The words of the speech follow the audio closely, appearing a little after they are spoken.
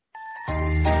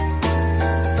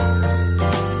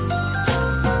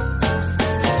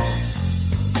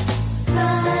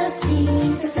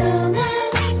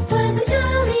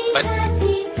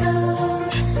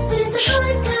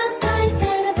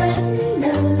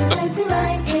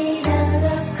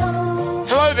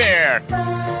Hello there!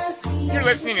 You're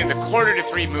listening to the Quarter to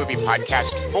Three movie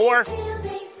podcast for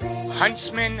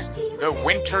Huntsman, The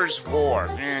Winter's War.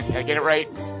 Did I get it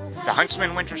right? The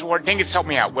Huntsman, Winter's War? Dingus, help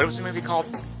me out. What was the movie called?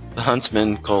 The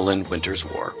Huntsman, Winter's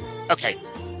War. Okay,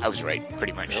 I was right,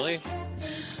 pretty much. Really?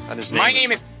 My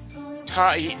name is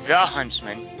The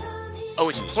Huntsman. Oh,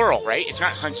 it's plural, right? It's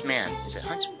not Huntsman. Is it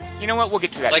Huntsman? You know what? We'll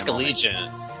get to that. It's like a legion.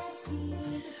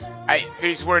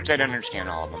 These words, I don't understand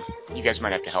all of them. You guys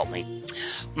might have to help me.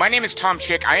 My name is Tom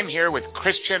Chick. I am here with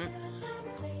Christian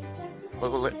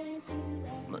Lewinsky.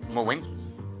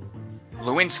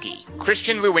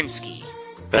 Christian Lewinsky.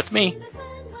 That's me.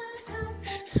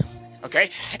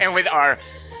 Okay. And with our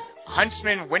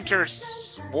Huntsman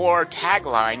Winter's War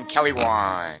tagline, Kelly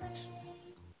Wand.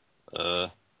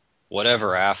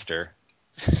 Whatever after.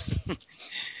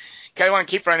 Kelly Wand,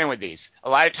 keep running with these. A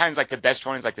lot of times, like, the best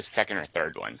one is like the second or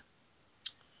third one.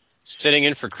 Sitting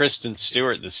in for Kristen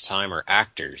Stewart this time are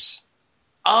actors.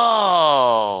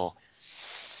 Oh.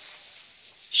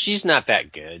 She's not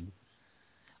that good.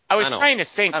 I was trying to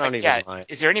think. I don't even mind.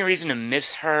 Is there any reason to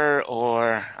miss her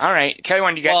or... All right. Kelly,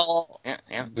 Wand, you got... Well,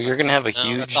 yeah. You're going to have a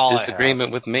huge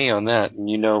disagreement with me on that. And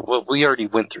we already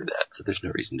went through that, so there's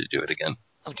no reason to do it again.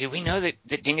 Oh, did we know that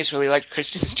Dingus really liked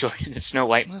Kristen Stewart in the Snow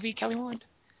White movie, Kelly Wand?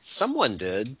 Someone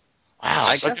did. Wow.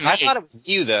 I thought it was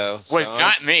you, though. It was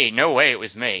not me. No way it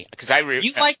was me.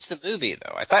 You liked the movie,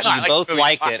 though. I thought you both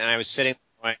liked it, and I was sitting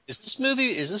there going,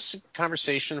 is this a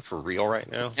conversation for real right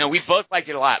now? No, we both liked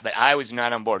it a lot, but I was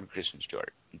not on board with Kristen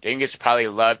Stewart. Dingus probably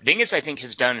loved... Dingus, I think,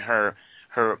 has done her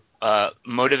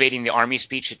motivating the army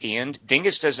speech at the end.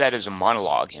 Dingus does that as a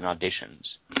monologue in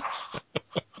auditions.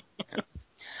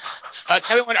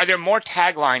 Kelly Wand, are there more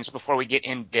taglines before we get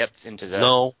in depth into the...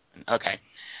 No. Okay.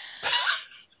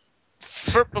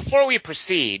 Before we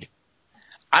proceed,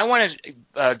 I want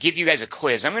to give you guys a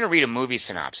quiz. I'm going to read a movie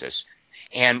synopsis,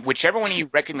 and whichever one of you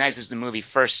recognizes the movie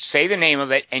first, say the name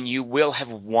of it, and you will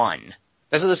have won.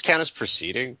 Doesn't this count as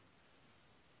proceeding?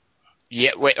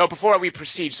 Yeah. Wait. Oh, before we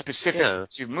proceed specifically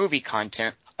to movie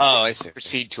content, I see.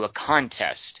 Proceed to a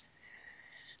contest.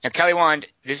 Now, Kelly Wand,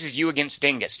 this is you against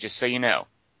Dingus, just so you know.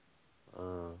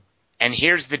 And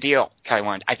here's the deal, Kelly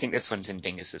Wand. I think this one's in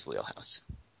Dingus's wheelhouse.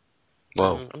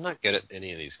 Whoa. I'm not good at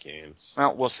any of these games.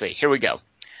 Well, we'll see. Here we go.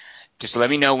 Just let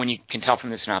me know when you can tell from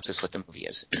the synopsis what the movie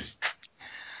is.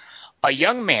 A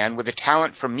young man with a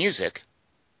talent for music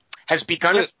has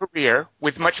begun a career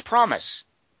with much promise.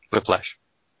 Whiplash.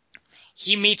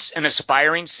 He meets an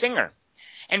aspiring singer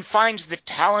and finds that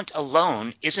talent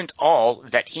alone isn't all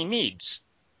that he needs.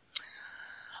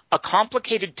 A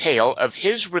complicated tale of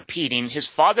his repeating his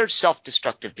father's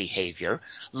self-destructive behavior,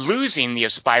 losing the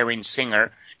aspiring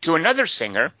singer to another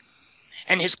singer,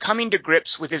 and his coming to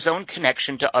grips with his own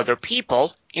connection to other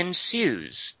people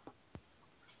ensues.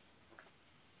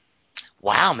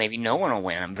 Wow, maybe no one will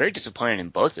win. I'm very disappointed in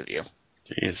both of you.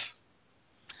 Jeez.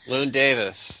 Loon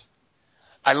Davis.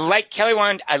 Kelly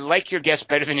Wand, I like your guess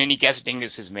better than any guess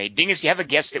Dingus has made. Dingus, you have a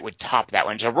guess that would top that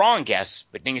one. It's a wrong guess,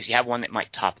 but Dingus, you have one that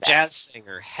might top that. Jazz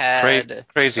singer, Head,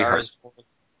 Crazy Stars.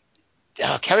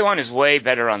 Kelly Wand is way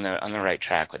better on the right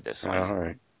track with this one. All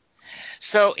right.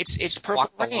 So it's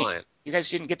Purple Rain. Line. You guys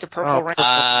didn't get the Purple Rain?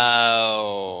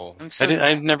 Oh. I'm so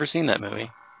I've never seen that movie.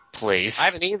 Please. I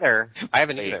haven't either.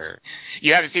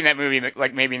 You haven't seen that movie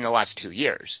like maybe in the last 2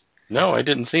 years. No, I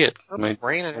didn't see it. Purple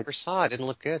Rain, I never saw. It didn't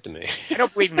look good to me. I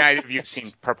don't believe neither of you have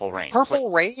seen Purple Rain.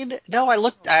 Purple Rain? No, I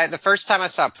looked. The first time I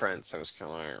saw Prince, I was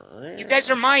kind of like... You guys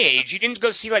are my age. You didn't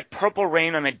go see like Purple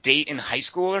Rain on a date in high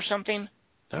school or something?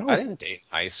 No. I didn't date in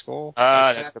high school.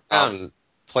 That's the problem.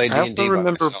 Played I D&D also by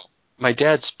remember myself. my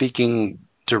dad speaking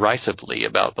derisively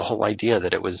about the whole idea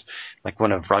that it was like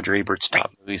one of Roger Ebert's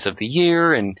top movies of the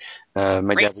year, and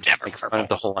my dad would just make fun of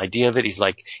the whole idea of it. He's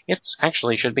like, it's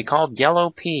actually should be called Yellow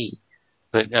Pea.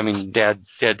 But, I mean, Dad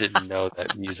didn't know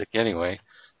that music anyway.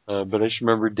 But I just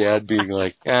remember Dad being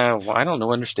like, well, I don't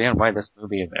understand why this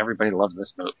movie is, everybody loves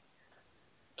this movie.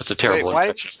 That's a terrible Wait, why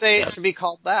did you say it should be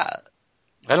called that?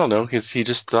 I don't know, because he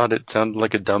just thought it sounded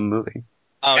like a dumb movie.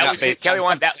 Oh, that not was based Kelly on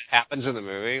Wand, something that happens in the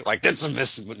movie? Like, that's a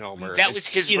misnomer. That was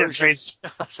his version.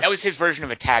 That was his version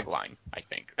of a tagline, I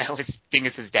think. That was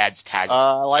Dingus's dad's tagline.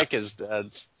 I like his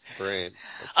dad's brain.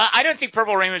 I don't think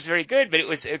Purple Rain was very good, but it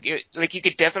was like you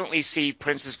could definitely see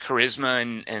Prince's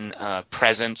charisma and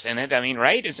presence in it. I mean,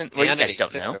 right? You guys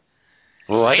don't know.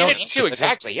 Well, I don't too.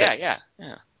 Exactly. Yeah.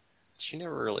 She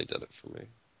never really did it for me.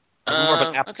 More of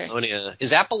an Apollonia. Okay.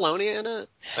 Is Apollonia in it?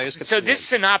 So this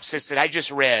synopsis that I just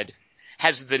read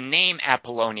has the name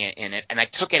Apollonia in it, and I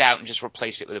took it out and just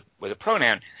replaced it with a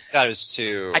pronoun. That was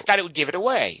too. I thought it would give it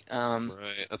away.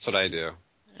 Right, that's what I do.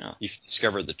 Yeah. You've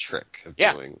discovered the trick of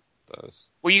doing those.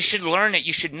 Well, you should learn it.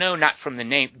 You should know not from the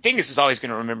name. Dingus is always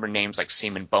going to remember names like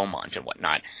Seaman Beaumont and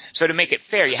whatnot. So to make it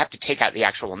fair, you have to take out the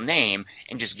actual name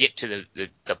and just get to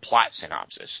the plot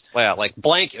synopsis. Well, like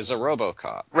blank is a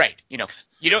RoboCop. Right.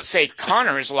 You don't say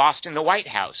Connor is lost in the White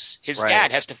House. His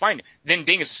dad has to find him. Then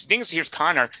Dingus hears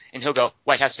Connor and he'll go,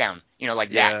 White House down.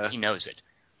 Like that. He knows it.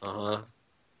 Uh-huh.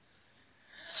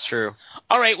 It's true.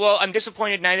 All right, well, I'm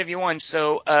disappointed neither of you won.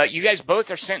 So you guys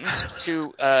both are sentenced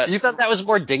to... you thought that was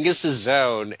more Dingus's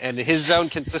zone, and his zone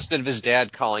consisted of his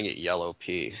dad calling it Yellow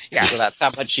Pea. Yeah. So that's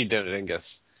how much you know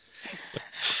Dingus.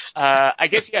 I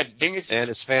guess, Dingus... And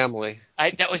his family.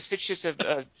 That was just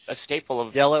a staple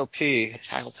of... Yellow Pea.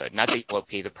 Childhood. Not the Yellow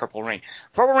Pea, the Purple Rain.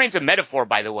 Purple Rain's a metaphor,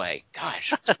 by the way.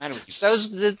 Gosh. So's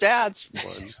the dad's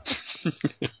one.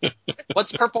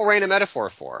 What's Purple Rain a metaphor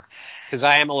for? Because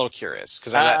I am a little curious.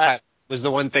 Because that was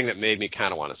the one thing that made me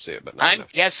kind of want to see it. But I'm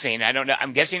guessing. I don't know.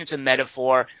 I'm guessing it's a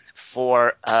metaphor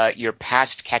for your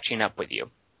past catching up with you.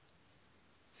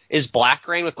 Is Black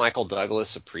Rain with Michael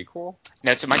Douglas a prequel?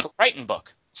 No, it's a Michael Crichton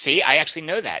book. See, I actually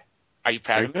know that. Are you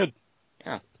proud of me? Good.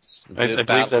 Yeah. I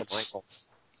believe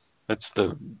that's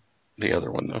the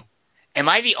other one, though. Am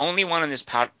I the only one on this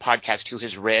podcast who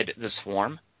has read The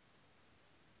Swarm?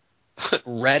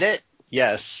 Read it?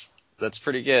 Yes. That's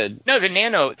pretty good. No, the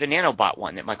nanobot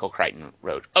one that Michael Crichton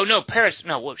wrote. Oh, no, Paris.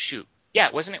 No, well, shoot.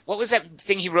 Yeah, wasn't it? What was that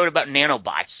thing he wrote about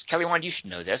nanobots? Kelly Wand, you should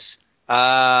know this.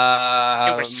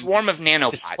 A swarm of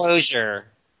nanobots. Disclosure.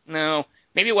 No,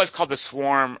 maybe it was called The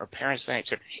Swarm or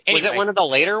Parasites. Anyway. Was it one of the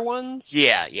later ones?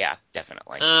 Yeah,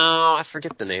 definitely. Oh, I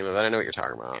forget the name of it. I know what you're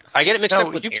talking about. Yeah. I get it mixed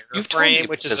up with Airframe,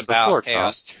 which is about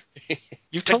chaos.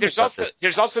 But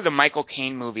there's also the Michael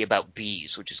Caine movie about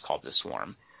bees, which is called The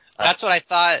Swarm. That's what I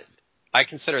thought. I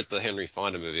consider it the Henry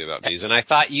Fonda movie about bees, and I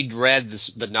thought you'd read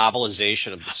the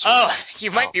novelization of The Swarm. Oh,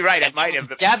 you might be right. I might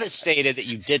have. Devastated that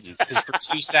you didn't, because for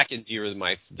 2 seconds you were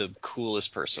the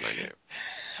coolest person I knew.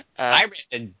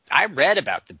 I read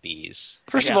about the bees.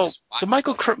 First of all, the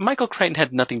Michael Crichton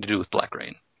had nothing to do with Black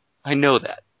Rain. I know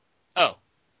that. Oh.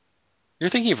 You're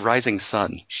thinking of Rising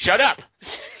Sun. Shut up!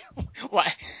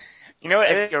 Why? You know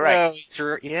what? You're right.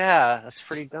 Yeah, that's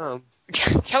pretty dumb.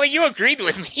 Kelly, you agreed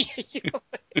with me.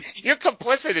 You're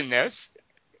complicit in this.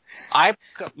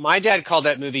 My dad called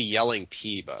that movie Yelling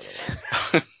Pea, by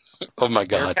the way. Oh my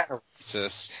God. Kind of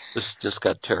racist. This just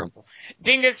got terrible.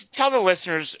 Dingus, tell the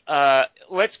listeners,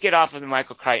 let's get off of the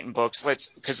Michael Crichton books.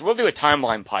 Because we'll do a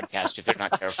timeline podcast if they're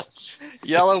not careful.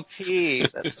 Yellow Pea.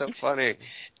 That's so funny.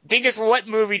 Dingus, what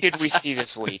movie did we see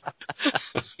this week?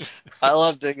 I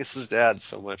love Dingus's dad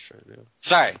so much right now.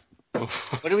 Sorry.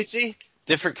 What did we see?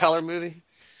 Different color movie?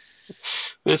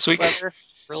 This week. Weather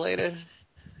related?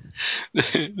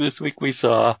 This week we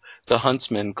saw The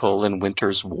Huntsman: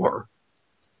 Winter's War.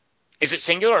 Is it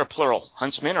singular or plural?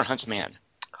 Huntsman or huntsman?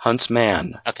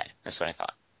 Huntsman. Okay, that's what I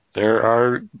thought. There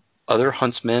are other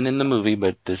huntsmen in the movie,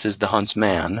 but this is the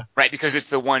huntsman. Right, because it's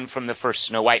the one from the first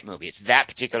Snow White movie. It's that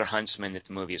particular huntsman that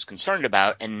the movie is concerned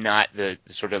about, and not the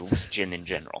sort of legion in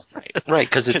general. Right,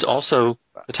 because it's also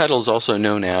the title is also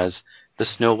known as The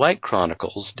Snow White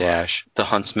Chronicles - The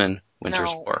Huntsman: Winter's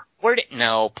War.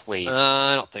 No, please.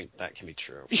 I don't think that can be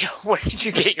true. Where did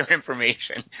you get your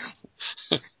information?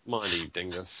 Come on, you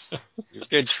dingus. You're a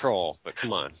good troll, but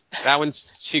come on. That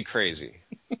one's too crazy.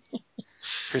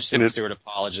 Kristen Stewart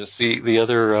apologist. The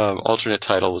other alternate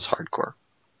title was Hardcore.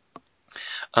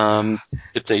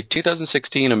 It's a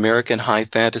 2016 American high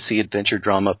fantasy adventure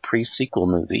drama pre-sequel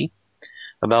movie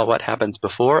about what happens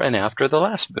before and after the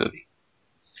last movie.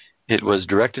 It was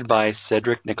directed by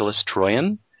Cedric Nicholas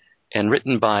Troyan and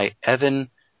written by Evan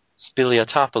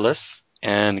Spiliotopoulos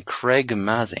and Craig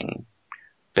Mazing,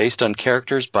 based on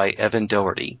characters by Evan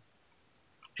Doherty.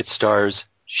 It stars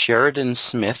Sheridan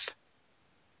Smith,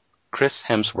 Chris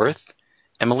Hemsworth,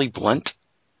 Emily Blunt,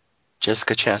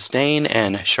 Jessica Chastain,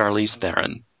 and Charlize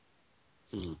Theron.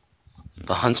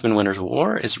 The Huntsman: Winter's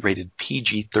War is rated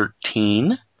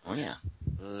PG-13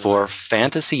 for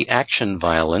fantasy action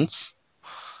violence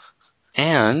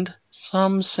and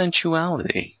some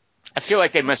sensuality. I feel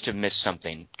like they must have missed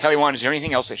something. Kelly Wand, is there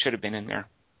anything else that should have been in there?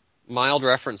 Mild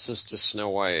references to Snow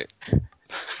White.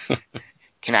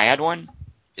 Can I add one?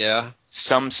 Yeah.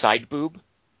 Some side boob.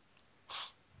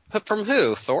 From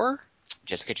who? Thor?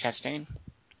 Jessica Chastain.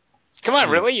 Come on,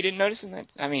 really? You didn't notice that?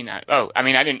 I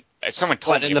didn't. Someone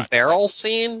told me. In the barrel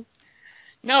scene?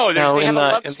 No, they have a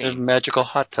love scene. In the magical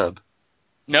hot tub.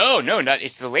 No, not.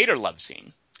 It's the later love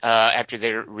scene after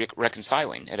they're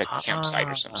reconciling at a campsite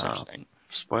or some such thing.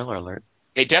 Spoiler alert.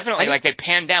 They definitely they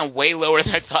panned down way lower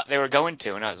than I thought they were going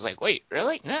to, and I was like, wait,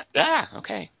 really?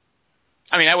 Okay.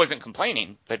 I mean, I wasn't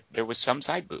complaining, but there was some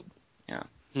side boob. Yeah.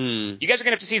 You guys are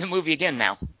gonna have to see the movie again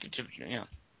now.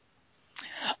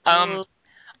 I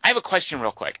have a question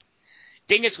real quick.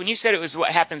 Dingus, when you said it was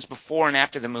what happens before and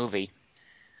after the movie,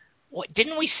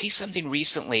 didn't we see something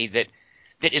recently that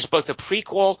is both a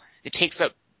prequel that takes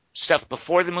up stuff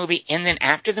before the movie and then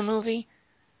after the movie?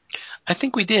 I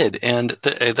think we did, and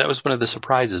that was one of the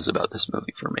surprises about this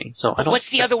movie for me. So what's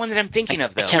the other one that I'm thinking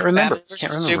of, though? I can't remember.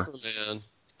 Superman.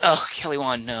 Oh, Kelly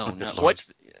Wand, no.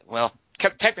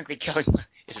 Technically Kelly Wand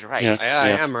is right. Yeah, I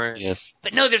am right. Yes.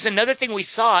 But no, there's another thing we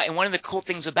saw, and one of the cool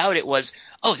things about it was,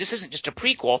 this isn't just a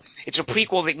prequel. It's a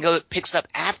prequel that picks up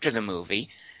after the movie.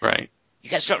 Right. You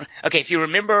guys don't. Okay, if you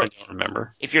remember, I don't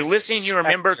remember. If you're listening, you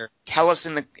remember. Tell us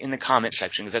in the comment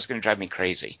section, because that's going to drive me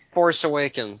crazy. Force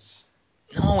Awakens.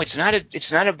 No, it's not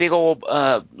a big old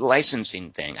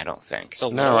licensing thing. I don't think. It's a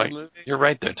little movie. You're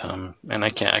right there, Tom, and I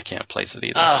can't place it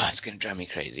either. Oh, it's going to drive me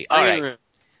crazy. All right,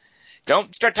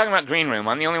 don't start talking about Green Room.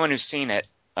 I'm the only one who's seen it,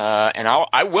 and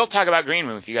I will talk about Green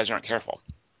Room if you guys aren't careful.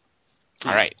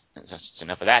 All right, that's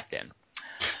enough of that then.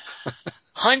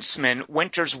 Huntsman: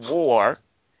 Winter's War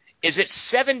is at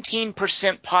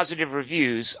 17% positive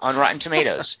reviews on Rotten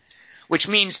Tomatoes, which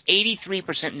means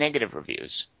 83% negative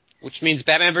reviews. Which means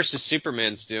Batman vs.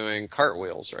 Superman's doing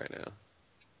cartwheels right now.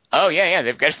 Oh, yeah,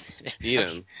 they've got... Beat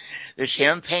him. The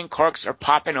champagne corks are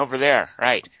popping over there,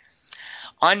 right.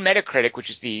 On Metacritic, which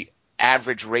is the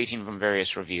average rating from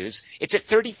various reviews, it's at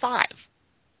 35.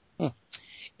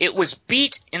 It was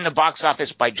beat in the box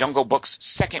office by Jungle Book's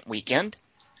second weekend,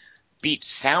 beat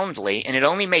soundly, and it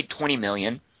only made $20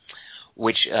 million,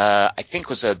 which I think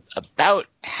was about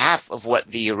half of what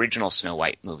the original Snow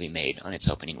White movie made on its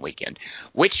opening weekend,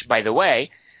 which, by the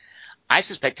way, I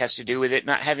suspect has to do with it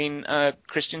not having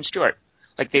Kristen Stewart.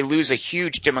 Like, they lose a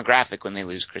huge demographic when they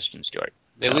lose Kristen Stewart.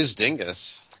 They lose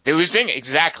Dingus. They lose Dingus,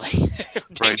 exactly.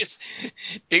 Right.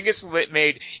 Dingus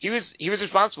he was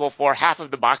responsible for half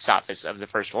of the box office of the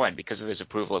first one because of his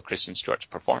approval of Kristen Stewart's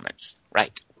performance.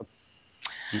 Right.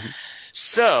 Mm-hmm.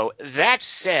 So, that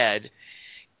said,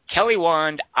 Kelly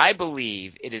Wand, I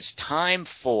believe it is time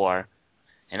for,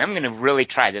 and I'm going to really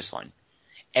try this one,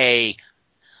 a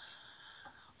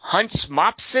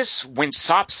Huntsmopsis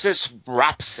Winsopsis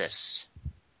Bropsis.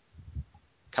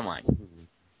 Come on.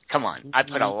 I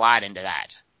put a lot into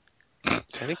that.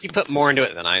 I think you put more into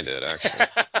it than I did, actually.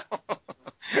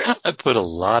 I put a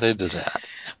lot into that.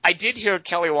 I did hear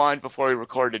Kelly Wand before we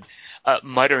recorded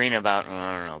muttering about,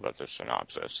 I don't know about the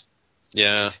synopsis.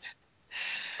 Yeah.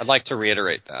 I'd like to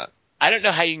reiterate that. I don't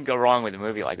know how you can go wrong with a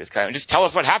movie like this. Just tell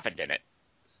us what happened in it.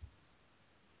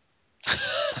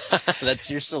 That's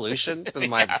your solution to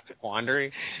my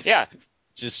quandary? Yeah.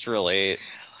 Just relate.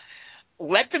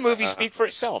 Let the movie speak for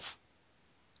itself.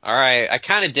 All right. I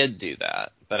kind of did do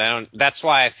that, but that's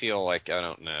why I feel like I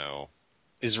don't know.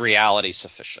 Is reality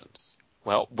sufficient?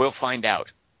 Well, we'll find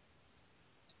out.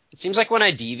 It seems like when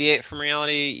I deviate from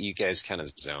reality, you guys kind of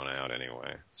zone out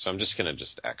anyway. So I'm just going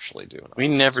to actually do it. We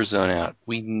never zone out.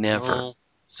 We never zone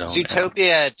out.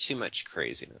 Zootopia had too much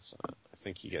craziness on it. I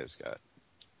think you guys got...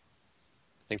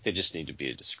 I think they just need to be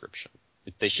a description.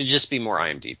 They should just be more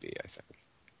IMDb, I think.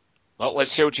 Well,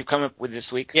 let's hear what you've come up with this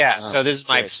week. Yeah, so this is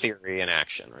my theory in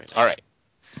action right now. All right.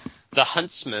 The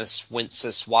Huntsmus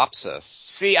Winsis Wopsis.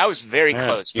 See, I was very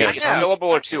close. Maybe a syllable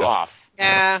or two off.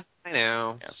 Yeah, I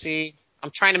know. Yeah. See,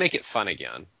 I'm trying to make it fun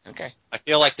again. Okay. I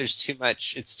feel like there's too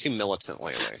much. It's too militant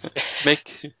lately.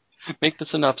 Make the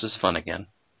synopsis fun again.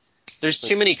 There's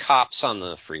too many cops on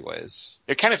the freeways.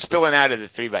 They're kind of spilling out of the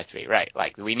 3x3, right?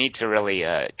 Like, we need to really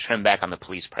trim back on the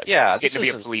police presence. Yeah, it's getting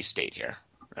to be a police state here.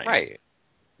 Right.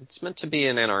 It's meant to be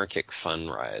an anarchic fun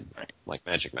ride, like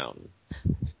Magic Mountain.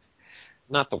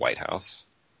 Not the White House.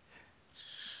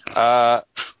 The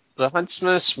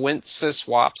Huntsmus Winsis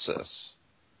Wopsis.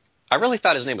 I really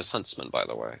thought his name was Huntsman, by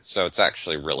the way. So it's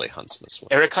actually really Huntsmus.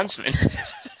 Eric Huntsman.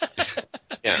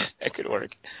 Yeah. That could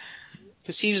work.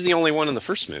 Because he was the only one in the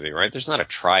first movie, right? There's not a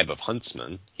tribe of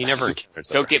huntsmen. He never encountered.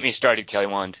 Don't get me started, Kelly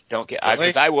Wand. Don't get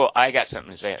because I got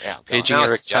something to say. Yeah, Paging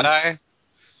Eric Jedi.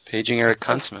 Paging Eric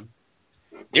Huntsman.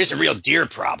 There's a real deer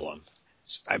problem.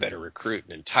 So I better recruit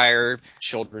an entire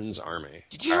children's army.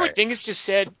 Did you hear what Dingus just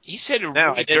said? He said a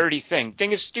really dirty thing.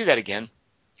 Dingus, do that again.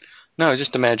 No,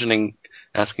 just imagining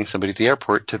asking somebody at the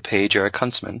airport to page Eric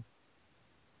Huntsman.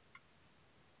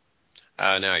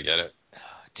 Now I get it.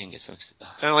 Dingus.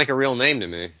 Sounded like a real name to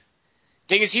me.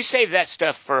 Dingus, you save that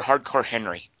stuff for Hardcore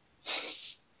Henry.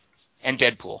 And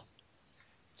Deadpool.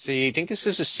 See, Dingus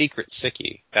is a secret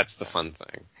sickie. That's the fun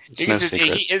thing. Dingus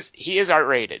he is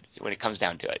R-rated when it comes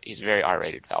down to it. He's a very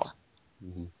R-rated fella.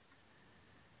 Mm-hmm.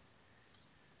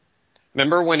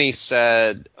 Remember when he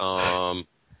said, all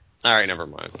right, never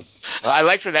mind. Well, I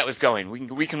liked where that was going.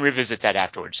 We can revisit that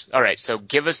afterwards. All right, so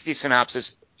give us the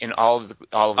synopsis in all of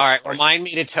All right, remind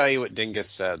me to tell you what Dingus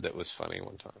said that was funny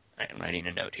one time. All right, I'm writing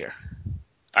a note here.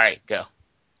 All right, go.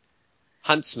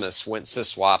 Huntsmas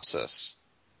Wences Wapsus.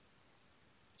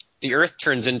 The earth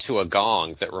turns into a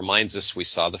gong that reminds us we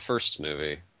saw the first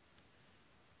movie.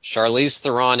 Charlize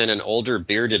Theron and an older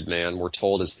bearded man were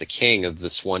told as the king of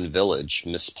this one village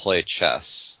misplay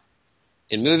chess.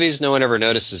 In movies, no one ever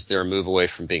notices their move away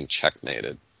from being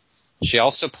checkmated. She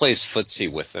also plays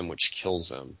footsie with him, which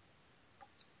kills him.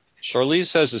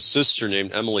 Charlize has a sister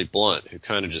named Emily Blunt, who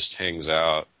kind of just hangs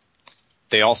out.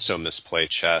 They also misplay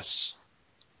chess.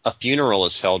 A funeral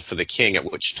is held for the king at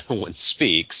which no one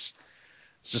speaks.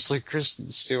 It's just like Kristen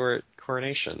Stewart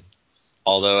coronation.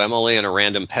 Although Emily and a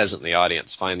random peasant in the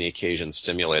audience find the occasion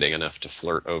stimulating enough to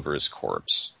flirt over his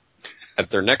corpse. At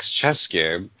their next chess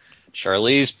game,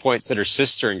 Charlize points at her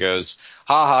sister and goes,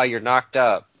 "Ha ha, you're knocked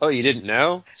up. Oh, you didn't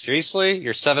know? Seriously?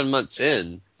 You're 7 months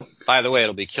in. By the way,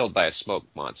 it'll be killed by a smoke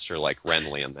monster like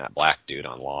Renly and that black dude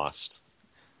on Lost."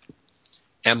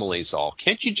 Emily's all,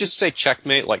 "Can't you just say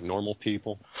checkmate like normal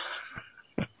people?"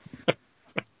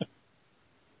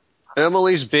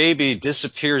 Emily's baby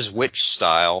disappears witch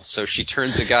style, so she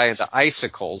turns a guy into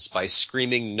icicles by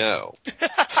screaming no.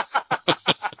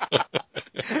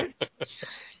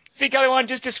 See, Kelly,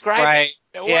 just describe Right.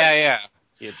 it. Yeah.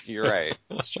 You're right.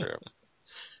 That's true.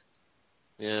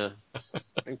 Yeah.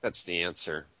 I think that's the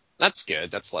answer. That's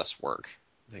good. That's less work.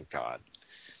 Thank God.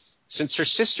 Since her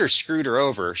sister screwed her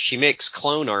over, she makes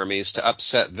clone armies to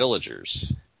upset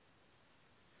villagers.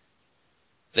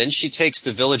 Then she takes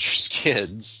the villagers'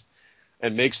 kids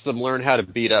and makes them learn how to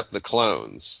beat up the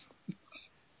clones.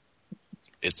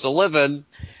 It's a living.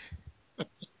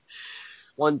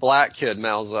 One black kid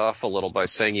mouths off a little by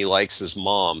saying he likes his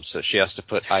mom, so she has to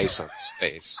put ice on his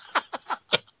face.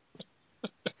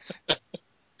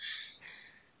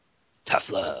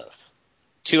 Tough love.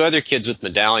 2 other kids with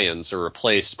medallions are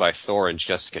replaced by Thor and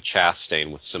Jessica Chastain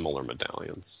with similar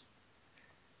medallions.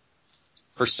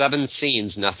 For 7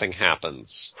 scenes, nothing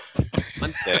happens.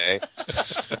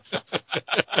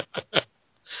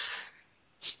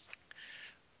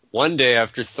 One day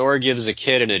after Thor gives a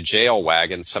kid in a jail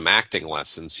wagon some acting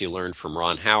lessons he learned from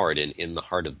Ron Howard in The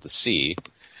Heart of the Sea.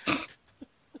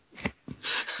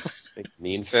 Make a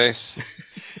mean face.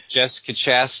 Jessica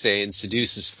Chastain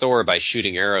seduces Thor by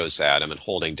shooting arrows at him and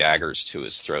holding daggers to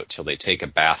his throat till they take a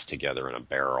bath together in a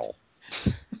barrel.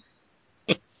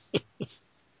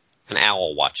 An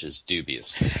owl watches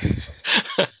dubiously.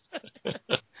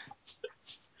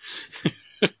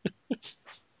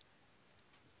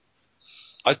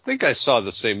 I think I saw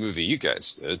the same movie you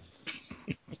guys did.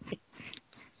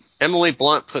 Emily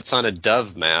Blunt puts on a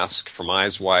dove mask from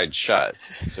Eyes Wide Shut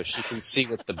so she can see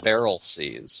what the barrel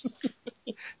sees.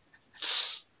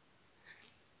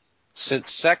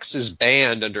 Since sex is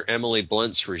banned under Emily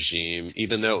Blunt's regime,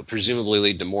 even though it would presumably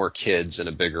lead to more kids and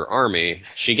a bigger army,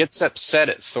 she gets upset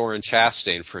at Thor and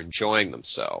Chastain for enjoying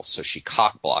themselves, so she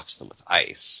cockblocks them with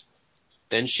ice.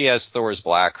 Then she has Thor's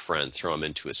black friend throw him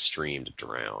into a stream to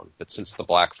drown. But since the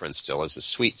black friend still has a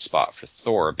sweet spot for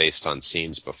Thor based on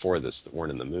scenes before this that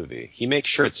weren't in the movie, he makes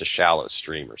sure it's a shallow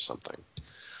stream or something.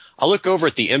 I look over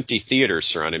at the empty theater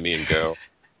surrounding me and go,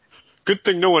 "Good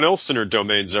thing no one else in her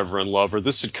domain's ever in love, or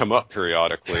this would come up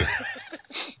periodically."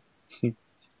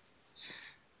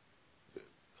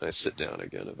 I sit down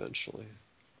again eventually.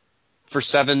 For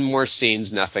 7 more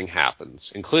scenes, nothing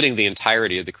happens, including the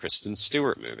entirety of the Kristen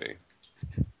Stewart movie.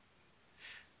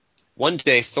 One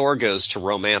day, Thor goes to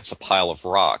romance a pile of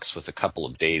rocks with a couple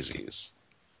of daisies.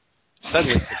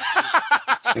 Suddenly,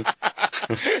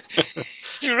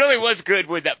 he really was good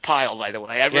with that pile, by the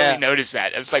way. I really noticed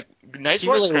that. It was like, nice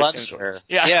work, really Kristen. loves her.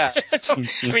 Yeah. I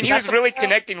mean, he was really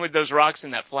connecting with those rocks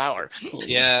in that flower.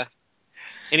 Yeah.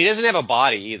 And he doesn't have a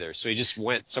body either, so he just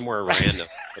went somewhere random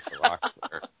with the rocks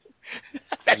there.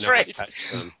 That's right.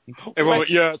 Everyone went,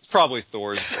 "Yeah, it's probably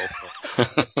Thor's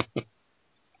girlfriend."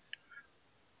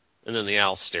 And then the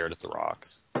owl stared at the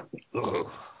rocks.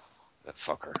 Ugh, that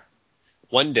fucker.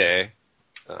 One day,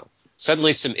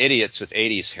 suddenly some idiots with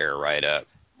 80s hair ride up.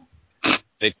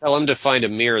 They tell him to find a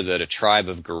mirror that a tribe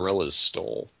of gorillas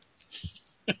stole.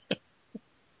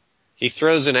 He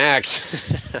throws an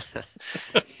axe.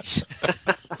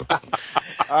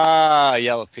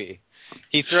 Yellow pea.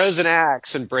 He throws an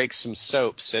axe and breaks some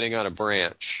soap sitting on a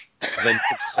branch. Then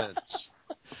consents.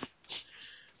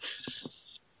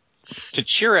 To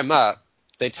cheer him up,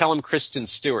 they tell him Kristen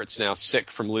Stewart's now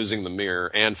sick from losing the mirror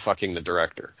and fucking the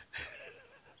director.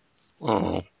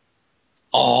 Oh.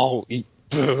 Oh,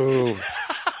 boo.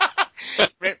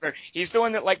 Remember, he's the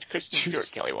one that liked Kristen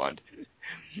Stewart, Kelly Wand.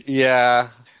 Yeah,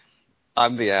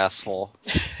 I'm the asshole.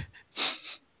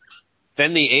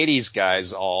 Then the 80s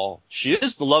guys all, she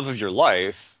is the love of your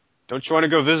life. Don't you want to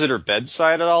go visit her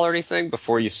bedside at all or anything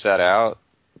before you set out?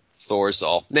 Thor's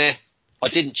all, nah, I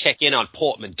didn't check in on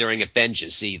Portman during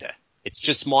Avengers either. It's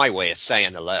just my way of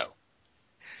saying hello.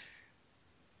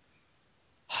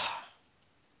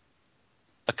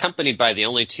 Accompanied by the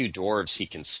only two dwarves he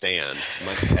can stand,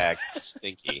 Mudbags and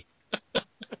Stinky.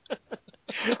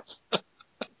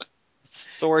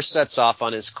 Thor sets off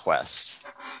on his quest.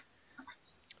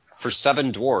 For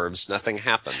 7 dwarves, nothing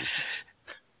happens.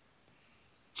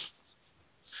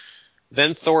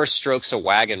 Then Thor strokes a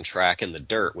wagon track in the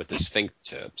dirt with his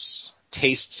fingertips,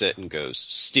 tastes it, and goes,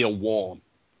 still warm.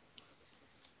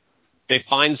 They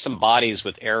find some bodies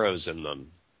with arrows in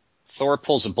them. Thor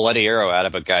pulls a bloody arrow out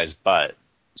of a guy's butt,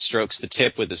 strokes the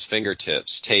tip with his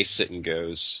fingertips, tastes it, and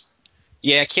goes,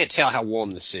 yeah, I can't tell how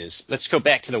warm this is. Let's go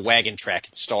back to the wagon track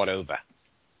and start over.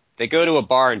 They go to a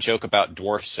bar and joke about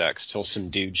dwarf sex till some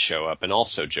dudes show up and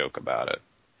also joke about it.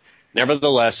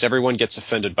 Nevertheless, everyone gets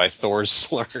offended by Thor's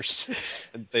slurs,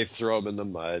 and they throw him in the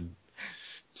mud.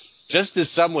 Just as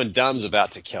someone dumb's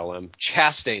about to kill him,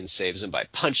 Chastain saves him by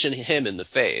punching him in the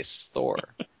face, Thor.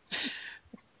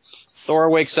 Thor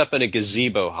wakes up in a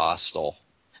gazebo hostel,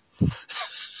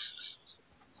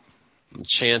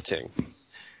 chanting.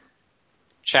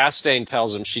 Chastain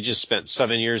tells him she just spent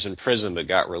 7 years in prison but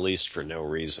got released for no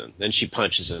reason. Then she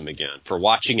punches him again for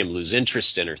watching him lose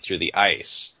interest in her through the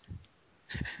ice.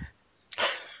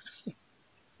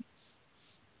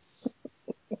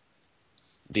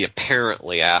 The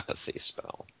apparently apathy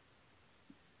spell.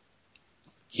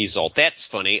 He's all, that's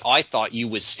funny. I thought you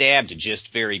was stabbed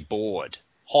just very bored.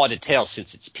 Hard to tell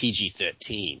since it's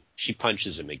PG-13. She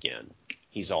punches him again.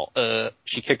 He's all,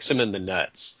 She kicks him in the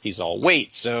nuts. He's all,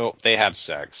 wait, so they have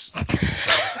sex.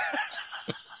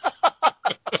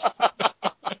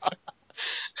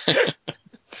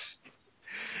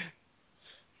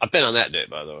 I've been on that date,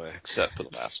 by the way, except for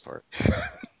the last part.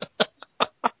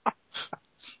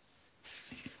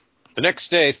 The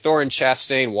next day, Thor and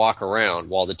Chastain walk around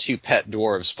while the 2 pet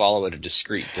dwarves follow at a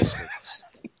discreet distance,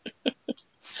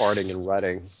 farting and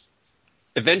rutting.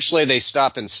 Eventually, they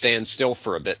stop and stand still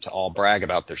for a bit to all brag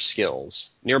about their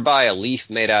skills. Nearby, a leaf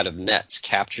made out of nets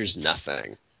captures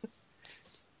nothing.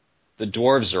 The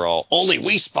dwarves are all, only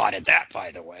we spotted that,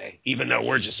 by the way, even though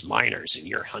we're just minors and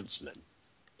you're huntsmen.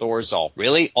 Thor's all,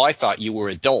 really? I thought you were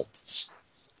adults.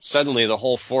 Suddenly, the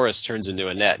whole forest turns into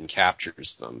a net and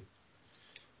captures them.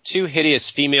 2 hideous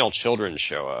female children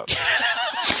show up.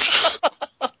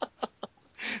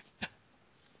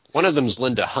 One of them's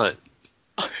Linda Hunt.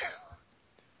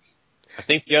 I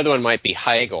think the other one might be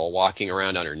Heigl walking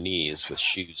around on her knees with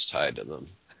shoes tied to them.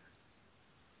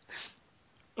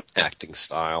 Acting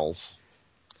styles.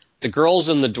 The girls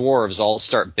and the dwarves all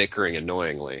start bickering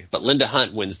annoyingly, but Linda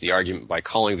Hunt wins the argument by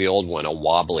calling the old one a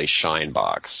wobbly shine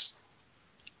box.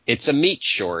 It's a meat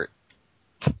short.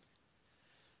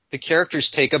 The characters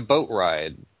take a boat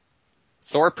ride.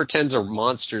 Thor pretends a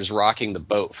monster's rocking the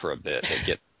boat for a bit and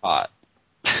gets caught.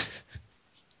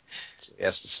 So he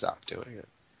has to stop doing it.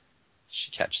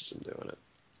 She catches him doing it.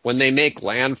 When they make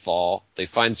landfall, they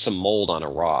find some mold on a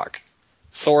rock.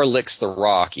 Thor licks the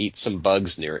rock, eats some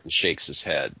bugs near it, and shakes his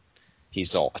head.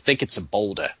 He's all, I think it's a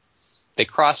boulder. They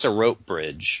cross a rope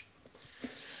bridge.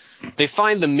 They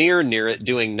find the mirror near it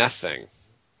doing nothing.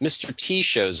 Mr. T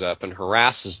shows up and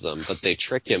harasses them, but they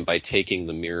trick him by taking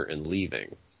the mirror and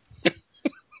leaving.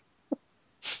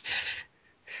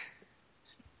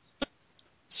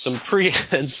 Some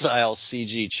prehensile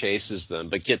CG chases them,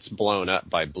 but gets blown up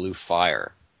by blue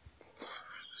fire.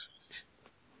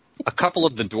 A couple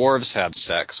of the dwarves have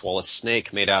sex, while a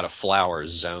snake made out of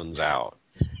flowers zones out.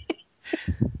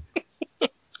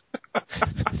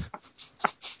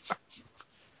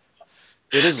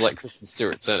 It is like Kristen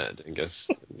Stewart's in it, I guess.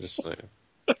 I'm just saying.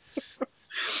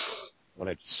 What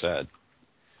I just said.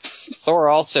 Thor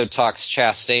also talks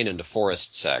Chastain into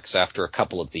forest sex after a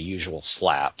couple of the usual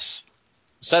slaps.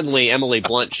 Suddenly, Emily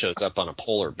Blunt shows up on a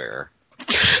polar bear.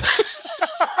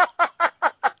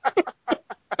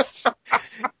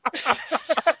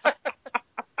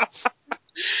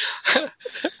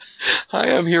 Hi,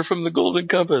 I'm here from the Golden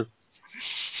Compass.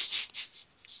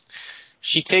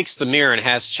 She takes the mirror and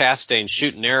has Chastain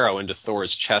shoot an arrow into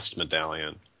Thor's chest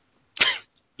medallion.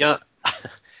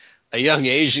 A young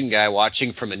Asian guy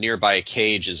watching from a nearby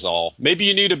cage is all, maybe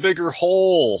you need a bigger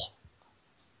hole.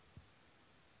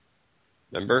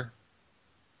 Remember?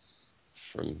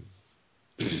 From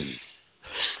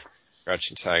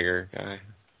Crouching Tiger guy,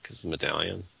 because the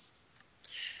medallion.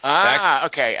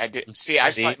 Okay. I did see. I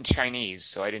saw it in Chinese,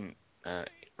 so I didn't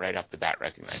right off the bat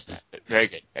recognize that. But very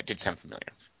good. That did sound familiar.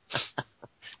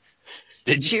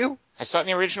 Did you? I saw it in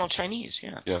the original Chinese.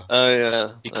 Yeah. Yeah. Oh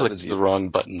yeah. You clicked the wrong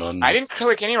button on. I didn't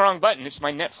click any wrong button. It's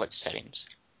my Netflix settings.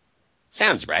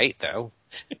 Sounds right, though.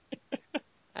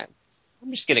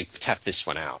 I'm just gonna tough this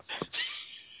one out.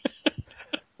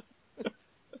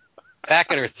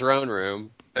 Back in her throne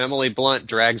room, Emily Blunt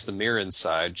drags the mirror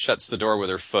inside, shuts the door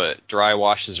with her foot, dry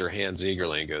washes her hands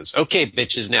eagerly, and goes, "Okay,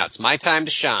 bitches, now it's my time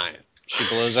to shine." She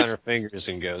blows on her fingers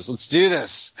and goes, "Let's do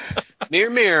this.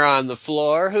 Mirror, mirror on the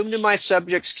floor, whom do my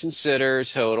subjects consider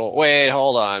total?" Wait,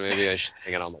 hold on. Maybe I should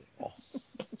hang it on the wall.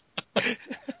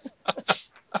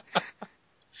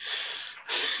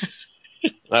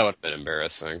 That would have been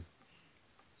embarrassing.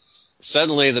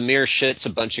 Suddenly, the mirror shits a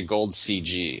bunch of gold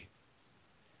CG.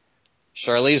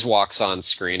 Charlize walks on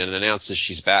screen and announces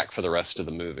she's back for the rest of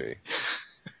the movie.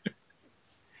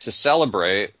 To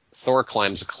celebrate, Thor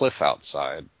climbs a cliff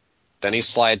outside. Then he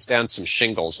slides down some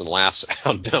shingles and laughs at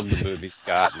how dumb the movie's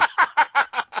gotten.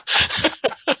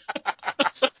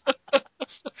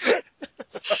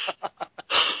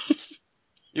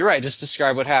 You're right, just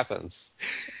describe what happens.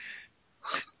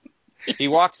 He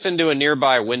walks into a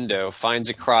nearby window, finds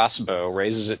a crossbow,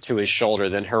 raises it to his shoulder,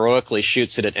 then heroically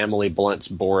shoots it at Emily Blunt's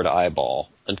bored eyeball.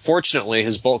 Unfortunately,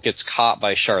 his bolt gets caught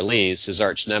by Charlize, his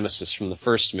arch nemesis from the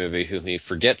first movie, whom he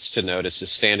forgets to notice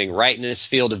is standing right in his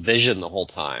field of vision the whole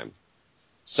time.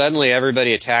 Suddenly,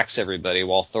 everybody attacks everybody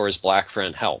while Thor's black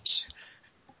friend helps.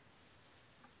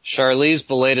 Charlize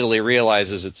belatedly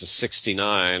realizes it's a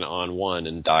 69 on 1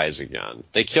 and dies again.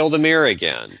 They kill the mirror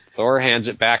again. Thor hands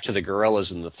it back to the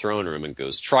gorillas in the throne room and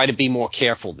goes, "Try to be more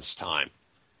careful this time."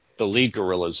 The lead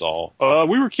gorilla's all,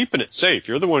 "We were keeping it safe.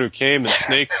 You're the one who came and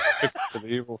snaked for the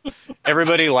evil."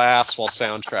 Everybody laughs while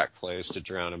soundtrack plays to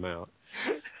drown him out.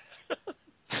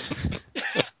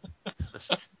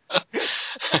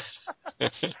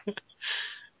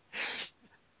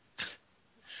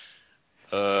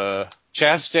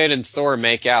 Chastain and Thor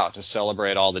make out to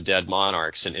celebrate all the dead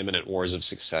monarchs in imminent wars of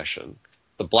succession.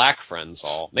 The black friends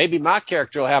all, "Maybe my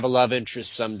character will have a love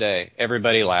interest someday."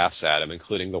 Everybody laughs at him,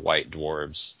 including the white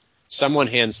dwarves. Someone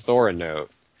hands Thor a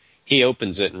note. He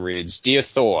opens it and reads, "Dear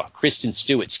Thor, Kristen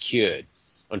Stewart's cured.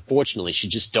 Unfortunately, she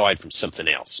just died from something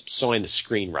else. Sign the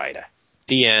screenwriter."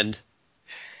 The end.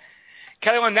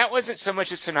 Kelly, that wasn't so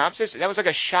much a synopsis. That was like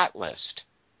a shot list.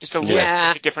 Just a list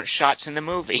of the different shots in the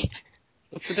movie.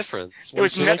 What's the difference? There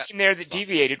was nothing there that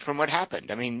deviated from what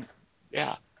happened. I mean,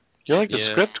 yeah. You're like the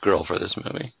script girl for this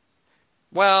movie.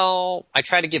 Well, I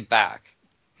try to give back.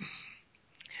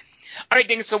 All right,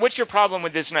 Dingus, so what's your problem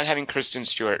with this not having Kristen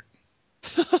Stewart?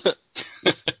 I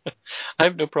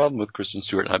have no problem with Kristen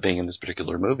Stewart not being in this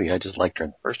particular movie. I just liked her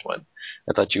in the first one.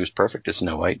 I thought she was perfect as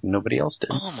Snow White, and nobody else did.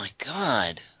 Oh, my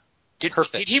God.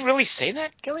 Did he really say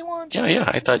that, Kelly Wand? Yeah.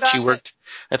 I thought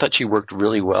she worked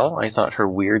really well. I thought her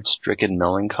weird, stricken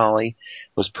melancholy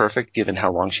was perfect, given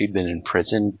how long she'd been in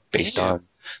prison, based on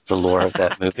the lore of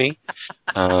that movie.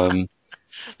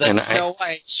 That's Snow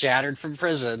White shattered from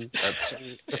prison. That's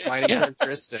a defining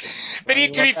characteristic. But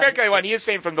to be fair, Kelly Wand, he is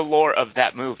saying from the lore of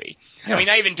that movie. Yeah. I mean,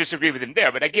 I even disagree with him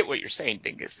there, but I get what you're saying,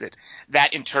 Dingus,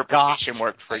 that interpretation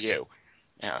worked for you.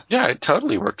 Yeah, it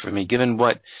totally worked for me, given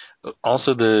what.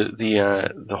 Also,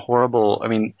 the horrible. I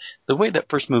mean, the way that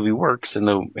first movie works, and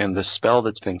the spell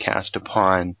that's been cast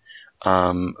upon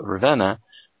Ravenna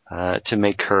to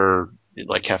make her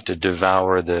have to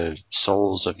devour the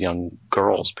souls of young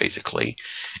girls, basically,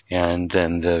 and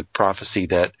then the prophecy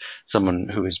that someone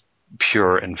who is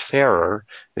pure and fairer,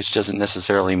 which doesn't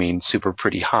necessarily mean super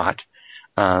pretty hot,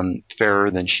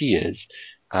 fairer than she is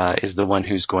the one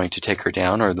who's going to take her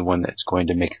down, or the one that's going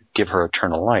to give her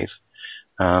eternal life.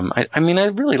 I mean, I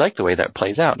really like the way that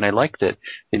plays out, and I like that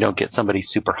they don't get somebody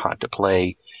super hot to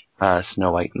play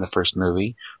Snow White in the first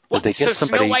movie. So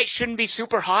Snow White shouldn't be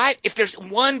super hot? If there's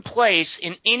one place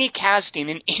in any casting,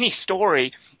 in any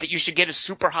story, that you should get a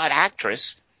super hot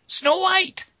actress, Snow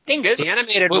White. Dingus. The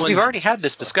animated we've already had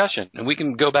this discussion, and we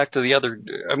can go back to the other.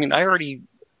 I mean, I already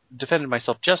defended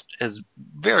myself just as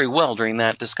very well during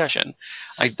that discussion.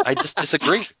 I just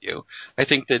disagree with you. I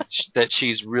think that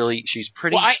she's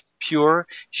pretty pure.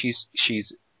 She's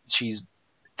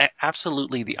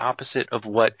absolutely the opposite of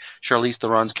what Charlize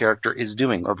Theron's character is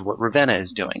doing, of what Ravenna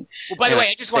is doing. Well, by the way,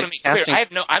 I just want to make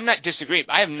clear, I'm not disagreeing.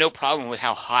 I have no problem with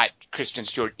how hot Kristen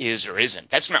Stewart is or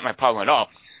isn't. That's not my problem at all.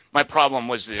 My problem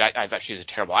was that I thought she was a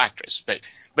terrible actress. But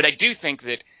I do think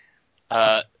that,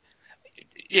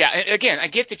 again, I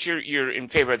get that you're in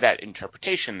favor of that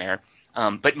interpretation there.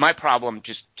 But my problem,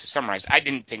 just to summarize, I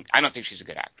don't think she's a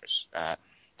good actress.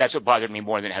 That's what bothered me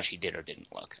more than how she did or didn't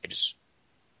look. I just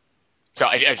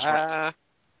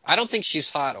I don't think she's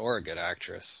hot or a good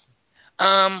actress.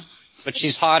 But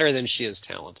she's hotter than she is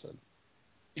talented.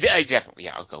 Definitely,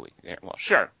 yeah, I'll go with you there. Well,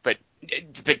 sure, but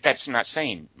that's not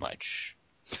saying much.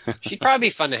 She'd probably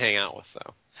be fun to hang out with,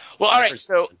 though. Well, all right,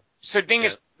 so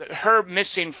Dingus, her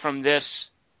missing from this,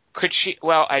 could she?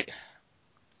 Well,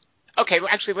 okay,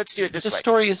 actually, let's do it this way. The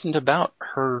story isn't about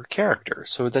her character,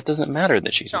 so that doesn't matter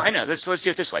that she's. No, I know. Let's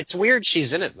do it this way. It's weird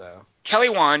she's in it, though. Kelly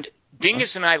Wand,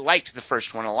 Dingus and I liked the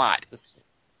first one a lot.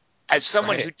 As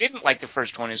someone who didn't like the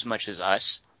first one as much as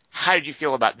us, how did you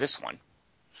feel about this one?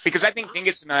 Because I think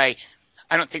Dingus and I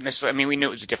don't think necessarily, I mean, we knew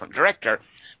it was a different director,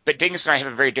 but Dingus and I have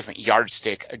a very different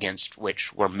yardstick against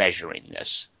which we're measuring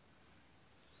this.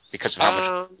 Because of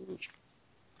how much.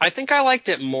 I think I liked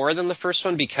it more than the first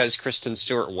one because Kristen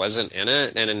Stewart wasn't in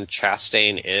it, and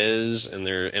Chastain is, and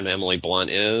Emily Blunt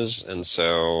is, and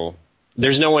so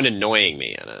there's no one annoying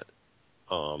me in it.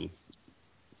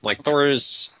 Like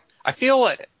Thor's, I feel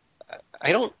like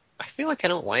I don't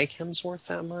like Hemsworth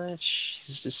that much.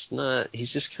 He's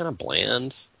just kind of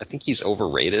bland. I think he's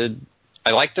overrated.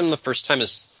 I liked him the first time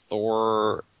as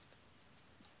Thor,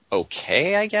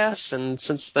 okay, I guess, and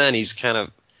since then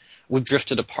we've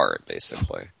drifted apart,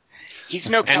 basically. He's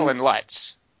no Kellen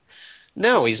Lutz.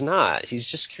 No, he's not. He's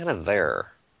just kind of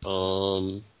there.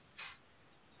 So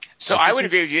I would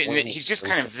agree with you that he's just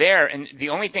kind of there, and the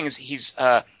only thing is he's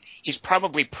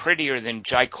probably prettier than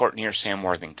Jai Courtney or Sam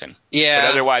Worthington. Yeah.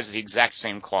 But otherwise, the exact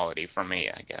same quality for me,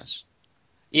 I guess.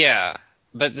 Yeah,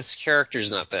 but this character's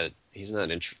not that. He's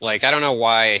not I don't know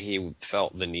why he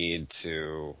felt the need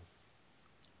to.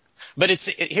 But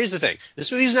here's the thing.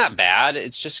 This movie's not bad.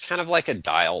 It's just kind of like a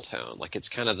dial tone. Like it's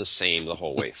kind of the same the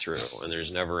whole way through, and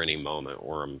there's never any moment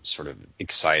where I'm sort of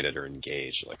excited or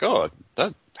engaged. Like, oh,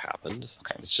 that happened.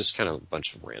 Okay. It's just kind of a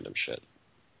bunch of random shit.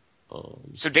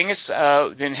 So Dingus,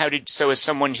 then as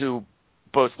someone who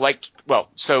both liked,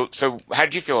 so how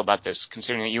did you feel about this,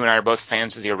 considering that you and I are both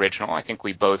fans of the original? I think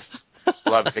we both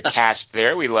loved the cast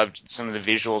there. We loved some of the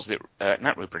visuals that,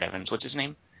 not Rupert Evans, what's his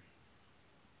name?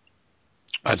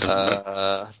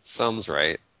 Sounds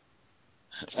right.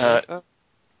 Is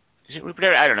it Rupert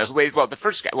Evans? I don't know. Well, the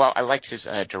first guy, I liked his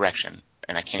direction,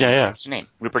 and I can't remember his name.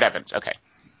 Rupert Evans, okay.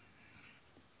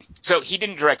 So he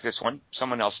didn't direct this one.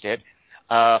 Someone else did.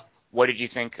 What did you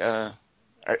think? Are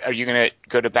you going to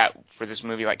go to bat for this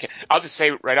movie? I'll just say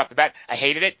right off the bat, I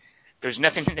hated it. There's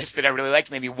nothing in this that I really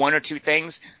liked. Maybe one or two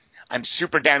things. I'm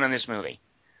super down on this movie.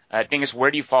 Dingus,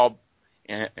 where do you fall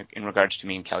in regards to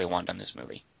me and Kelly Wand on this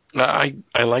movie? I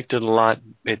liked it a lot.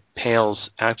 It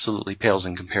absolutely pales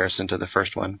in comparison to the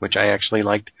first one, which I actually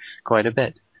liked quite a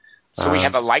bit. So we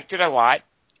have a liked it a lot,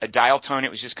 a dial tone,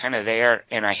 it was just kind of there,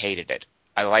 and I hated it.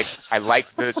 I like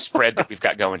the spread that we've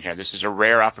got going here. This is a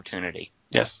rare opportunity.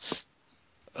 Yes.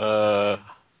 I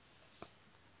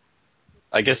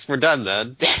guess we're done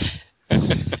then.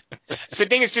 So,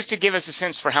 Dingus, just to give us a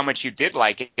sense for how much you did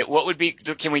like it, what would be?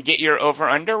 Can we get your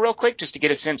over/under real quick, just to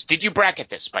get a sense? Did you bracket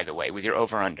this, by the way, with your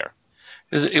over/under?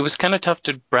 It was kind of tough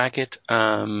to bracket.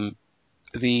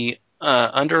 The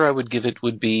under I would give it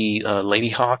would be Lady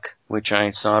Hawk, which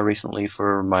I saw recently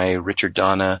for my Richard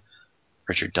Donner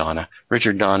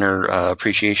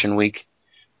Appreciation Week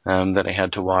that I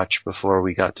had to watch before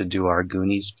we got to do our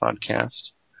Goonies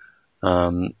podcast.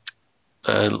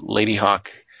 Lady Hawk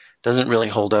doesn't really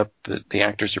hold up. The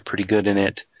actors are pretty good in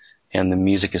it, and the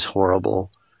music is horrible.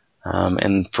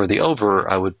 And for the over,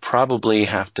 I would probably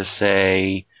have to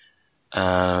say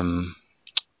Hansel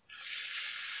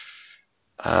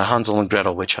and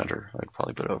Gretel Witch Hunter. I'd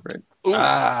probably put over it. Ooh,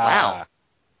 wow.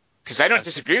 Because I don't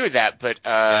disagree with that, but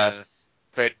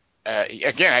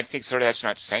again, I think sort of that's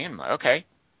not saying much. Okay.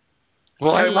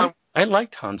 Well, I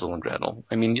liked Hansel and Gretel.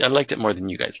 I mean, I liked it more than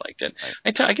you guys liked it.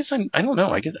 I guess I don't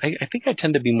know. I think I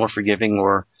tend to be more forgiving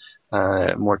or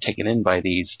more taken in by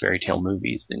these fairy tale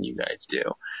movies than you guys do.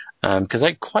 Because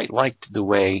I quite liked the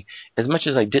way, as much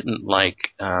as I didn't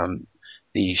like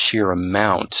the sheer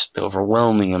amount, the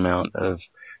overwhelming amount of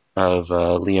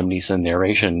Liam Neeson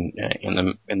narration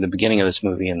in the beginning of this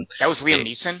movie. And that was Liam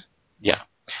Neeson? Yeah.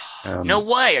 No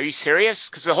way. Are you serious?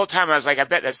 Because the whole time I was like, I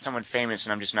bet that's someone famous,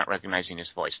 and I'm just not recognizing his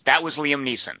voice. That was Liam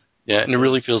Neeson. Yeah, and it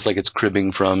really feels like it's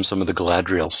cribbing from some of the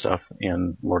Galadriel stuff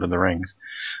in Lord of the Rings.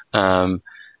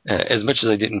 As much as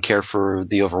I didn't care for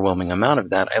the overwhelming amount of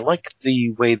that, I like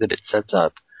the way that it sets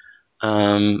up.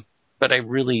 But I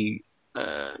really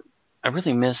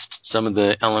missed some of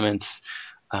the elements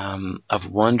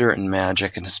of wonder and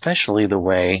magic, and especially the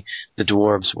way the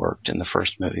dwarves worked in the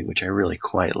first movie, which I really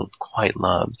quite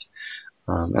loved.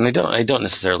 And I don't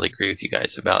necessarily agree with you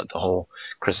guys about the whole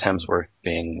Chris Hemsworth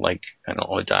being like, I don't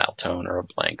know, a dial tone or a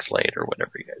blank slate or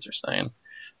whatever you guys are saying.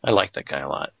 I like that guy a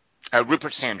lot.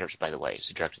 Rupert Sanders, by the way, is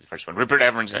the director of the first one. Rupert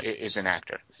Evans is an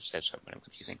actor. That's what I'm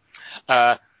confusing.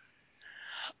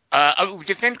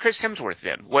 Defend Chris Hemsworth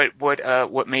then.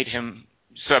 What made him?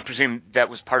 So I presume that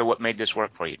was part of what made this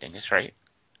work for you, Dingus, right?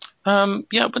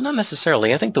 Yeah, but not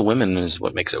necessarily. I think the women is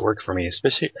what makes it work for me,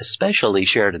 especially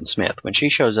Sheridan Smith. When she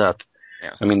shows up,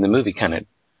 yeah. I mean, the movie kind of,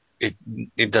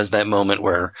 it does that moment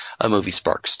where a movie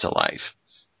sparks to life.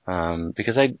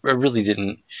 Because I really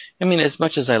didn't, I mean, as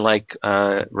much as I like,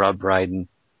 Rob Brydon,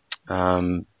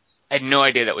 I had no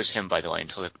idea that was him, by the way,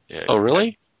 until oh,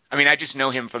 really? I mean, I just know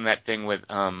him from that thing with,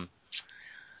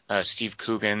 Steve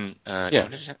Coogan, yeah.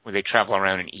 What is it? Where they travel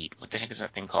around and eat. What the heck is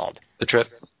that thing called? The Trip.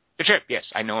 The Trip,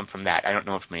 yes. I know him from that. I don't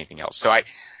know him from anything else.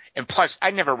 And plus,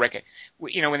 I never reckon,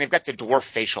 when they've got the dwarf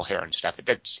facial hair and stuff,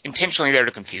 that's intentionally there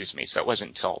to confuse me. So it wasn't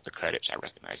until the credits I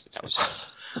recognized that was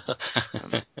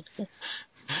him.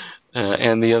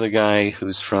 And the other guy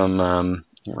who's from,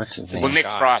 what's his name? Well, Nick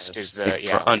Frost is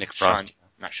Nick Frost.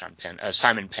 Not Sean Penn,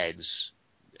 Simon Pegg's,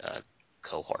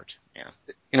 cohort. Yeah.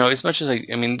 As much as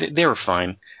I mean, they were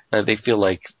fine. They feel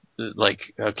like,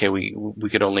 okay, we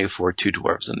could only afford 2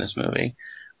 dwarves in this movie.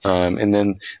 And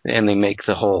they make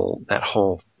that whole,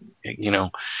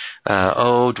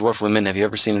 dwarf women. Have you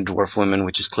ever seen a dwarf woman?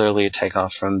 Which is clearly a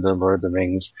takeoff from the Lord of the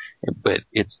Rings, but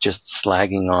it's just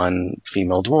slagging on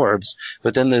female dwarves.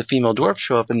 But then the female dwarves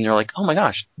show up and you're like, oh my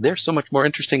gosh, they're so much more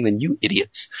interesting than you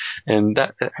idiots. And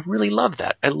I really love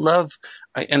that.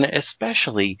 And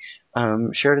especially,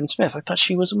 Sheridan Smith. I thought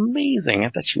she was amazing. I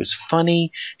thought she was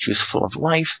funny. She was full of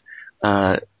life.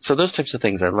 So those types of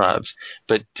things I love.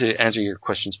 But to answer your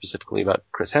question specifically about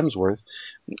Chris Hemsworth,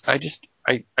 I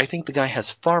think the guy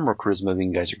has far more charisma than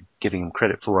you guys are giving him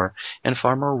credit for, and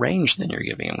far more range than you're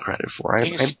giving him credit for.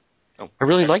 I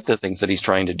really like the things that he's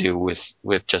trying to do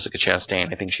with Jessica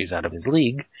Chastain. I think she's out of his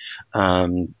league,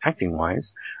 acting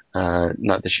wise.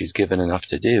 Not that she's given enough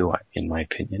to do, in my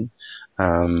opinion.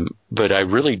 But I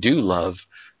really do love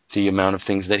the amount of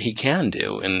things that he can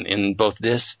do in both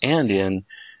this and in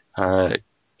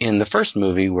the first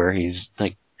movie, where he's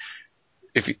like,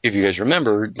 if you guys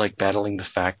remember, like battling the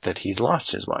fact that he's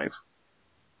lost his wife.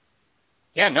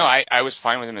 Yeah, no, I was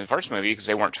fine with him in the first movie because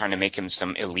they weren't trying to make him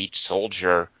some elite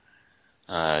soldier,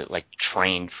 like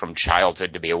trained from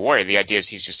childhood to be a warrior. The idea is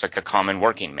he's just like a common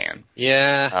working man.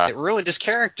 Yeah, it ruined his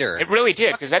character. It really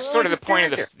did, because that's sort of the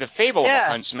point of the fable of the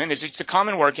huntsman, is it's a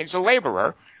common working, it's a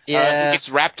laborer who gets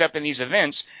wrapped up in these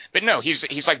events. But no,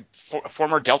 he's like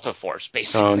former Delta Force,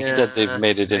 basically. They've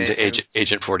made it into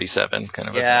Agent 47 kind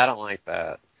of. Yeah, I don't like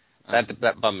that.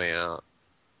 That bummed me out.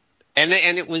 And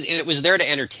it was there to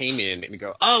entertain me and make me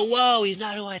go, oh, whoa, he's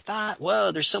not who I thought.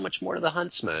 Whoa, there's so much more to the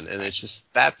huntsman. And it's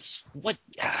just, that's what,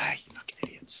 you fucking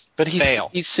idiots. But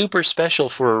he's super special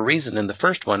for a reason in the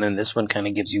first one, and this one kind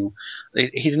of gives you,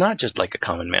 he's not just like a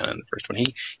common man in the first one.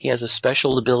 He has a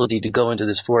special ability to go into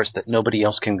this forest that nobody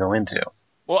else can go into.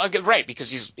 Well, right,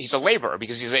 because he's a laborer,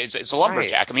 because it's a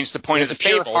lumberjack. Right. I mean, it's the point of the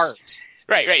fables.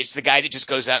 Right. It's the guy that just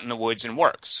goes out in the woods and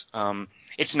works.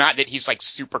 It's not that he's like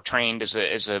super trained as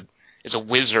a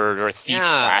wizard or a thief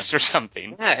class or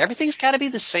something. Yeah, everything's got to be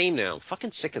the same now. I'm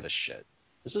fucking sick of this shit.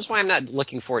 This is why I'm not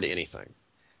looking forward to anything.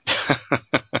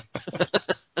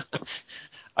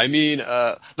 I mean,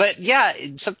 but yeah,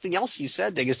 something else you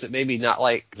said, Dingus, that made me not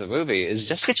like the movie is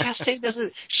Jessica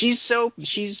Chastain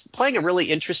she's playing a really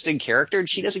interesting character, and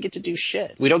she doesn't get to do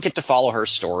shit. We don't get to follow her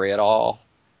story at all.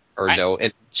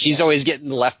 And she's always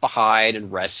getting left behind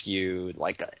and rescued.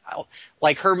 Like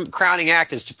her crowning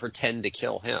act is to pretend to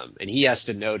kill him, and he has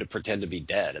to know to pretend to be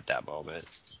dead at that moment.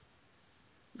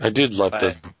 I did love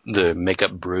the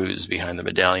makeup bruise behind the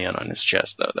medallion on his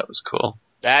chest, though. That was cool.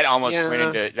 That almost went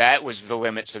into, that was the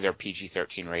limits of their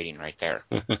PG-13 rating right there.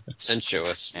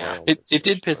 Sensuous. Yeah. It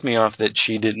did piss me off that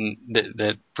she didn't,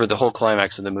 that for the whole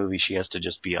climax of the movie, she has to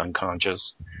just be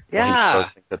unconscious. Yeah. While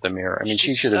he's at the mirror. I mean,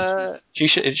 it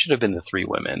should have been the 3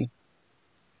 women.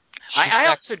 I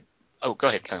also, go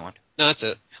ahead, Kelly. No, that's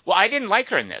it. Well, I didn't like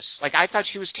her in this. Like, I thought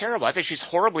she was terrible. I thought she was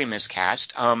horribly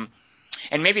miscast. And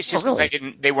maybe it's just because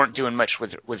they weren't doing much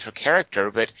with her character,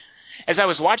 but as I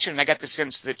was watching, I got the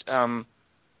sense that,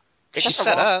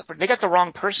 they got the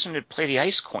wrong person to play the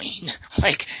Ice Queen.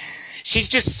 Like, she's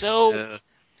just so,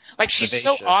 she's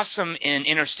so awesome in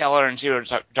Interstellar and Zero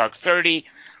Dark 30,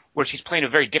 where she's playing a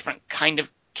very different kind of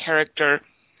character,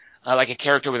 like a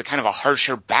character with a kind of a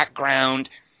harsher background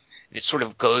that sort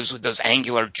of goes with those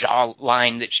angular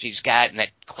jawline that she's got and that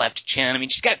cleft chin. I mean,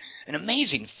 she's got an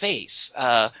amazing face.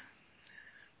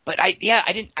 But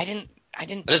I I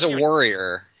didn't. But as a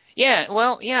warrior. Yeah,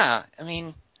 well, yeah. I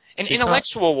mean, an She's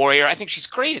intellectual warrior, I think she's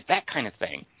great at that kind of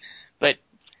thing. But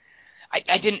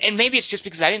I didn't, and maybe it's just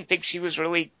because I didn't think she was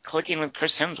really clicking with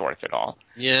Chris Hemsworth at all.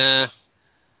 Yeah.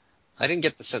 I didn't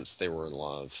get the sense they were in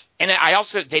love. And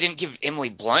they didn't give Emily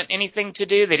Blunt anything to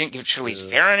do. They didn't give Charlize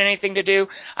Theron anything to do.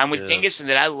 I'm with Dingus in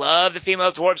that I love the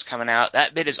female dwarves coming out.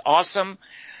 That bit is awesome.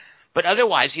 But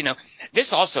otherwise,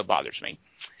 this also bothers me.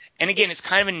 And again, it's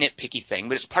kind of a nitpicky thing,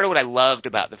 but it's part of what I loved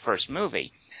about the first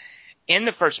movie. In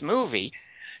the first movie,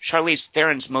 Charlize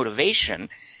Theron's motivation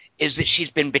is that she's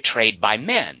been betrayed by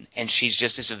men, and she's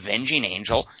just this avenging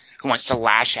angel who wants to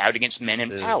lash out against men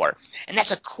in power. And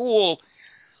that's a cool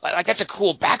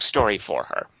backstory for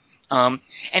her. And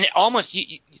it almost,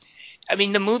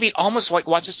 the movie almost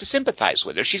wants us to sympathize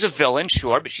with her. She's a villain,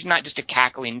 sure, but she's not just a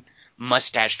cackling,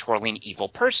 mustache-twirling evil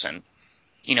person.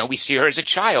 We see her as a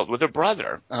child with her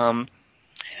brother.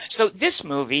 So this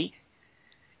movie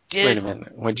did... Wait a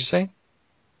minute. What'd you say?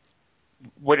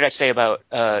 What did I say about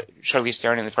Charlize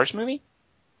Theron in the first movie?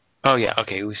 Oh, yeah.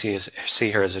 Okay. We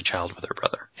see her as a child with her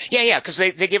brother. Yeah, because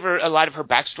they give her a lot of her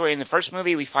backstory in the first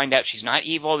movie. We find out she's not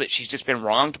evil, that she's just been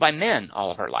wronged by men all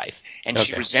of her life. And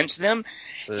she resents them.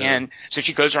 And so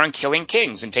she goes around killing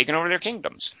kings and taking over their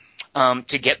kingdoms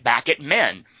to get back at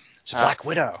men. She's Black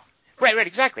Widow. Right,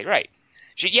 exactly, right.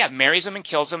 She, marries them and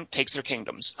kills them, takes their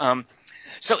kingdoms.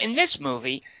 So in this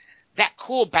movie, that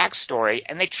cool backstory,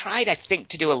 and they tried, I think,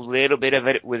 to do a little bit of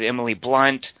it with Emily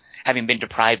Blunt, having been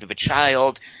deprived of a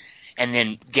child, and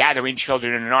then gathering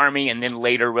children in an army, and then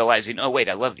later realizing, oh, wait,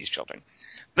 I love these children.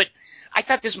 But I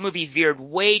thought this movie veered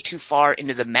way too far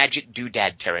into the magic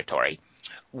doodad territory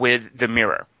with the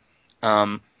mirror.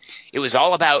 It was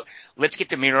all about, let's get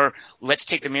the mirror, let's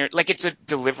take the mirror, like it's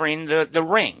delivering the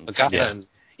ring. MacGuffin.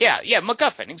 Yeah,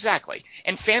 MacGuffin, exactly.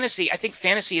 And fantasy, I think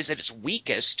fantasy is at its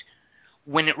weakest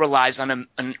when it relies on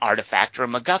an artifact or a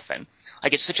MacGuffin.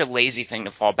 Like, it's such a lazy thing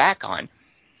to fall back on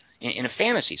in a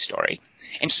fantasy story.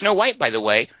 And Snow White, by the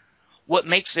way, what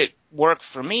makes it work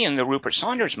for me in the Rupert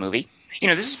Saunders movie,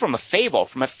 this is from a fable,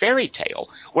 from a fairy tale,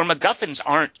 where MacGuffins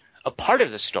aren't a part of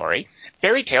the story.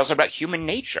 Fairy tales are about human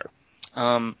nature.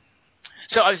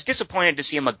 So I was disappointed to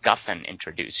see a MacGuffin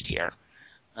introduced here.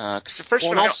 Because the first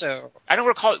one, I don't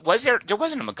recall. There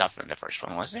wasn't a MacGuffin in the first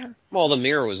one, was there? Well, the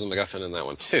mirror was a MacGuffin in that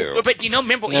one too. But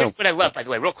remember, here's what I love, by the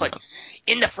way, real quick.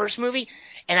 In the first movie,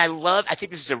 and I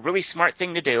think this is a really smart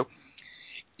thing to do.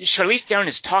 Charlize Theron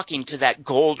is talking to that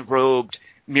gold-robed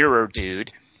mirror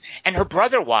dude, and her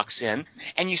brother walks in,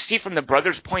 and you see from the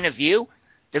brother's point of view,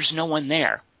 there's no one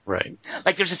there. Right.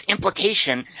 Like, there's this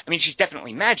implication. I mean, she's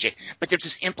definitely magic, but there's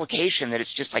this implication that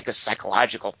it's just like a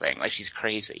psychological thing, like she's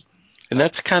crazy. And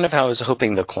that's kind of how I was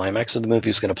hoping the climax of the movie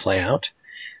was going to play out,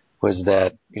 was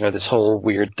that, this whole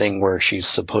weird thing where she's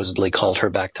supposedly called her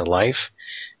back to life,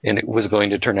 and it was going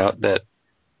to turn out that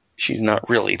she's not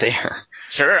really there.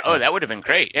 Sure. Oh, that would have been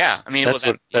great. Yeah. I mean,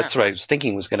 that's what I was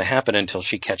thinking was going to happen until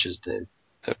she catches the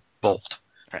bolt,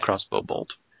 right. Crossbow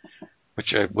bolt,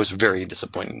 which was very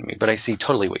disappointing to me. But I see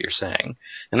totally what you're saying,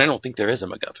 and I don't think there is a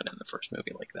MacGuffin in the first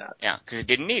movie like that. Yeah, because it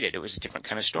didn't need it. It was a different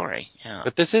kind of story. Yeah.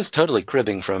 But this is totally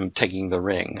cribbing from taking the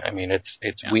ring. I mean, it's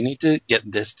we need to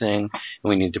get this thing, and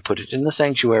we need to put it in the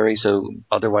sanctuary, so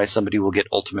otherwise somebody will get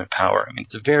ultimate power. I mean,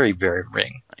 it's a very, very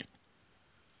ring. Right.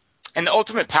 And the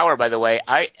ultimate power, by the way,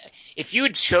 if you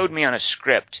had showed me on a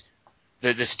script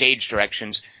the stage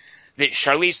directions that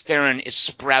Charlize Theron is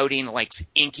sprouting like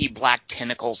inky black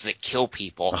tentacles that kill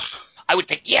people, I would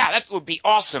think, yeah, that would be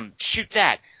awesome. Shoot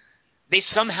that. They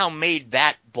somehow made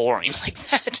that boring like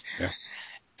that.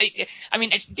 Yeah. I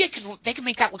mean, they could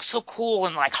make that look so cool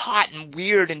and like hot and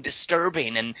weird and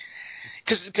disturbing, and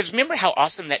because remember how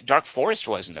awesome that Dark Forest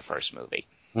was in the first movie.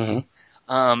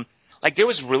 Mm-hmm. Like there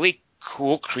was really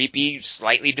cool, creepy,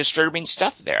 slightly disturbing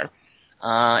stuff there.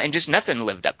 And just nothing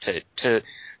lived up to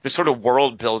the sort of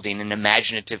world building and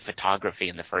imaginative photography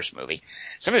in the first movie.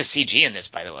 Some of the CG in this,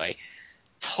 by the way,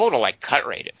 total like cut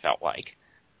rate, it felt like.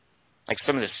 Like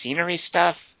some of the scenery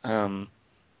stuff. I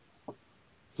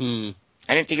didn't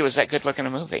think it was that good looking a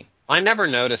movie. I never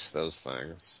noticed those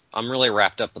things. I'm really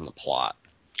wrapped up in the plot.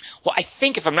 Well, I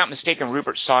think, if I'm not mistaken,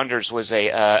 Rupert Saunders was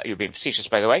you're being facetious,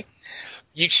 by the way.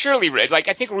 You surely read,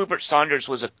 I think Rupert Saunders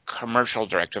was a commercial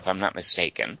director, if I'm not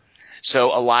mistaken.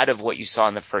 So a lot of what you saw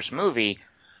in the first movie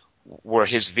were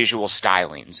his visual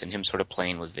stylings and him sort of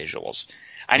playing with visuals.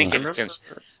 I didn't get a sense.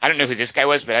 I don't know who this guy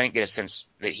was, but I didn't get a sense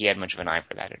that he had much of an eye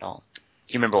for that at all.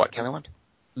 Do you remember what Kelly wanted?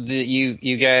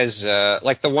 You guys,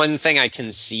 like the one thing I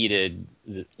conceded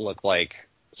that looked like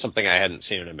something I hadn't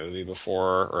seen in a movie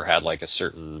before or had like a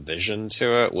certain vision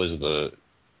to it was the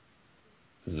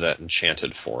that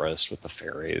enchanted forest with the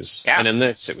fairies. Yeah. And in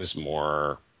this, it was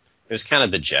kind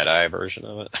of the Jedi version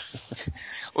of it.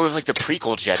 Well, it was like the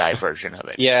prequel Jedi version of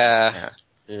it. Yeah.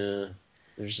 There's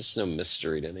just no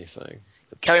mystery to anything.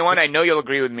 Kelly Wand, I know you'll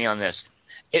agree with me on this.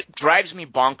 It drives me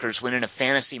bonkers when in a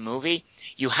fantasy movie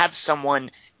you have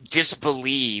someone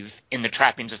disbelieve in the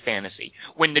trappings of fantasy.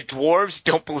 When the dwarves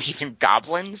don't believe in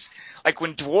goblins, like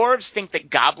when dwarves think that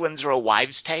goblins are a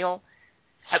wives' tale,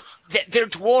 they're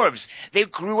dwarves. They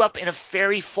grew up in a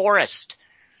fairy forest.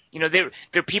 You know,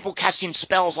 they're people casting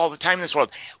spells all the time in this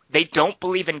world. They don't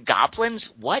believe in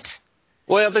goblins? What?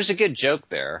 Well, there's a good joke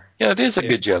there. Yeah, it is a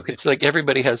good joke. It's like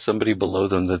everybody has somebody below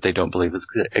them that they don't believe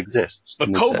exists.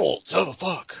 But kobolds, oh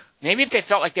fuck. Maybe if they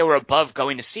felt like they were above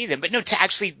going to see them, but no, to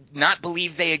actually not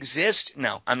believe they exist,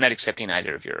 no, I'm not accepting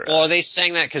either of your... Well, are they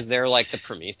saying that because they're like the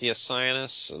Prometheus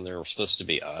scientists, and they're supposed to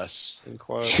be us, in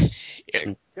quotes?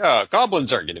 Yeah,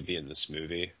 goblins aren't going to be in this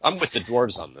movie. I'm with the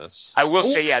dwarves on this. I will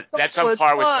say, yeah, that's on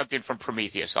par with something from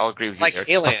Prometheus. I'll agree with you like there.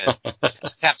 Alien.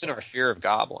 It taps into our fear of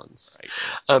goblins.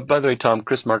 Right. By the way, Tom,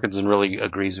 Chris Markinson really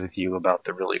agrees with you about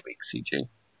the really weak CG.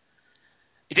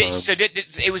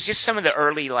 It was just some of the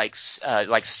early what do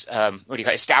you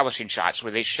call it, establishing shots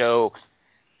where they show,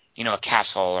 you know, a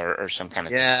castle or some kind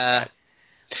of thing. That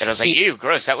I was like, ew,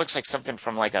 gross. That looks like something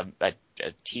from like a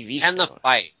TV show. And the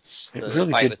fights. It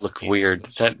really did look weird.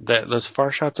 That those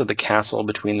far shots of the castle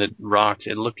between the rocks,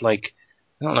 it looked like,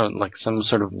 I don't know, like some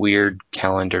sort of weird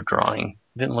calendar drawing.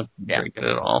 It didn't look very good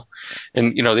at all.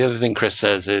 And, you know, the other thing Chris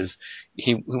says is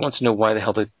he wants to know why the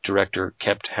hell the director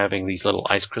kept having these little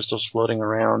ice crystals floating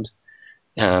around,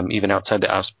 even outside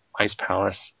the ice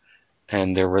palace.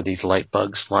 And there were these light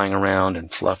bugs flying around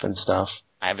and fluff and stuff.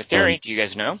 I have a theory. Do you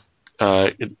guys know?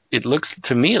 It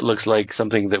looks like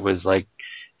something that was like,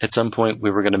 at some point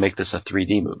we were going to make this a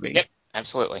 3D movie. Yep,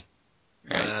 absolutely.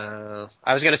 Right.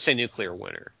 I was going to say Nuclear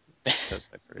Winter.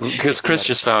 Because Chris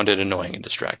just found it annoying and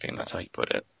distracting. That's how you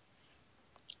put it.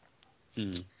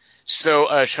 So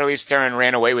Charlize Theron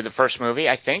ran away with the first movie,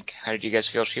 I think. How did you guys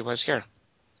feel she was here?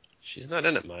 She's not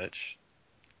in it much.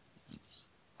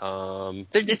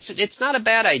 It's not a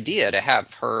bad idea to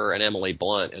have her and Emily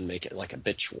Blunt and make it like a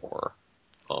bitch war.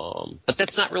 But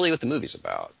that's not really what the movie's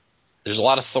about. There's a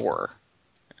lot of Thor.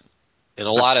 And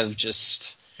a lot of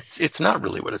just... It's not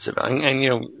really what it's about. And you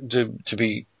know, to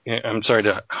be... I'm sorry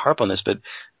to harp on this, but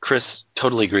Chris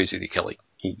totally agrees with you, Kelly.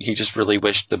 He just really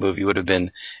wished the movie would have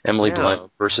been Emily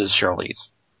Blunt versus Charlize.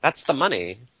 That's the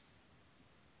money.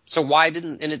 So why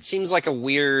didn't... And it seems like a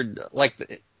weird...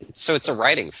 So it's a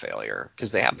writing failure,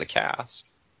 because they have the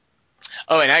cast.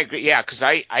 Oh, and I agree, yeah, because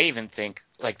I even think,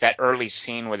 like, that early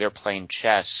scene where they're playing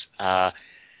chess,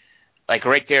 like,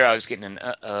 right there I was getting an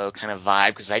kind of vibe,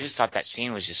 because I just thought that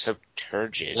scene was just so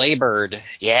turgid. Labored.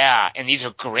 Yeah, and these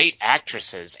are great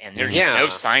actresses, and there's no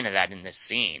sign of that in this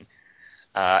scene.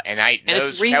 And that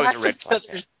was a red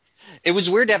flag. It was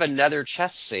weird to have another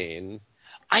chess scene.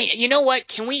 You know what?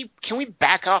 Can we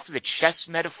back off the chess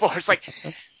metaphors? Like,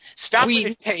 stop.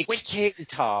 Queen takes king,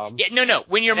 Tom. Yeah, no.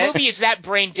 When your movie is that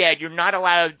brain dead, you're not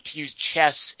allowed to use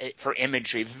chess for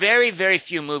imagery. Very, very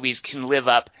few movies can live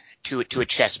up to a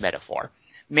chess metaphor.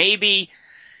 Maybe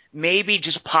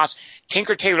just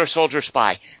Tinker Tailor Soldier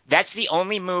Spy. That's the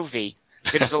only movie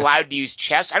that is allowed to use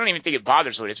chess. I don't even think it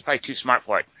bothers with it. It's probably too smart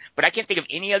for it. But I can't think of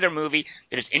any other movie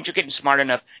that is intricate and smart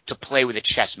enough to play with a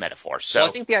chess metaphor. So well,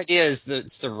 I think the idea is that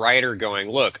it's the writer going,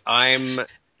 look,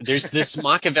 there's this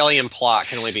Machiavellian plot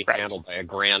can only be handled by a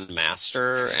grand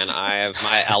master, and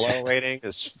my Elo rating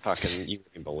is fucking, you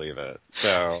can believe it.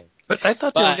 So, but I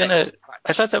thought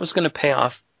that was gonna pay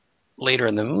off later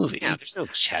in the movie. Yeah, there's no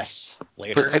chess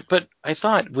later. But I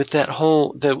thought with that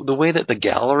whole the way that the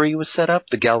gallery was set up,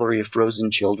 the gallery of frozen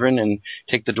children, and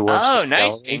take the dwarves. Oh,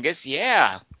 nice, Dingus.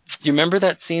 Yeah. Do you remember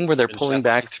that scene where they're pulling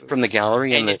back from the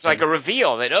gallery? And it's like a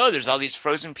reveal that, there's all these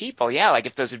frozen people. Yeah, like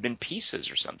if those had been pieces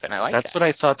or something. I like that. That's what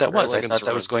I thought that was. I thought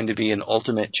that was going to be an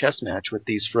ultimate chess match with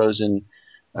these frozen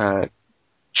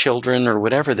children or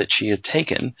whatever that she had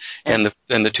taken, and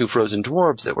the two frozen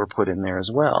dwarves that were put in there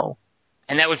as well.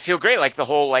 And that would feel great, like the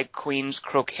whole like Queen's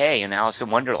Croquet in Alice in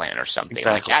Wonderland or something.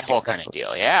 Exactly. Like that whole kind of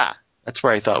deal, yeah. That's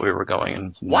where I thought we were going.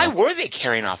 And why were they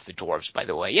carrying off the dwarves, by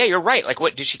the way? Yeah, you're right. Like,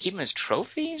 what, did she keep them as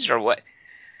trophies, or what?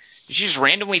 Did she just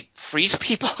randomly freeze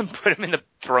people and put them in the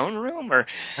throne room, or?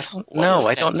 I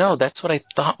don't know. That's what I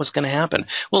thought was going to happen.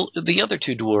 Well, the other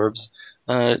two dwarves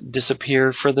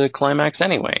disappear for the climax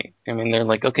anyway. I mean, they're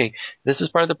like, okay, this is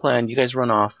part of the plan. You guys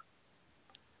run off.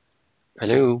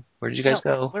 Hello? Where did you guys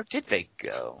go? Where did they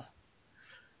go?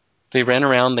 They ran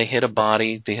around, they hit a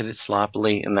body, they hit it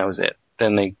sloppily, and that was it.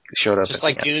 Then they showed up. Just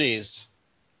like Goonies.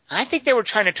 I think they were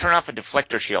trying to turn off a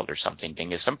deflector shield or something,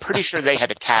 Dingus. I'm pretty sure they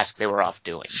had a task they were off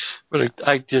doing. But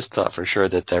I just thought for sure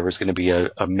that there was going to be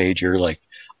a major, like,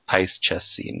 ice chess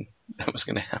scene that was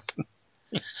going to happen.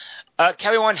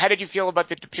 Kelly Wand, how did you feel about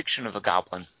the depiction of a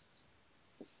goblin?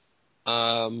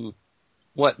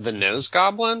 What, the nose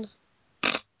goblin?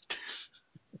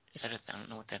 I don't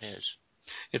know what that is.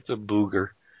 It's a booger.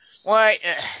 What?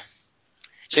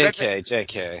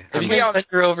 JK. Have you guys met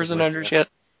your overs and unders yet?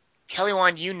 Kelly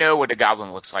Wand, you know what a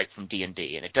goblin looks like from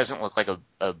D&D, and it doesn't look like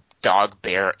a dog,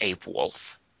 bear, ape,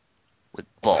 wolf with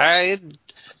bull.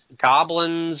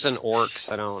 Goblins and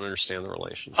orcs, I don't understand the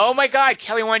relationship. Oh my God,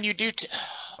 Kelly Wand, you do.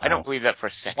 I don't believe that for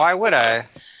a second. Why would I?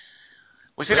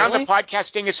 Was it on the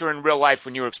podcast, Dingus, or in real life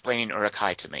when you were explaining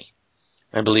Uruk-hai to me?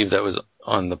 I believe that was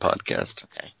on the podcast.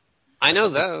 Okay. I know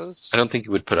those. I don't think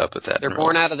you would put up with that. They're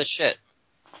born out of the shit.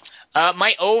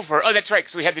 My over. Oh, that's right.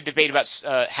 Because we had the debate about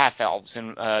half elves,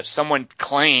 and someone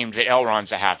claimed that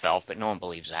Elrond's a half elf, but no one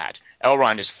believes that.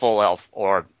 Elrond is full elf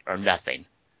or nothing.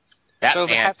 So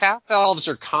if half elves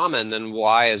are common, then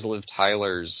why is Liv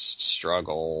Tyler's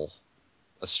struggle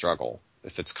a struggle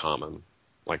if it's common?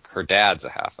 Like her dad's a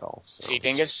half elf. So see,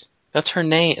 Dingus. That's her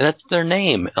name. That's their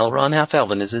name. Elrond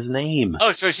Half-Elven is his name.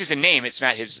 Oh, so it's just a name. It's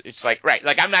not his. It's like right.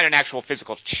 Like I'm not an actual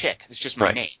physical chick. It's just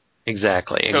my name.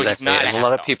 Exactly. So he's not and a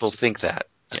lot of people think that.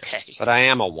 Okay. Yes. But I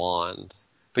am a wand.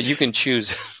 But you can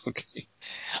choose. Okay.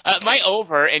 My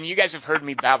over, and you guys have heard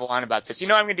me babble on about this. You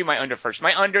know I'm going to do my under first.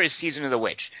 My under is Season of the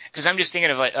Witch, because I'm just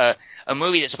thinking of a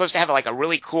movie that's supposed to have like a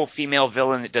really cool female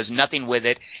villain that does nothing with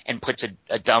it and puts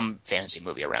a dumb fantasy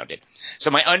movie around it.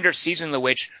 So my under, Season of the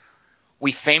Witch,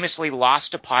 we famously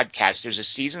lost a podcast. There's a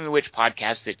Season of the Witch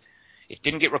podcast that it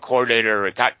didn't get recorded or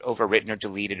it got overwritten or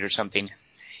deleted or something.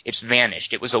 It's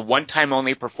vanished. It was a one-time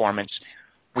only performance.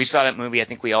 We saw that movie. I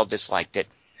think we all disliked it.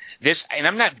 This, and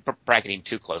I'm not bracketing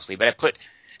too closely, but I put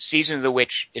Season of the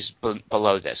Witch is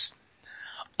below this.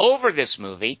 Over this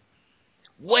movie,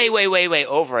 way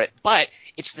over it, but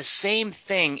it's the same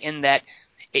thing in that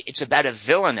it's about a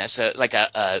villainess, like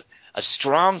a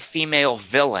strong female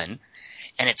villain,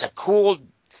 and it's a cool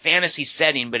fantasy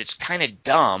setting, but it's kind of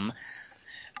dumb.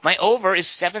 My over is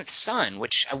Seventh Son,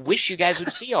 which I wish you guys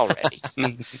would see already.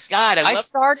 God, I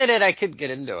started it. I could get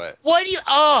into it. What do you?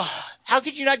 Oh, how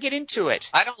could you not get into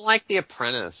it? I don't like the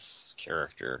Apprentice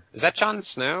character. Is that Jon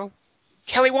Snow?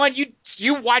 Kelly Wand,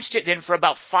 you watched it then for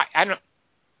about 5. I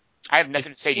have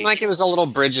nothing to say to you. It seemed like it was a little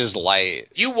Bridges light.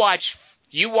 You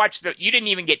didn't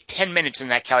even get 10 minutes in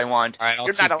that, Kelly Wand. Right,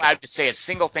 you're not allowed to say a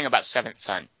single thing about Seventh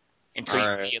Son until you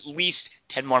see at least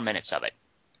 10 more minutes of it.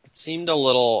 It seemed a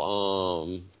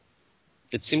little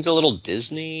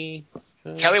Disney.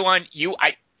 Kelly Wand,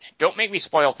 don't make me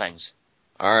spoil things.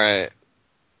 All right.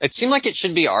 It seemed like it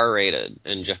should be R-rated,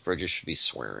 and Jeff Bridges should be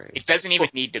swearing. It doesn't even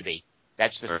need to be.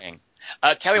 That's the thing.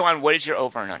 Kelly Wand, what is your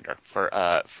over and under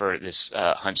for this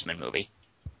Huntsman movie?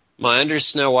 My under's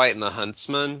Snow White and the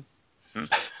Huntsman.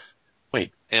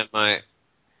 Wait. And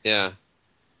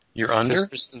You're under?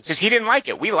 Because he didn't like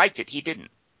it. We liked it. He didn't.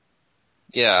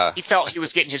 Yeah. He felt he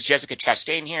was getting his Jessica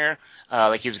Chastain here,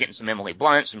 like he was getting some Emily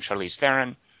Blunt, some Charlize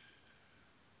Theron.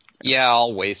 Yeah,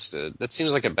 all wasted. That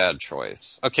seems like a bad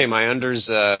choice. Okay, my under's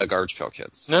Garbage Pail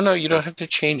Kids. No, you don't have to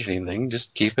change anything.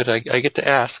 Just keep it. I get to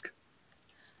ask.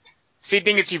 See, the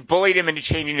thing is, you've bullied him into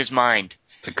changing his mind.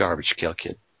 The Garbage Pail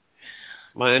Kids.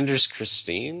 My under's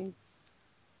Christine.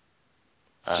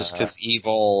 Just because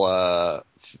evil... How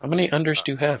many unders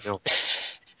do you have?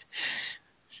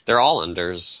 They're all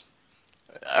unders.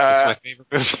 It's my favorite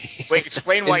movie. Wait,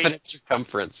 explain why. Infinite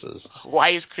Circumferences. Why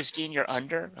is Christine your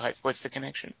under? What's the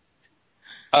connection?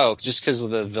 Oh, just because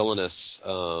the villainess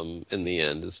in the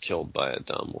end is killed by a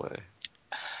dumb way.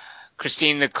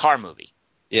 Christine, the car movie.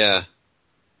 Yeah.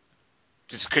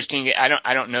 Does Christine? I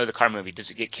don't know the car movie.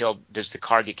 Does it get killed? Does the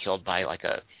car get killed by like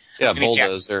a? Yeah,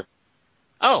 bulldozer.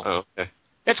 Oh, okay.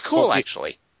 That's cool,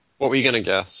 actually. What were you gonna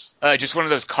guess? Just one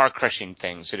of those car crushing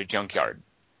things at a junkyard.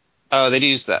 Oh, they'd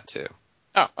use that too.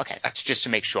 Oh, okay. That's just to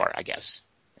make sure, I guess.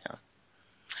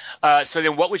 Yeah. So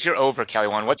then what was your over, Kelly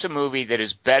Wand? What's a movie that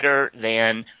is better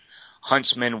than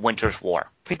Huntsman Winter's War?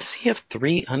 Wait, does he have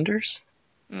 3 unders?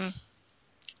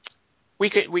 We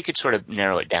could sort of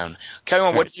narrow it down.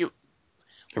 Kelly Wand,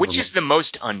 which is the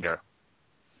most under?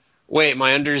 Wait,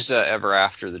 my under's Ever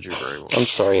After, the Drew Barrymore. I'm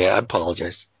sorry, I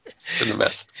apologize. Shouldn't have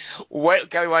messed. What,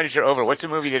 Kelly Wand, is your over? What's a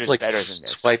movie that is better than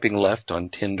this? Swiping left on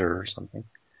Tinder or something.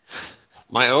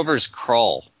 My over's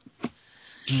Krull.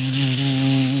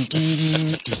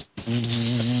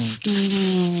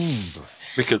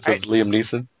 Because of Liam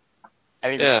Neeson? I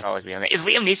think that'd probably be on that. Is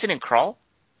Liam Neeson in Krull?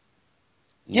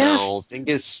 No,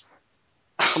 Dingus.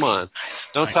 Come on.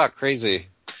 Don't talk crazy.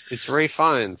 It's Ray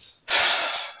Fiennes.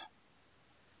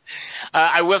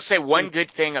 I will say one good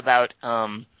thing about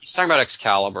He's talking about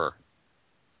Excalibur.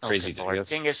 Crazy Lord,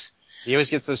 Dingus. He always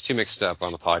gets those two mixed up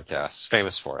on the podcast. He's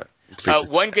famous for it.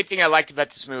 One good thing I liked about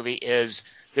this movie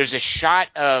is there's a shot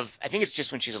of, I think it's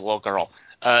just when she's a little girl,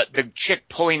 the chick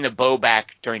pulling the bow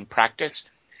back during practice,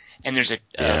 and there's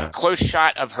a close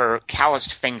shot of her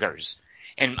calloused fingers.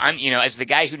 And I'm, as the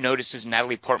guy who notices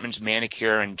Natalie Portman's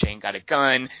manicure and Jane Got a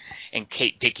Gun and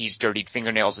Kate Dickey's dirtied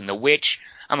fingernails in The Witch,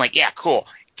 I'm like, yeah, cool.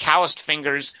 Calloused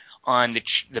fingers on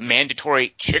the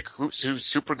mandatory chick who's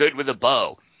super good with a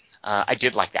bow. I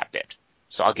did like that bit.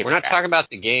 So I'll give We're not talking about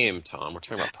the game, Tom. We're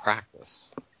talking about practice.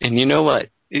 And you know what?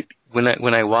 When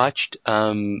I watched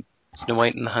Snow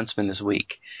White and the Huntsman this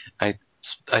week, I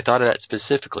thought of that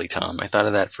specifically, Tom. I thought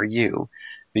of that for you,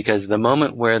 because the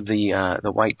moment where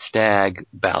the white stag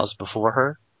bows before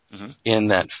her in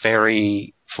that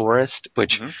fairy forest,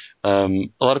 which a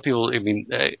lot of people,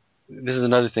 this is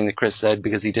another thing that Chris said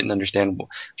because he didn't understand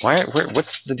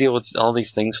what's the deal with all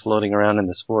these things floating around in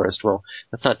this forest. Well,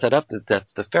 let's not set up that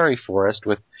that's the fairy forest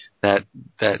with that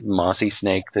mossy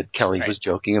snake that Kelly was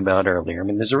joking about earlier. I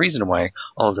mean, there's a reason why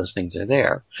all of those things are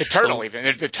there. The turtle,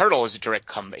 the turtle is a direct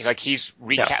comeback. Like he's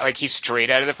like he's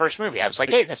straight out of the first movie. I was like,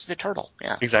 hey, that's the turtle.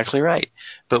 Yeah, exactly right.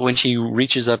 But when she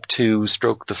reaches up to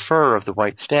stroke the fur of the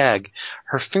white stag,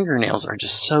 her fingernails are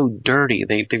just so dirty.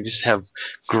 They just have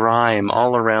grime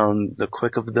all around the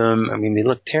quick of them. I mean, they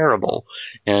look terrible.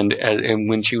 And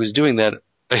when she was doing that,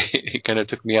 it kind of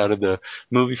took me out of the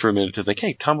movie for a minute to think,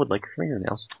 hey, Tom would like her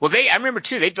fingernails. Well, I remember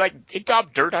too, they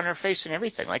daubed dirt on her face and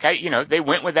everything. Like they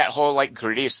went with that whole like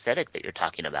gritty aesthetic that you're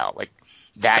talking about, like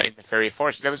that in the fairy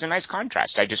forest. That was a nice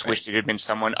contrast. I just wished it had been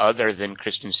someone other than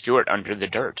Kristen Stewart under the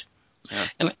dirt. Yeah.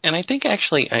 And I think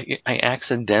actually I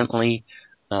accidentally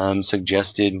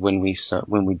suggested when we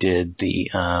did the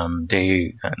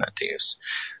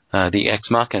the Ex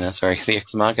Machina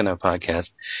podcast,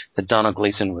 that Donald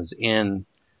Gleason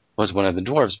was one of the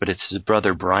dwarves, but it's his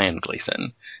brother Brian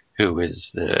Gleason who is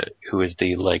the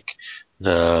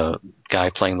guy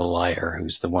playing the liar,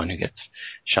 who's the one who gets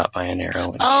shot by an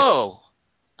arrow.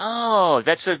 Oh,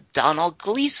 that's a Donald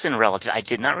Gleason relative. I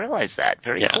did not realize that.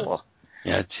 Very cool.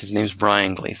 Yeah, his name's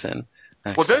Brian Gleason.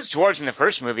 Well, those dwarves in the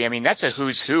first movie, I mean, that's a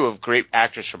who's who of great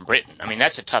actors from Britain. I mean,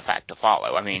 that's a tough act to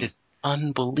follow. I mean, it's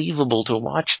unbelievable to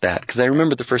watch that, because I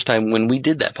remember the first time when we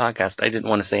did that podcast, I didn't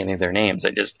want to say any of their names.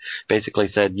 I just basically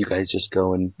said, you guys just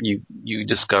go and you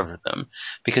discover them,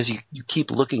 because you keep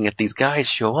looking at these guys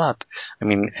show up. I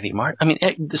mean, Eddie Martin. I mean,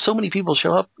 so many people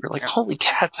show up. You're like, holy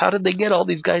cats, how did they get all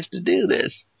these guys to do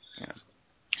this? Yeah.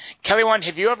 Kelly Wand,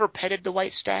 have you ever petted the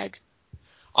white stag?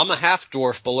 I'm a half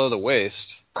dwarf below the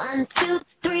waist. 1, 2,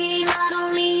 3, not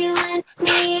only you and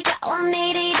me, got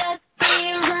 180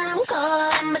 degrees, and I'm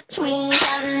caught in between.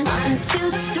 Counting 1,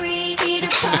 2, 3, Peter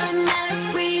Pan, Mary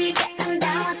Free, getting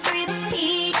down with 3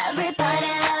 P. Everybody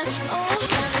loves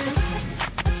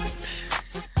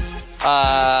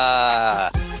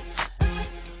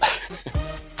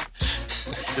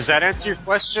Does that answer your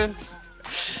question?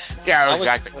 Yeah,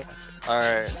 exactly. All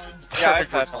right. Yeah, I've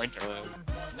had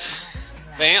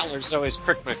the antlers always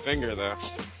prick my finger, though.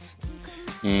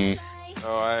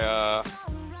 So I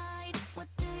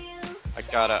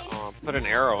gotta put an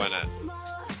arrow in it.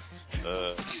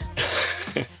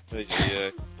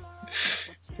 The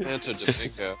Santo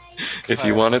Domingo. If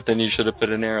you want it, then you should have put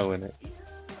an arrow in it.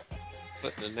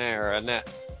 Putting an arrow in it.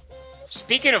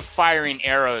 Speaking of firing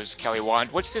arrows, Kelly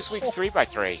Wand, what's this week's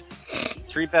 3x3?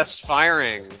 3 best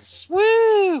firings.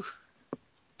 Woo!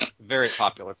 Very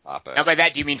popular topic. Now, by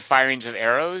that, do you mean firings of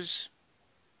arrows?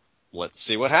 Let's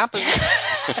see what happens.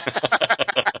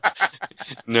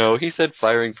 No, he said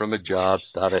firing from a job.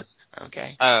 Stop it.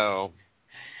 Okay. Oh.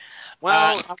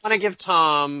 Well, I want to give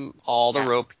Tom all the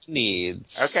rope he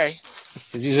needs. Okay.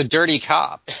 Because he's a dirty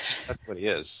cop. That's what he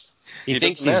is. He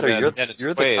thinks he's the Dennis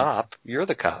Quaid. The cop. You're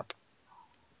the cop.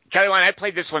 Kelly Wand, I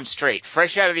played this one straight.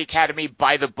 Fresh out of the academy,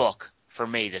 by the book for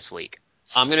me this week.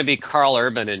 I'm going to be Carl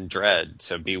Urban in Dredd,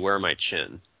 so beware my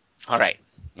chin. All right.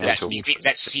 That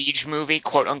siege movie,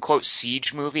 quote-unquote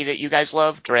siege movie that you guys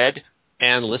love, Dredd.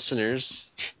 And listeners,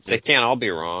 they can't all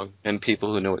be wrong. And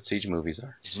people who know what siege movies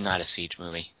are. It's not a siege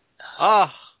movie.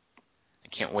 I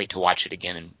can't wait to watch it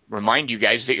again and remind you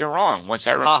guys that you're wrong. Once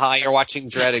I you're watching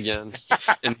Dredd again.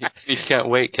 And he can't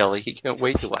wait, Kelly. He can't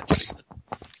wait to watch it again.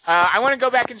 I want to go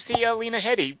back and see Lena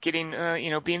Headey getting,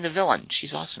 being the villain.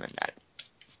 She's awesome in that.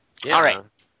 Yeah. All right.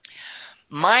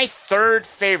 My third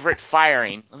favorite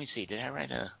firing. Let me see. Did I write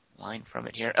a line from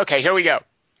it here? Okay, here we go.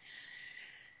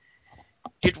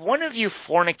 Did one of you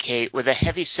fornicate with a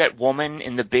heavy-set woman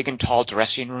in the big and tall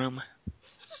dressing room?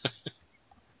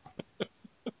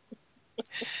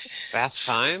 Fast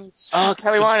Times? Oh,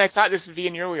 Kelly Wand, I thought this would be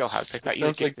in your wheelhouse. I thought you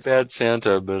would Sounds get like this. Bad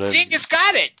Santa, but Dingus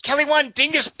got it! Kelly Wand,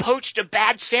 Dingus poached a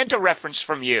Bad Santa reference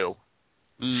from you.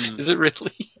 is it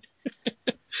really?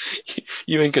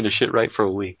 You ain't gonna shit right for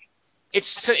a week.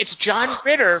 It's John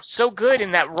Ritter, so good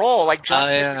in that role. Like John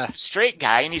Ritter's the straight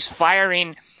guy, and he's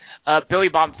firing Billy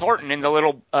Bob Thornton and the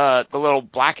little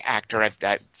black actor. I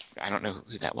don't know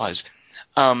who that was.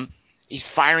 He's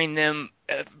firing them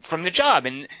from the job,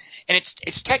 and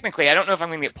it's technically, I don't know if I'm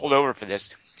going to get pulled over for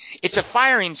this. It's a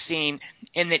firing scene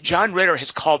in that John Ritter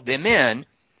has called them in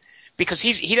because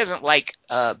he doesn't like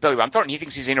Billy Bob Thornton. He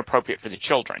thinks he's inappropriate for the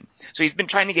children, so he's been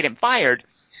trying to get him fired.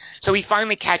 So he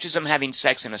finally catches them having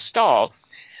sex in a stall,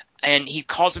 and he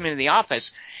calls them into the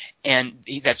office, and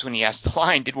that's when he asks the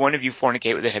line, "Did one of you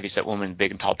fornicate with a heavyset woman in the big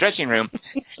and tall dressing room?"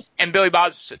 And Billy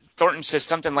Bob Thornton says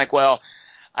something like, "Well,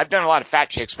 I've done a lot of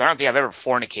fat chicks, but I don't think I've ever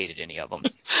fornicated any of them."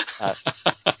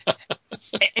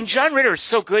 And John Ritter is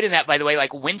so good in that, by the way,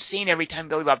 like wincing every time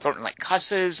Billy Bob Thornton like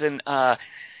cusses, and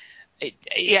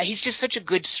he's just such a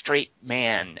good straight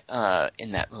man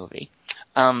in that movie.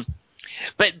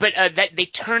 But that they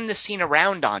turn the scene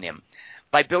around on him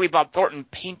by Billy Bob Thornton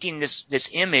painting this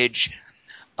image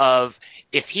of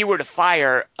if he were to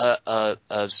fire a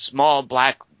small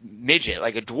black midget,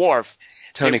 like a dwarf.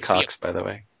 Tony Cox, by the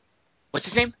way. What's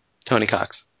his name? Tony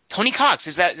Cox. Tony Cox.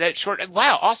 Is that short?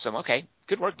 Wow, awesome. Okay,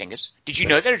 good work, Dingus. Did you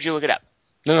know that, or did you look it up?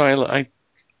 No,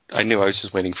 I knew. I was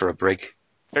just waiting for a break.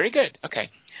 Very good. Okay.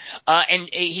 And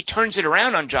he turns it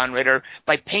around on John Ritter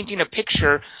by painting a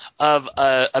picture of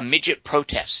a midget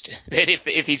protest. That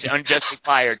if he's unjustly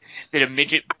fired, that a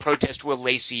midget protest will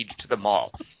lay siege to the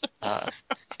mall.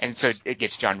 And so it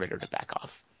gets John Ritter to back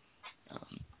off.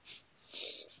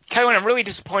 Kelly, I'm really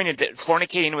disappointed that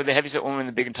fornicating with a heavyset woman in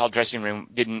the big and tall dressing room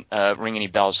didn't ring any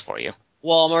bells for you.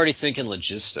 Well, I'm already thinking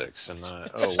logistics, and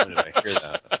when did I hear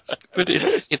that? But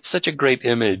it's such a great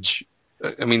image.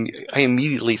 I mean, I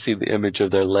immediately see the image of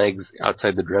their legs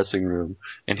outside the dressing room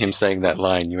and him saying that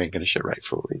line, "You ain't gonna shit right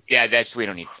for a week." Yeah, we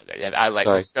don't need that.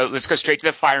 Let's go straight to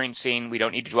the firing scene. We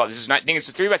don't need to dwell. This is not, it's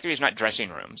a 3x3 is not dressing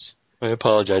rooms. I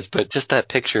apologize, but just that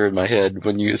picture in my head as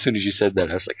soon as you said that,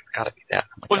 I was like, it's gotta be that.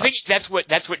 Oh, well, the thing is,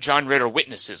 that's what John Ritter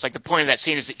witnesses. Like the point of that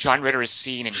scene is that John Ritter is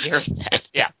seeing and hearing that.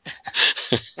 Yeah.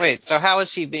 Wait, so how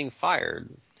is he being fired?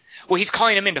 Well, he's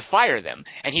calling him in to fire them,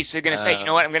 and he's going to say, "You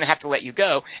know what? I'm going to have to let you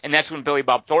go." And that's when Billy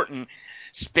Bob Thornton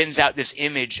spins out this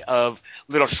image of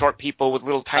little short people with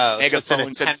little tiny megaphones. So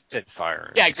it's an attempted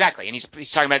firing. Yeah, exactly. And he's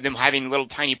talking about them having little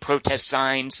tiny protest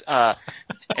signs, and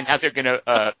how they're going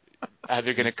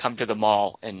to come to the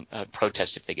mall and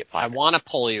protest if they get fired. I want to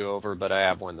pull you over, but I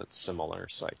have one that's similar,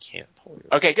 so I can't pull you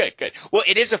over. Okay, good. Well,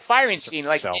 it is a firing scene.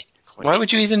 Why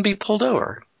would you even be pulled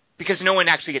over? Because no one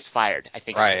actually gets fired, I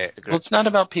think. Right. Well, it's not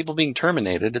about people being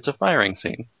terminated. It's a firing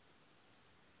scene.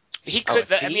 He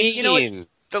could. I mean, you know what?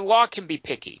 The law can be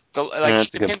picky.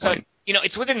 It depends on.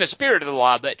 It's within the spirit of the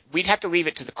law, but we'd have to leave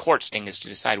it to the courts, Dingus, to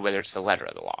decide whether it's the letter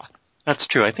of the law. That's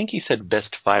true. I think he said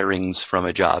best firings from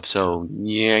a job, so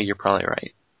yeah, you're probably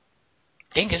right.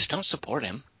 Dingus, don't support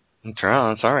him.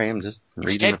 I'm sorry. I'm just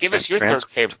reading. Instead, give us your third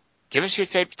favorite. Give us your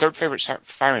third favorite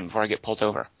firing before I get pulled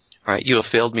over. All right, you have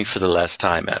failed me for the last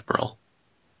time, Admiral.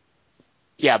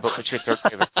 Yeah, but what's your third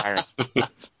favorite firing?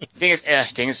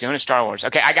 Dingus doing a Star Wars.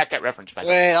 Okay, I got that reference. By the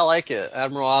way. Wait, I like it.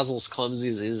 Admiral Ozzel's clumsy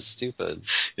is stupid.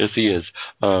 Yes, he is.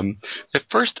 At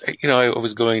first, I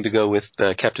was going to go with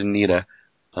Captain Nita.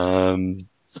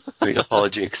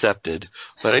 Apology accepted,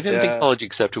 but I didn't think apology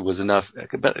accepted was enough.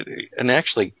 And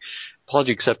actually,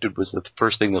 apology accepted was the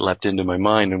first thing that leapt into my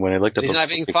mind. And when I looked up, he's not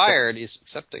being fired; he's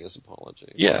accepting his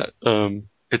apology. Yeah,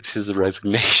 it's his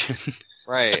resignation.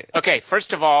 Right. Okay.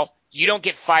 First of all, you don't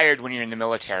get fired when you're in the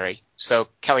military. So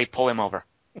Kelly, pull him over.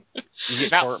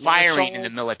 It's not firing in the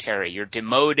military. You're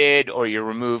demoted or you're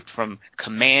removed from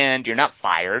command. You're not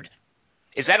fired.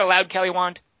 Is that allowed, Kelly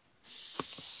Wand?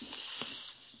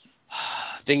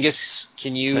 Dingus,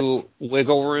 can you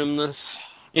wiggle room this?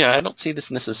 Yeah, I don't see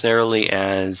this necessarily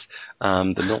as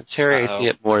the military. I see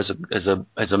it more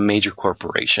as a major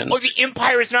corporation. Oh, the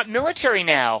Empire is not military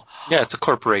now. Yeah, it's a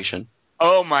corporation.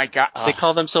 Oh my God! They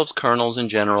call themselves colonels and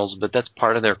generals, but that's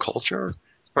part of their culture.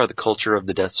 It's part of the culture of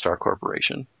the Death Star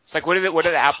Corporation. It's like what do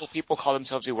the Apple people call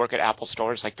themselves who work at Apple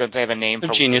stores? Like, don't they have a name? The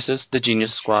for geniuses, the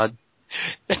Genius Squad.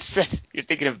 That's you're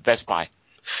thinking of Best Buy.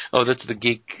 Oh, that's the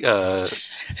Geek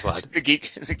Squad. the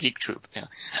geek troop.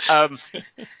 Yeah.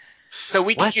 So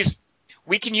we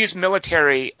can use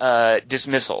military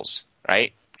dismissals,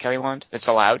 right, Kelly Wand? That's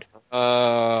allowed.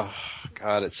 God,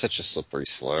 it's such a slippery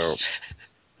slope.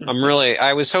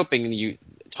 I was hoping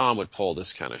Tom would pull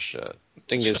this kind of shit.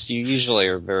 Thing is, you usually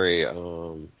are very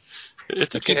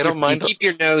It's okay. I don't mind. You keep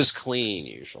your nose clean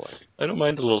usually. I don't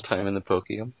mind a little time in the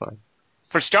pokey. I'm fine.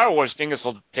 For Star Wars, Dingus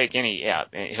will take any. Yeah,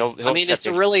 he'll. I mean, accept it's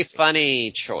a it. really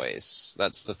funny choice.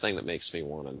 That's the thing that makes me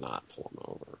want to not pull him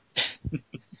over.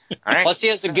 All right. Plus, he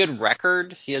has a good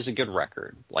record.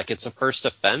 Like, it's a first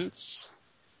offense,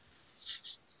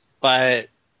 but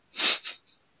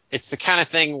it's the kind of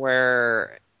thing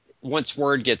where once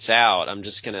word gets out, I'm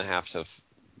just going to have to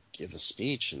give a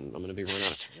speech, and I'm going to be run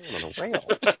out of town on a rail.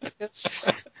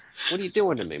 What are you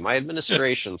doing to me? My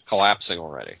administration's collapsing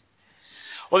already.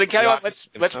 Well, then, Kelly, let's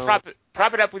prop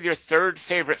it up with your third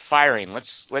favorite firing.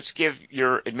 Let's give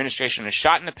your administration a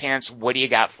shot in the pants. What do you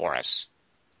got for us?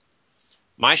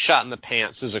 My shot in the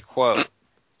pants is a quote.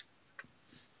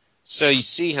 So you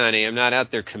see, honey, I'm not out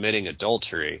there committing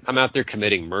adultery. I'm out there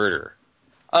committing murder.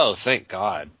 Oh, thank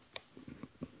God.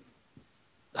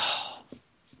 You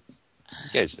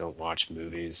guys don't watch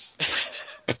movies.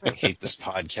 I hate this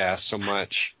podcast so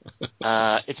much.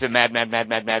 It's a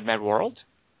mad world.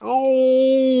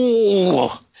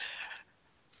 Oh!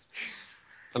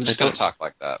 I'm just going to talk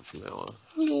like that from now on.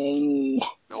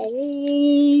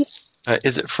 Oh!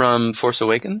 Is it from Force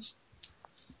Awakens?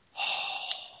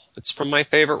 It's from my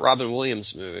favorite Robin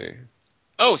Williams movie.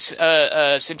 Oh,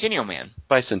 Centennial Man.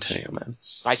 Bicentennial Man.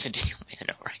 Bicentennial Man,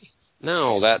 all right.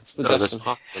 No, that's the Dustin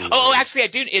Hoffman movie. Oh, actually, I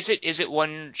do. Is it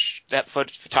one that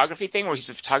photography thing where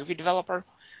he's a photography developer?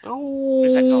 Oh. What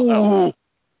is that called? Oh.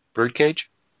 Birdcage?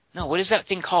 No, what is that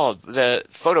thing called? The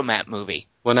Photomat movie.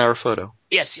 1 Hour Photo.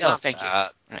 Yes. It's Oh, not thank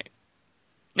that. you. Right.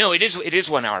 No, it is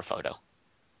 1 Hour Photo.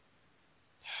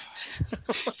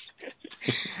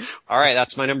 All right,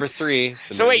 that's my number 3.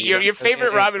 So wait, your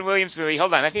favorite Robin Williams movie?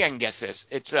 Hold on, I think I can guess this.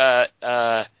 It's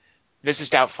Mrs.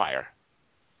 Doubtfire.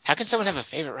 How can someone have a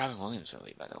favorite Robin Williams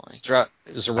movie, by the way?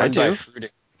 It was run by Fruiting,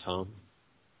 Tom.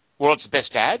 World's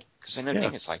Best Dad? Because I don't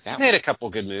think it's like that He one. made a couple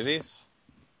good movies.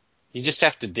 You just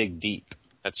have to dig deep.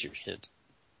 That's your hint.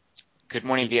 Good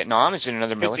Morning Vietnam? Is it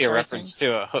another Could military be a reference thing?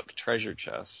 to a Hook treasure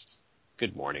chest.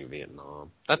 Good Morning Vietnam.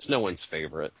 That's no one's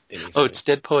favorite. Anything. Oh, it's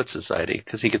Dead Poets Society,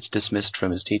 because he gets dismissed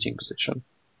from his teaching position.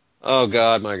 Oh,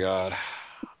 God, my God.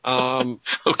 Oh,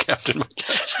 Captain, my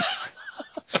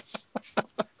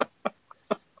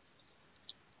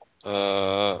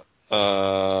God.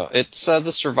 It's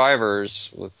The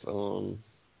Survivors with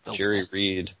Jerry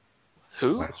Reed.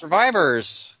 Who? The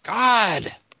Survivors.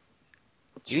 God.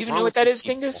 Do you even know what that is,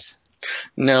 Dingus?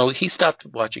 No, he stopped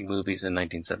watching movies in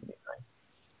 1979.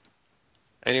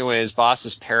 Anyways,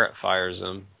 boss's parrot fires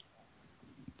him.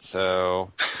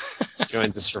 So,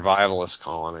 joins a survivalist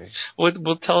colony. Well,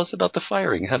 tell us about the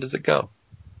firing. How does it go?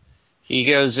 He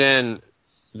goes in,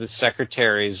 the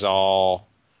secretary's all,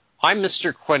 "I'm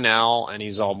Mr. Quinnell," and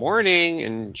he's all, "Morning,"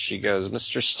 and she goes,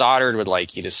 "Mr. Stoddard would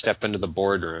like you to step into the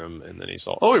boardroom," and then he's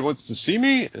all, "Oh, he wants to see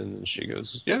me?" And then she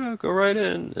goes, "Yeah, go right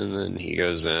in," and then he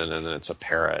goes in, and then it's a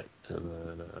parrot, and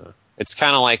then, it's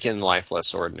kind of like in Life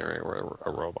Less Ordinary, where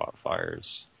a robot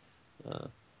fires.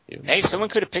 Hey, someone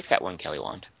could have picked that one, Kelly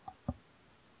Wand.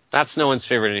 That's no one's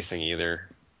favorite anything either.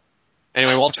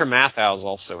 Anyway, Walter Matthau's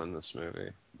also in this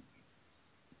movie.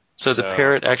 So the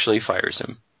parrot actually fires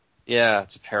him. Yeah,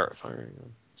 it's a parrot firing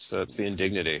him. So it's the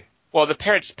indignity. Well, the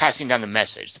parrot's passing down the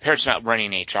message. The parrot's not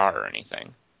running HR or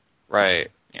anything. Right.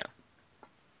 Yeah.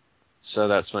 So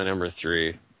that's my number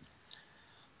 3.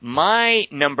 My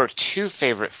number 2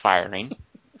 favorite firing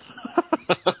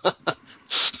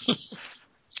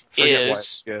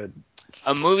is good.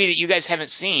 a movie that you guys haven't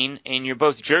seen, and you're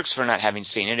both jerks for not having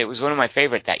seen it. It was one of my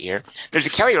favorite that year. There's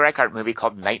a Kelly Reichardt movie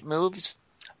called Night Moves,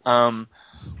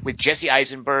 with Jesse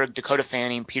Eisenberg, Dakota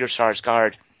Fanning, Peter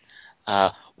Sarsgaard.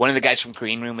 One of the guys from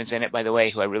Green Room is in it, by the way,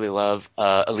 who I really love.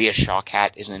 Aaliyah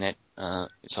Shawkat is in it.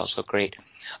 It's also great.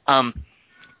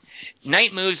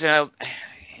 Night Moves, and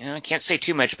I can't say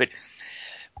too much, but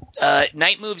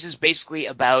Night Moves is basically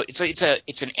about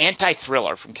it's an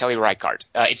anti-thriller from Kelly Reichardt.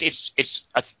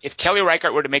 If Kelly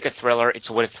Reichardt were to make a thriller, it's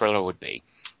what a thriller would be.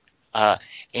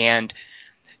 And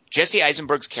Jesse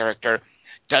Eisenberg's character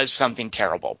does something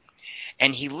terrible,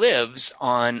 and he lives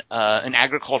on an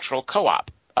agricultural co-op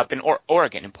up in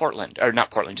Oregon, in Portland, or not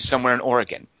Portland, just somewhere in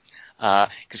Oregon.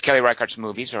 Because Kelly Reichardt's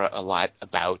movies are a lot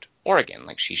about Oregon.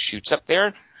 Like, she shoots up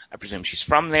there. I presume she's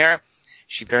from there.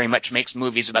 She very much makes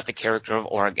movies about the character of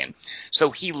Oregon.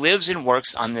 So he lives and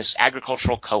works on this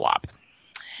agricultural co-op.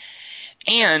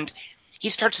 And he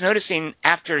starts noticing,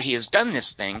 after he has done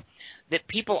this thing, that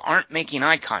people aren't making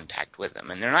eye contact with him,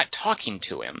 and they're not talking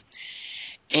to him.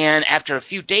 And after a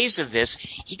few days of this,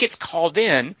 he gets called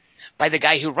in by the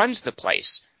guy who runs the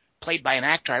place, played by an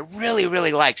actor I really,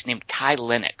 really liked named Kai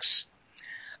Lennox.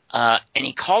 And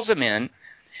he calls him in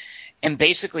and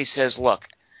basically says, "Look,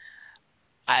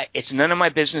 it's none of my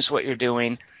business what you're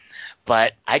doing,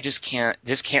 but I just can't.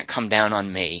 This can't come down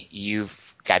on me.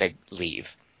 You've got to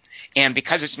leave. And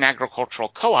because it's an agricultural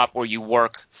co-op where you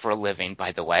work for a living,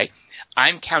 by the way,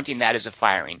 I'm counting that as a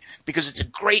firing because it's a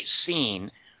great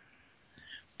scene.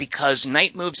 Because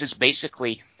Night Moves is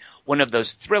basically one of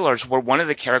those thrillers where one of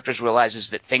the characters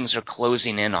realizes that things are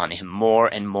closing in on him more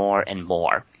and more and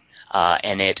more.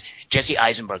 And Jesse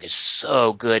Eisenberg is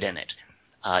so good in it.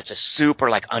 It's a super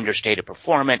understated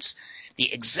performance,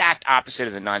 the exact opposite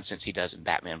of the nonsense he does in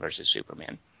Batman versus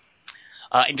Superman.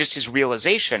 And just his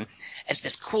realization as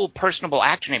this cool, personable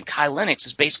actor named Kai Lennox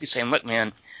is basically saying, look,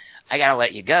 man, I got to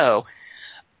let you go.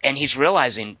 And he's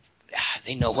realizing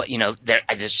they know what,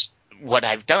 what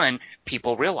I've done,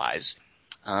 people realize.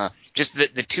 Just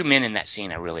the two men in that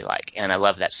scene I really like. And I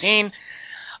love that scene.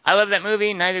 I love that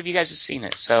movie. Neither of you guys have seen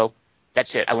it. So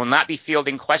that's it. I will not be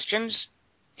fielding questions.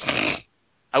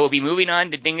 I will be moving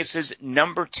on to Dingus's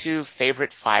number 2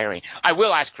 favorite firing. I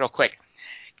will ask real quick.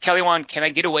 Kelly Wand, can I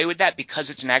get away with that because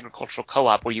it's an agricultural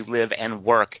co-op where you live and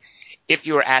work? If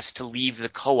you were asked to leave the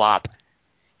co-op,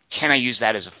 can I use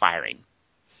that as a firing?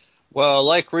 Well,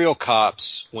 like real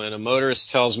cops, when a motorist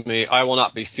tells me I will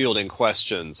not be fielding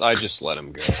questions, I just let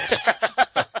him go.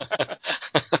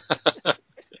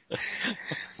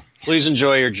 Please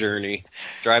enjoy your journey.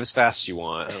 Drive as fast as you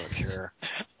want. I don't care.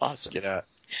 Awesome. Get out.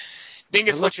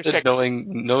 Dingus, what's your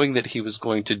second? Knowing that he was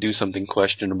going to do something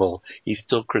questionable, he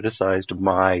still criticized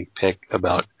my pick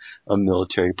about a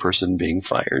military person being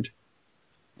fired.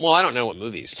 Well, I don't know what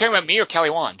movies. You're talking about me or Kelly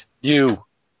Wand? You.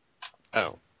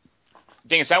 Oh.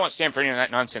 Dingus, I won't stand for any of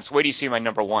that nonsense. Wait till you see my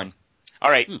number 1.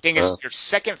 All right, Dingus, your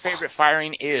second favorite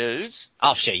firing is?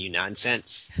 I'll show you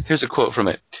nonsense. Here's a quote from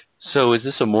it. So is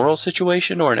this a moral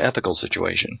situation or an ethical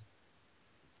situation?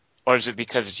 Or is it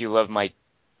because you love my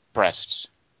breasts?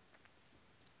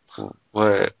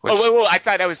 What? Oh, I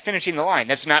thought I was finishing the line.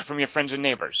 That's not from your friends and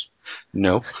neighbors.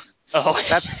 No. Oh,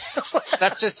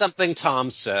 that's just something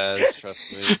Tom says. Trust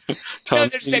me. Tom, no,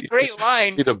 there's that great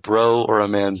line. Either bro or a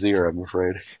man's ear, I'm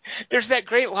afraid. There's that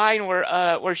great line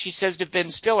where she says to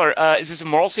Ben Stiller, "Is this a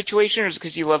moral situation or is it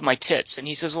because you love my tits?" And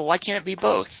he says, "Well, why can't it be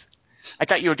both?" I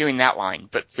thought you were doing that line,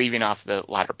 but leaving off the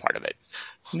latter part of it.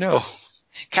 No.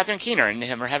 Catherine Keener and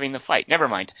him are having the fight. Never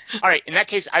mind. All right, in that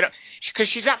case, because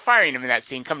she's not firing him in that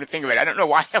scene. Come to think of it, I don't know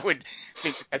why I would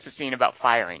think that's a scene about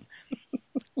firing.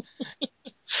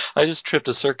 I just tripped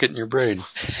a circuit in your brain.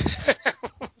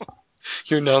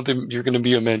 You're going to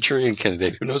be a Manchurian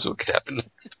candidate. Who knows what could happen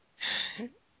next?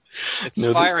 It's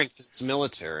firing because it's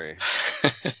military.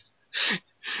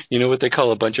 You know what they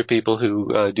call a bunch of people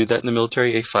who do that in the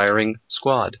military? A firing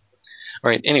squad. All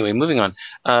right, anyway, moving on.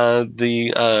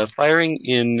 The firing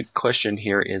in question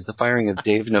here is the firing of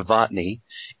Dave Novotny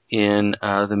in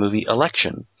the movie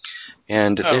Election.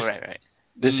 And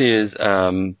this is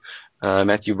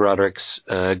Matthew Broderick's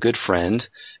good friend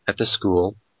at the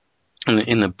school.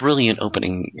 In the brilliant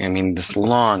opening, I mean, this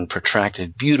long,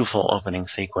 protracted, beautiful opening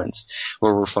sequence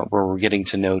where we're getting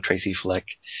to know Tracy Flick,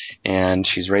 and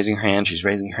she's raising her hand,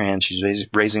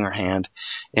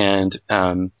 and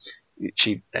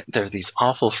there are these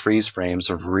awful freeze frames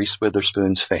of Reese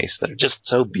Witherspoon's face that are just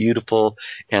so beautiful,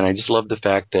 and I just love the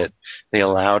fact that they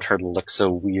allowed her to look so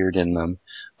weird in them.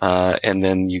 And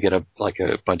then you get a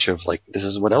bunch of this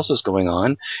is what else is going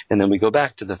on. And then we go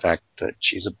back to the fact that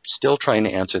she's still trying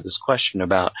to answer this question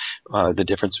about the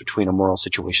difference between a moral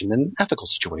situation and an ethical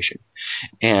situation.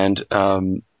 And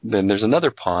then there's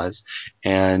another pause,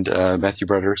 and Matthew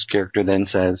Broderick's character then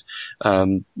says,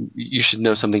 you should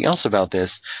know something else about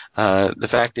this. The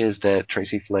fact is that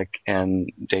Tracy Flick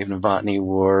and Dave Novotny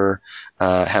were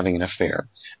having an affair.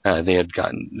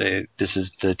 This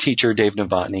is the teacher, Dave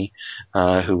Novotny,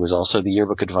 who was also the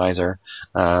yearbook advisor,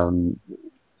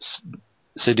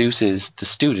 seduces the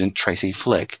student, Tracy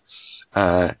Flick,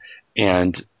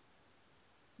 and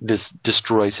this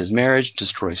destroys his marriage,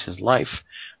 destroys his life.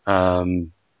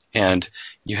 And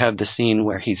you have the scene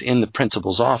where he's in the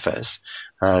principal's office,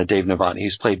 Dave Novotny,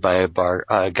 who's played by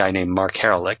a guy named Mark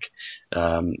Herelick,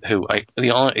 who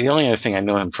the only other thing I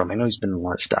know him from, I know he's been in a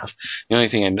lot of stuff. The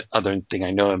only other thing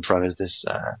I know him from is this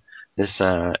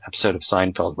episode of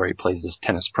Seinfeld where he plays this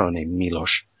tennis pro named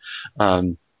Milos.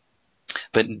 But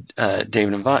Dave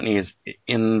Novotny is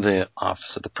in the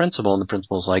office of the principal, and the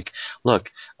principal's like, "Look,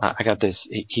 I got this."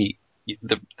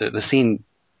 The scene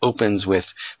opens with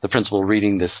the principal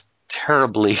reading this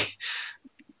terribly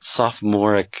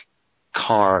sophomoric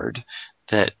card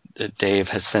that Dave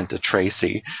has sent to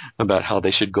Tracy about how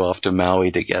they should go off to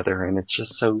Maui together, and it's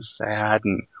just so sad,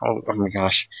 and oh my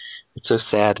gosh, it's so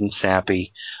sad and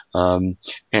sappy. And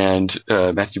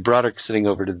Matthew Broderick sitting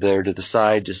over there to the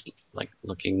side, just like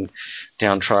looking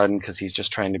downtrodden because he's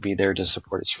just trying to be there to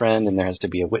support his friend, and there has to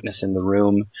be a witness in the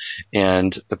room.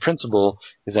 And the principal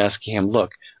is asking him,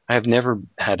 look, I have never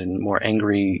had a more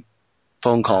angry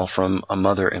phone call from a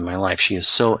mother in my life. She is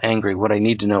so angry. What I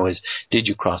need to know is, did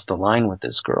you cross the line with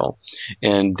this girl?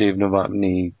 And Dave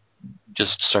Novotny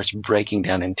just starts breaking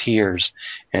down in tears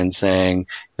and saying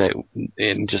that,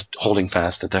 and just holding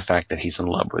fast at the fact that he's in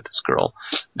love with this girl,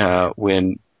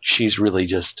 when she's really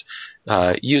just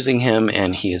using him,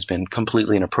 and he has been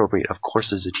completely inappropriate, of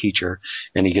course, as a teacher,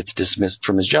 and he gets dismissed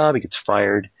from his job, he gets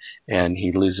fired, and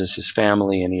he loses his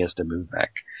family, and he has to move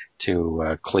back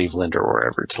to Cleveland or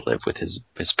wherever to live with his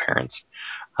parents.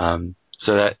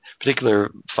 So that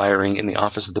particular firing in the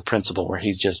office of the principal, where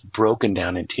he's just broken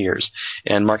down in tears,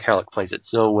 and Mark Harlock plays it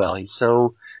so well. He's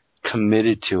so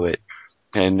committed to it,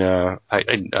 and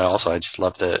I just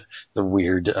love the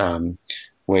weird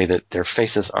way that their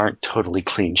faces aren't totally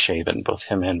clean shaven, both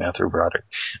him and Matthew Broderick.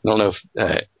 I don't know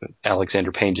if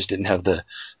Alexander Payne just didn't have the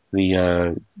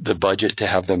budget to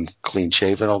have them clean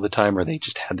shaven all the time, or they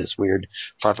just had this weird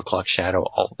 5 o'clock shadow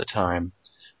all the time.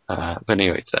 But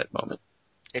anyway, it's that moment.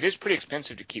 It is pretty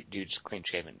expensive to keep dudes clean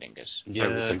shaven, Dingus. Yeah, I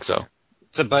would think so.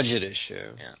 It's a budget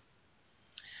issue.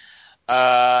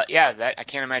 Yeah. That I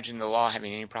can't imagine the law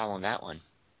having any problem with that one.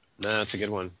 No, that's a good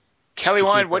one. Kelly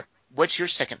Wand, what's your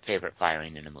second favorite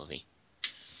firing in a movie?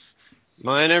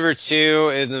 My number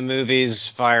 2 in the movie's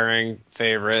firing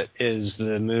favorite is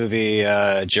the movie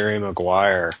Jerry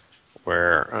Maguire,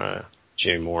 where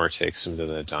Jay Moore takes him to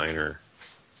the diner,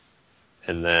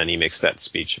 and then he makes that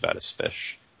speech about his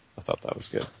fish. I thought that was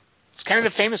good. It's kind of the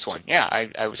famous one. Yeah,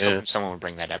 I was hoping someone would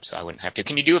bring that up so I wouldn't have to.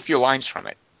 Can you do a few lines from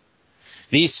it?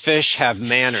 These fish have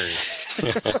manners.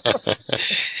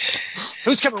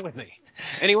 Who's coming with me?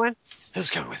 Anyone?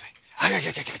 Who's coming with me?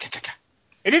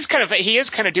 It is kind of, he is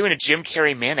kind of doing a Jim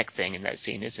Carrey manic thing in that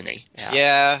scene, isn't he?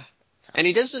 Yeah.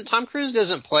 And Tom Cruise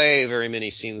doesn't play very many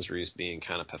scenes where he's being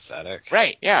kind of pathetic.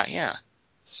 Right, yeah.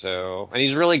 So, and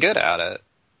he's really good at it.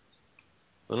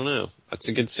 I don't know. That's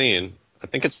a good scene. I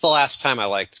think it's the last time I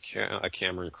liked a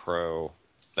Cameron Crowe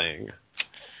thing.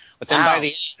 But then by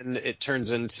the end, it turns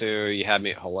into You Had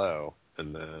Me at Hello,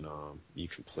 and then You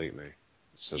Complete Me.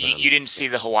 So then, you didn't see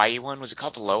the Hawaii one? Was it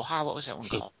called Aloha? What was that one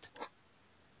called?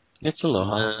 It's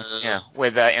Aloha. Yeah,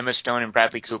 with Emma Stone and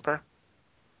Bradley Cooper.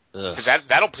 Because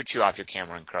that'll put you off your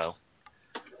Cameron Crowe.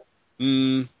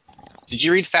 Did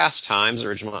you read Fast Times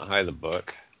or Ridgemont High, the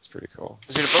book? It's pretty cool.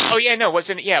 Was it a book? Oh yeah, no,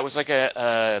 wasn't it? Yeah, it was like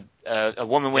a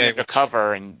woman went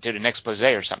undercover and did an expose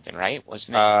or something, right?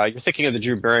 Wasn't it? You're thinking of the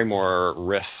Drew Barrymore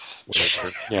riff.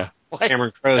 Yeah.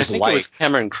 Cameron Crowe's I think wife. it was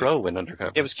Cameron Crowe went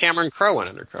undercover. It was Cameron Crowe went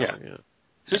undercover. Yeah.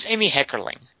 Who's Amy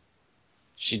Heckerling?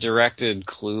 She directed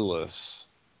Clueless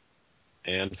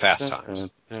and Fast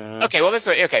Times. Okay, well that's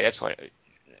what.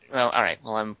 Well, all right.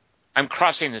 Well, I'm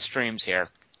crossing the streams here.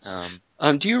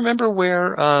 Do you remember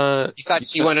where? You thought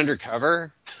she went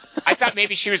undercover? I thought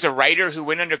maybe she was a writer who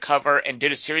went undercover and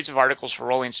did a series of articles for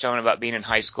Rolling Stone about being in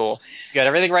high school. You got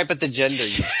everything right but the gender,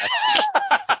 you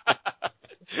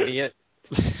idiot.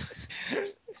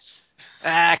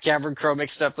 Cameron Crowe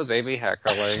mixed up with Amy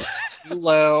Heckerling.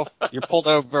 Hello, you're pulled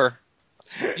over.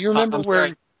 Do you remember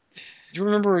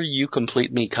where You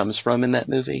Complete Me comes from in that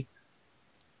movie?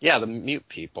 Yeah, the mute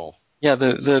people. Yeah,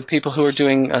 the people who are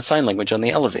doing sign language on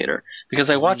the elevator. Because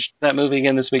I watched that movie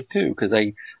again this week too, because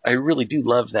I really do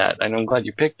love that, and I'm glad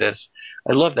you picked this.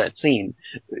 I love that scene.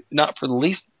 Not for the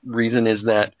least reason is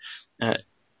that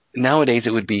nowadays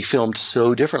it would be filmed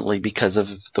so differently because of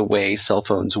the way cell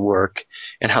phones work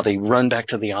and how they run back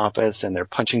to the office and they're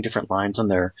punching different lines on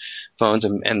their phones,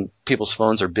 and people's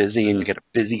phones are busy and you get a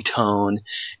busy tone.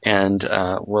 And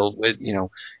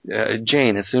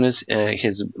Jane, as soon as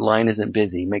his line isn't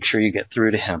busy, make sure you get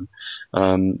through to him.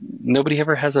 Nobody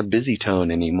ever has a busy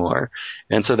tone anymore.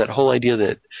 And so that whole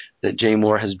idea that Jay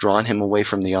Moore has drawn him away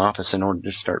from the office in order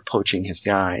to start poaching his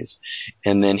guys,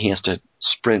 and then he has to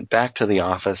sprint back to the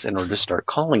office in order to start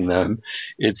calling them,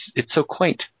 it's so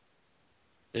quaint.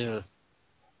 Yeah.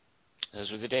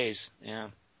 Those were the days, yeah.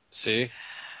 See?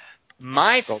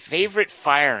 My favorite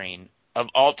firing of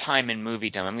all time in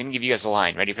moviedom, I'm going to give you guys a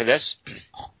line. Ready for this?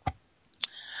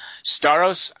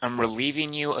 Staros, I'm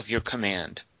relieving you of your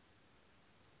command.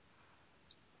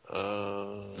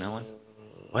 No one?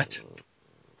 What?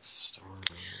 Staros.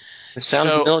 It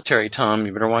sounds military, Tom.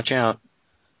 You better watch out.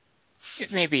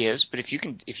 It maybe is, but if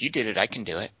you did it, I can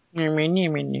do it.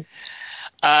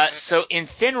 So in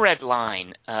Thin Red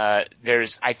Line, I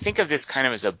think of this kind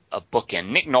of as a bookend.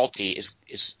 Nick Nolte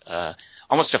is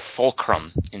almost a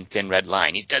fulcrum in Thin Red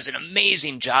Line. He does an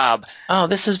amazing job. Oh,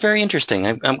 this is very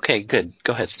interesting. Okay, good.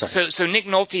 Go ahead. Sorry. So Nick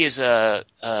Nolte is I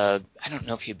don't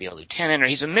know if he'd be a lieutenant or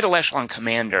he's a middle echelon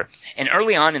commander. And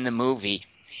early on in the movie,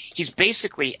 he's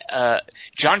basically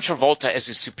John Travolta as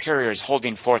his superior is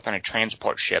holding forth on a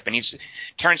transport ship, and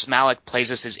Terrence Malick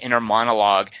plays as his inner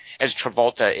monologue as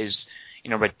Travolta is,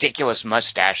 ridiculous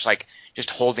mustache, like just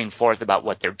holding forth about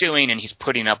what they're doing, and he's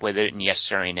putting up with it and yes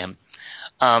sirring him.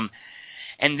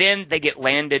 And then they get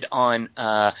landed on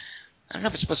I don't know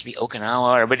if it's supposed to be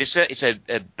Okinawa, but it's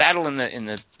a battle in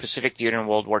the Pacific Theater in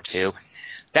World War II.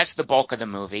 That's the bulk of the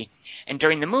movie. And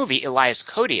during the movie, Elias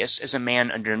Koteas, as a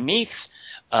man underneath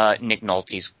Nick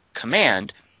Nolte's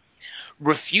command,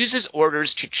 refuses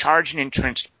orders to charge an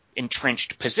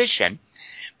entrenched position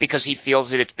because he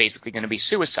feels that it's basically going to be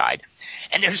suicide.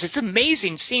 And there's this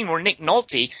amazing scene where Nick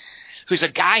Nolte, who's a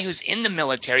guy who's in the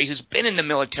military, who's been in the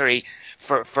military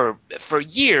for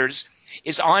years,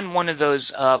 is on one of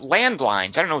those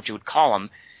landlines. I don't know what you would call them.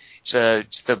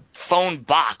 It's the phone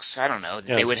box. I don't know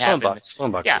that they would have.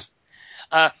 Phone box. Yeah.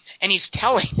 And he's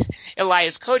telling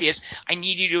Elias Koteas, I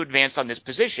need you to advance on this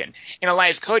position. And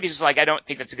Elias Koteas is like, I don't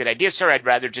think that's a good idea, sir. I'd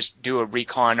rather just do a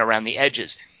recon around the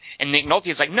edges. And Nick Nolte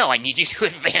is like, no, I need you to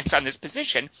advance on this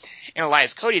position. And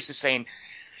Elias Koteas is saying,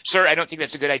 sir, I don't think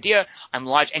that's a good idea.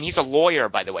 And he's a lawyer,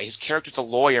 by the way. His character's a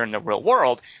lawyer in the real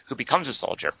world who becomes a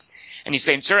soldier. And he's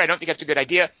saying, sir, I don't think that's a good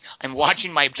idea. I'm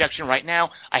lodging my objection right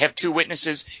now. I have 2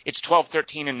 witnesses. It's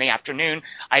 12:13 in the afternoon.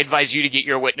 I advise you to get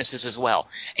your witnesses as well.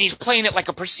 And he's playing it like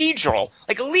a procedural,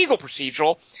 like a legal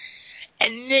procedural.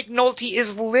 And Nick Nolte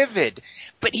is livid.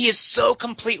 But he is so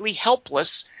completely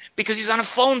helpless because he's on a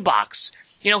phone box.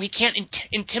 He can't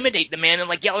intimidate the man and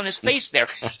like yell in his face there.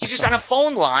 He's just on a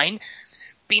phone line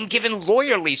being given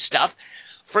lawyerly stuff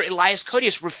for Elias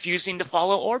Koteas refusing to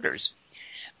follow orders.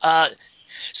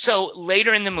 So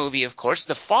later in the movie, of course,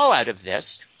 the fallout of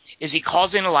this is he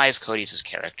calls in Elias Koteas'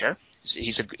 character.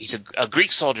 He's a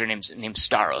Greek soldier named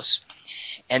Staros,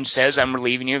 and says, I'm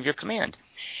relieving you of your command.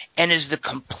 And is the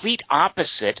complete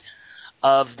opposite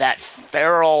of that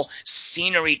feral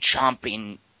scenery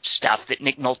chomping stuff that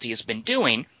Nick Nolte has been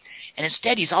doing. And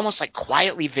instead, he's almost like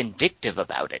quietly vindictive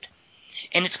about it.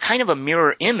 And it's kind of a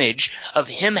mirror image of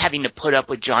him having to put up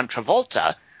with John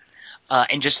Travolta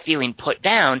and just feeling put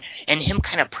down, and him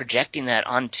kind of projecting that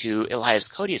onto Elias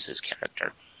Koteas'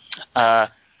 character.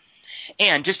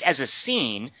 And just as a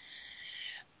scene,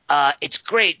 it's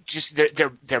great. Just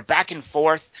they're back and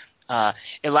forth.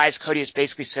 Elias Koteas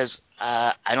basically says,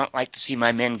 I don't like to see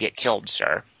my men get killed,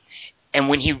 sir. And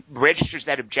when he registers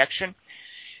that objection,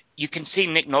 you can see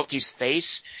Nick Nolte's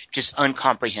face just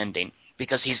uncomprehending,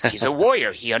 because he's a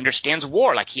warrior. He understands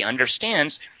war. Like, he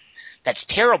understands that's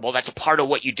terrible. That's a part of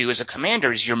what you do as a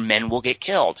commander, is your men will get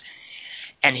killed.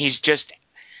 And he's just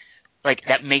like,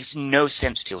 that makes no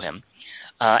sense to him.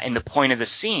 And the point of the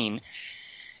scene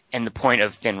and the point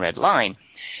of Thin Red Line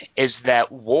is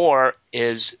that war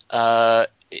is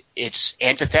it's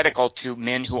antithetical to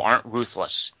men who aren't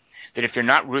ruthless. That if you're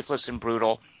not ruthless and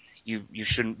brutal, you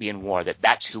shouldn't be in war.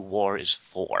 That's who war is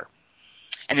for.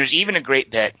 And there's even a great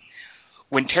bit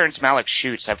when Terrence Malick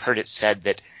shoots. I've heard it said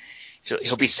that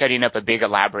he'll be setting up a big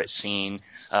elaborate scene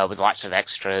with lots of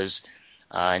extras,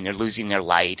 and they're losing their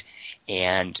light,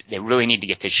 and they really need to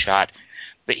get this shot.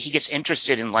 But he gets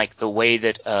interested in like the way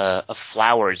that a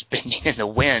flower is bending in the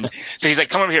wind. So he's like,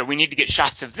 come over here, we need to get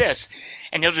shots of this.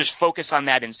 And he'll just focus on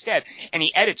that instead. And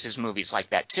he edits his movies like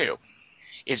that too.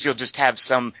 Is you'll just have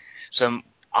some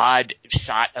odd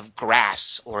shot of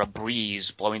grass or a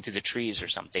breeze blowing through the trees or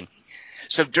something.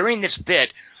 So during this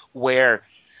bit where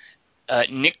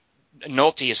Nick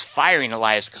Nolte is firing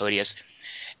Elias Koteas,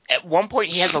 at one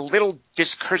point he has a little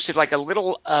discursive, like a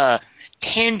little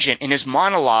tangent in his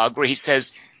monologue where he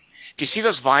says, do you see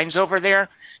those vines over there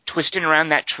twisting around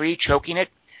that tree, choking it?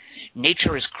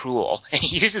 Nature is cruel. And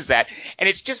he uses that. And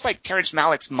it's just like Terrence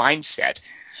Malick's mindset.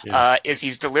 Yeah. As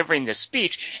he's delivering this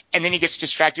speech, and then he gets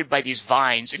distracted by these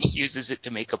vines, and he uses it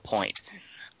to make a point.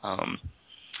 And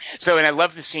I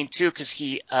love the scene too, because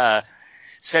he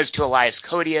says to Elias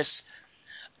Koteas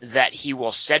that he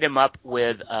will set him up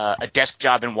with a desk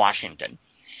job in Washington.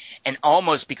 And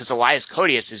almost because Elias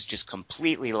Koteas is just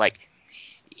completely like,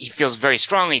 he feels very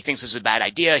strongly, he thinks this is a bad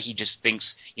idea. He just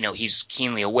thinks, he's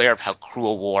keenly aware of how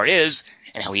cruel war is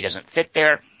and how he doesn't fit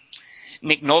there.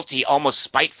 Nick Nolte almost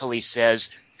spitefully says,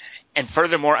 and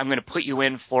furthermore, I'm going to put you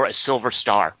in for a Silver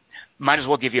Star. Might as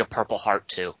well give you a Purple Heart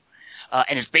too.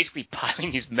 And is basically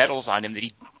piling these medals on him that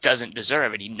he doesn't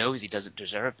deserve, and he knows he doesn't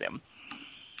deserve them.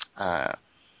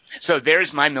 So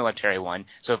there's my military one.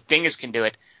 So if Dingus can do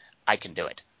it, I can do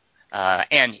it.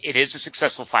 And it is a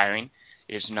successful firing.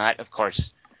 It is not, of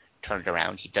course, turned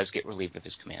around. He does get relieved of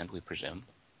his command, we presume.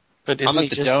 But I'm at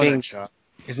the donut shop.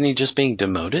 Isn't he just being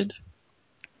demoted?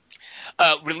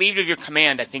 Relieved of your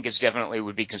command, I think,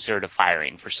 would be considered a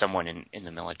firing for someone in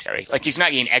the military. Like, he's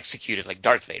not getting executed like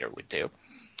Darth Vader would do.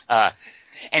 And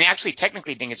actually,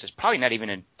 technically, Dingus is probably not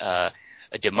even a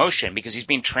demotion, because he's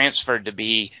being transferred to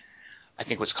be, I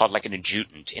think, what's called like an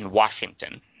adjutant in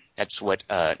Washington. That's what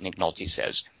Nick Nolte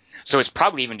says. So it's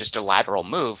probably even just a lateral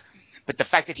move. But the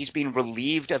fact that he's being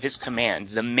relieved of his command,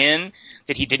 the men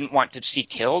that he didn't want to see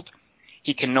killed,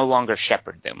 he can no longer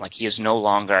shepherd them. Like, he is no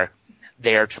longer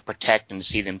there to protect and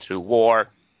see them through war,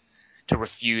 to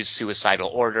refuse suicidal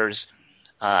orders.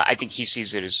 I think he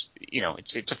sees it as,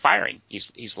 it's a firing.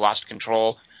 He's lost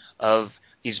control of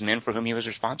these men for whom he was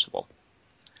responsible.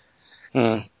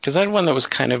 Because I had one that was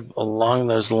kind of along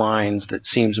those lines that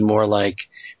seems more like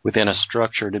within a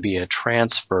structure to be a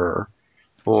transfer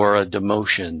or a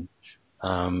demotion.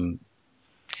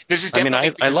 This is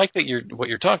definitely I like that what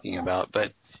you're talking about,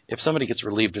 but if somebody gets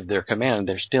relieved of their command,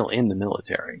 they're still in the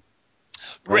military.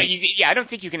 Right. I don't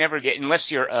think you can ever get,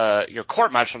 unless you're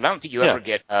court-martialed, I don't think you ever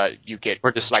get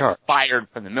like fired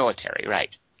from the military,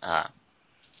 right?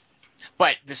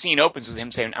 But the scene opens with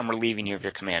him saying, "I'm relieving you of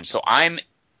your command." So I'm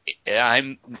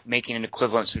making an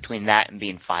equivalence between that and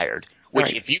being fired. Which,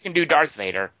 right. If you can do Darth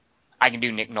Vader, I can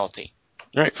do Nick Nolte.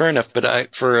 Right, fair enough.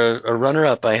 But for a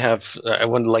runner-up, I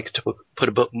would like to put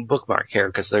a bookmark here,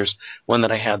 because there's one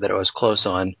that I had that I was close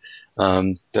on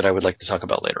that I would like to talk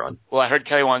about later on. Well, I heard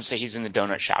Kelly Wand say he's in the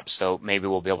donut shop, so maybe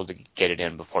we'll be able to get it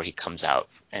in before he comes out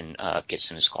and gets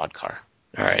in his squad car.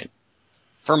 All right.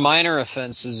 For minor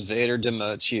offenses, Vader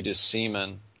demotes you to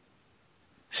seaman.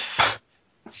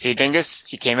 See, Dingus?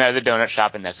 He came out of the donut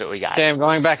shop, and that's what we got. Okay, I'm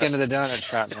going back into the donut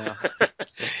shop now.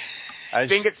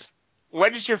 Dingus,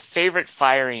 what is your favorite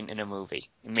firing in a movie?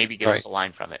 And maybe give us a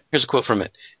line from it. Here's a quote from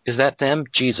it. Is that them?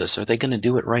 Jesus, are they going to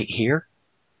do it right here?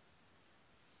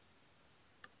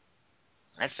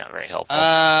 That's not very helpful.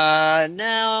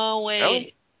 No,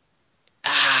 wait.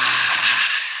 No?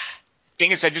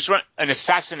 Dingus, an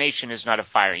assassination is not a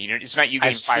firing. It's not you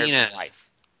getting fired from life.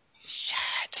 Shit.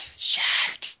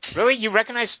 Really? You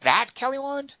recognize that, Kelly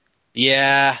Wand?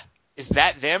 Yeah. Is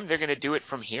that them? They're going to do it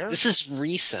from here? This is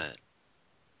recent.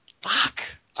 Fuck.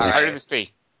 Harder to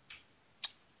see.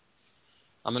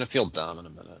 I'm going to feel dumb in a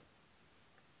minute.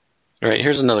 All right,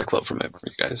 here's another quote from it for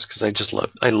you guys, because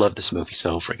I love this movie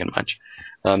so freaking much.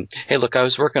 Hey, look, I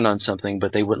was working on something,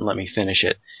 but they wouldn't let me finish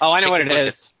it. Oh, I know what it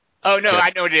is. Oh, no,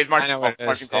 I know what it is. Margin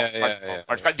call.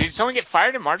 Yeah. Did someone get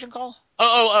fired in Margin Call?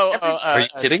 Are you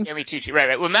kidding? Stanley Tucci.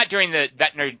 Right. Well, not during the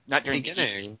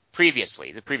beginning.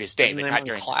 Previously, the previous day, but not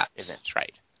during the events,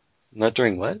 right. Not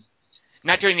during what?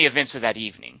 Not during the events of that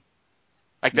evening.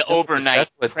 Like the overnight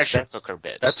pressure cooker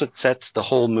bits. That's what sets the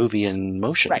whole movie in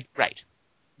motion.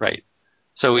 Right.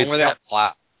 So it's that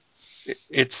clap.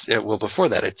 It's before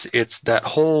that, it's that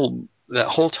whole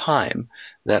time,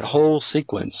 that whole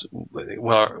sequence.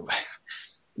 Well,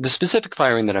 the specific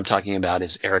firing that I'm talking about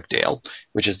is Eric Dale,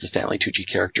 which is the Stanley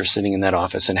Tucci character sitting in that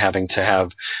office and having to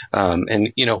have,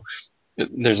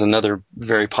 there's another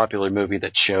very popular movie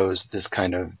that shows this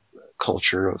kind of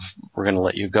culture of we're going to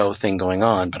let you go thing going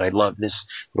on, but I love the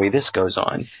way this goes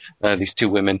on. These two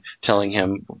women telling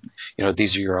him,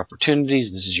 these are your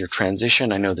opportunities, this is your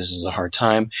transition, I know this is a hard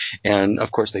time, and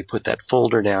of course they put that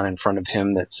folder down in front of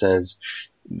him that says,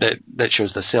 that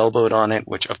shows the sailboat on it,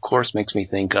 which of course makes me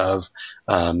think of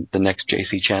the next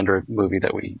J.C. Chandra movie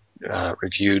that we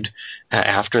reviewed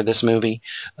after this movie.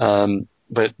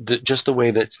 But just the way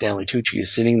that Stanley Tucci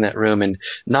is sitting in that room and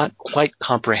not quite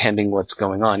comprehending what's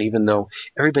going on, even though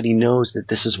everybody knows that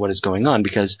this is what is going on,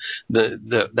 because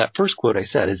that first quote I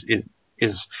said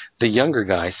is the younger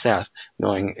guy, Seth,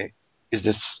 going, is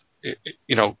this,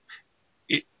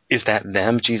 is that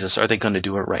them? Jesus, are they going to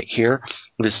do it right here?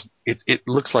 It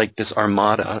looks like this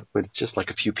armada with just like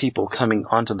a few people coming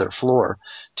onto their floor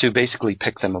to basically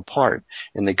pick them apart.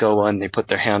 And they go on, they put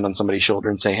their hand on somebody's shoulder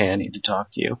and say, hey, I need to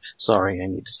talk to you. Sorry, I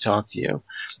need to talk to you.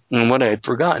 And what I had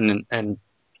forgotten, and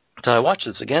until I watched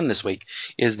this again this week,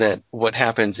 is that what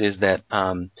happens is that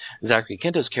Zachary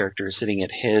Quinto's character is sitting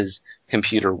at his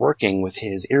computer working with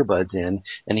his earbuds in,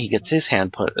 and he gets a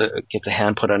hand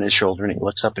put on his shoulder, and he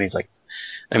looks up and he's like,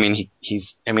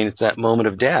 it's that moment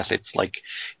of death. It's like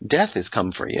death has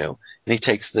come for you. And he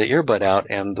takes the earbud out,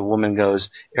 and the woman goes,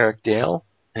 Eric Dale?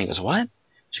 And he goes, what?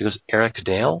 She goes, Eric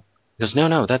Dale? He goes,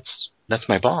 no, that's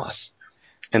my boss.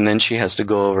 And then she has to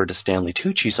go over to Stanley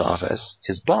Tucci's office,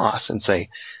 his boss, and say,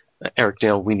 Eric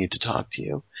Dale, we need to talk to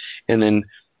you. And then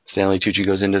Stanley Tucci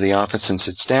goes into the office and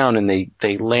sits down, and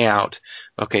they lay out,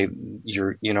 okay,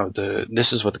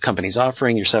 this is what the company's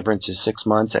offering. Your severance is 6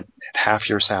 months at half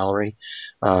your salary,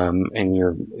 and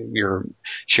your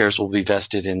shares will be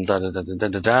vested in da da da da da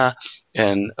da da.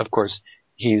 And of course,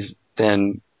 he's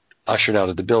then ushered out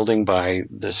of the building by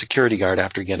the security guard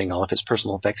after getting all of his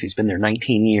personal effects. He's been there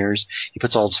 19 years. He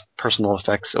puts all his personal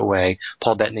effects away.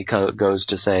 Paul Bettany goes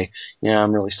to say, yeah,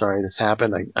 I'm really sorry this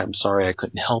happened. I'm sorry I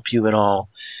couldn't help you at all.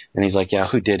 And he's like, yeah,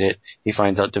 who did it? He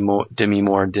finds out Demi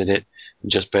Moore did it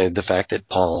just by the fact that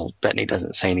Paul Bettany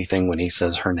doesn't say anything when he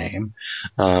says her name.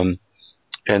 And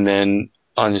then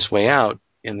on his way out,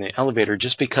 in the elevator,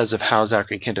 just because of how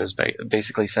Zachary Quinto is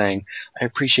basically saying, I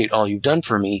appreciate all you've done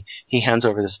for me, he hands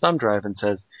over this thumb drive and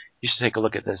says, you should take a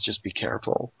look at this, just be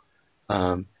careful.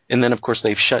 And then, of course,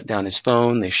 they've shut down his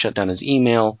phone, they've shut down his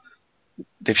email,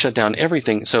 they've shut down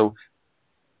everything. So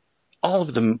all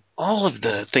of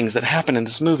the things that happen in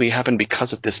this movie happen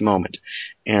because of this moment.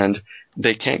 And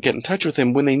they can't get in touch with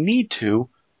him when they need to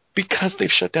because they've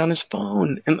shut down his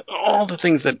phone. And all the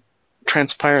things that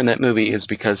transpire in that movie is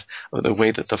because of the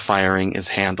way that the firing is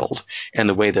handled and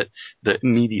the way that the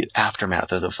immediate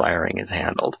aftermath of the firing is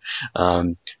handled.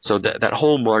 So that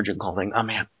whole margin call thing, oh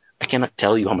man, I cannot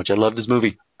tell you how much I love this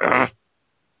movie. Right.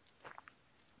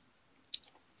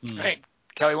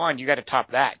 Kelly Wand, you got to top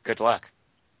that. Good luck.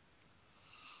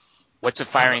 What's a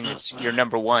firing that's your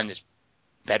number one that's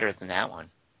better than that one?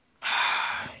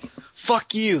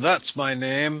 Fuck you, that's my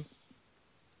name.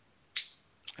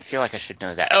 I feel like I should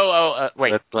know that.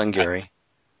 Wait. That's Glengarry.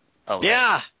 Oh, right.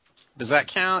 Yeah. Does that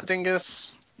count,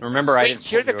 Dingus? Remember, I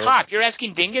didn't. You're the cop. You're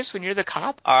asking Dingus when you're the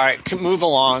cop? All right, move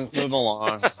along. There'll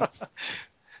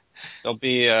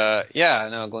be,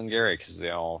 Glengarry, because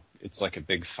it's like a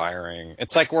big firing.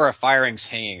 It's like where a firing's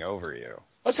hanging over you.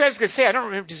 That's what I was going to say. I don't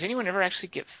remember. Does anyone ever actually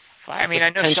get fired? I mean, I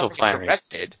know Sheldon gets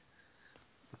arrested.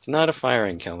 It's not a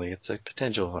firing, Kelly. It's a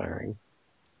potential firing.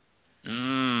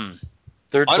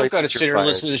 I don't got to sit here and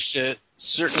listen to this shit.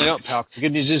 Certainly don't, pal. The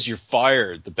good news is you're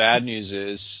fired. The bad news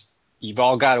is you've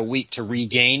all got a week to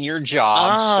regain your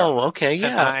job.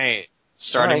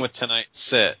 Starting with tonight's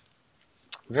sit.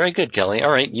 Very good, Kelly.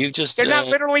 All right, you just... They're not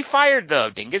literally fired, though,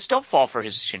 Dingus. Don't fall for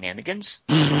his shenanigans.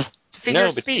 It's a figure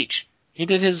of speech. He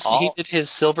did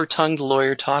his silver-tongued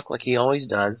lawyer talk like he always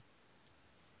does.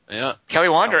 Yeah. Kelly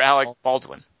Wand or Alec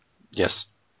Baldwin? Yes.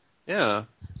 Yeah.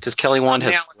 Because Kelly Wand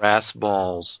has brass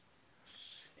balls.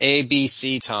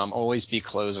 ABC, Tom. Always be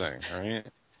closing, all right?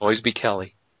 Always be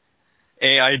Kelly.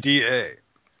 AIDA.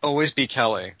 Always be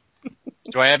Kelly.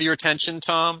 Do I have your attention,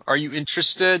 Tom? Are you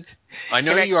interested? I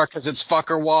know you are, because it's fuck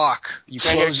or walk. You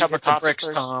close the bricks,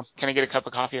 first? Tom. Can I get a cup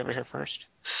of coffee over here first?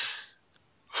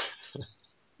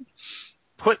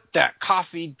 Put that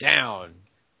coffee down.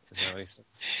 Is that what he said?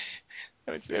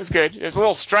 It was good. It was a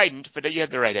little strident, but you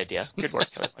had the right idea. Good work,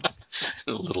 Kelly.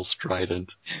 A little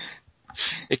strident.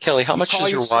 Hey, Kelly, how much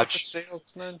does your watch...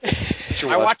 salesman?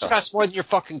 My watch costs more than your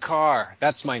fucking car.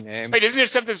 That's my name. Wait, isn't there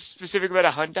something specific about a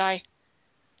Hyundai?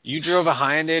 You drove a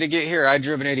Hyundai to get here. I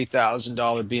drove an $80,000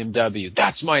 BMW.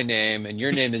 That's my name, and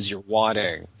your name is your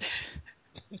wadding.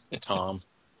 Tom,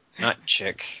 not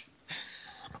chick.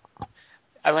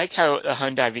 I like how a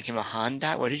Hyundai became a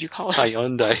Honda. What did you call it?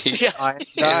 Hyundai. Yeah.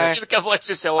 Hyundai. A couple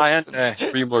extra syllables.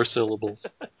 Hyundai. 3 more syllables.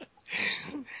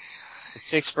 It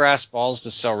takes brass balls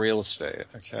to sell real estate.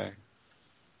 Okay.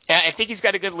 Yeah, I think he's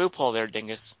got a good loophole there,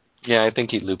 Dingus. Yeah, I think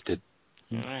he looped it.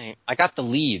 All right. I got the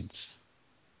leads.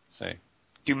 Say.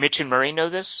 Do Mitch and Murray know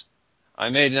this? I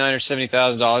made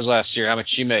 $970,000 last year. How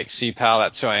much you make? See, pal,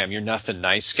 that's who I am. You're nothing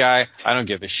nice guy. I don't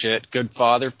give a shit. Good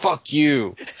father. Fuck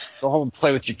you. Go home and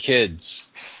play with your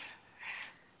kids.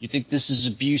 You think this is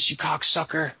abuse, you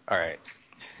cocksucker? All right.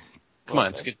 Come on,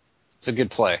 it's good. It's a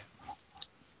good play.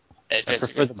 I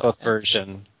prefer the book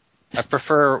version.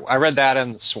 I read that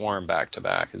and The Swarm back to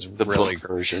back. Is the really book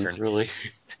version, really.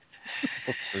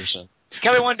 Book version.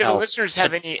 Kelly, do the listeners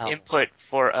have any input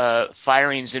for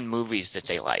firings in movies that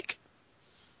they like?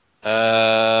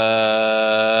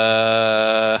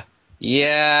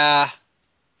 Yeah.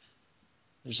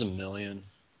 There's a million.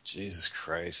 Jesus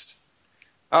Christ.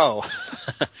 Oh,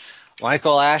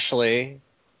 Michael Ashley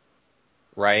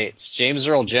writes, James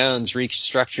Earl Jones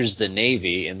restructures the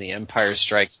Navy in The Empire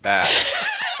Strikes Back.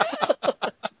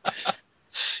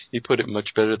 He put it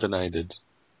much better than I did.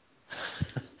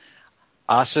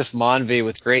 Asif Manvi,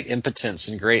 with great impotence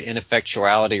and great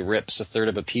ineffectuality, rips a third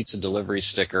of a pizza delivery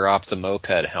sticker off the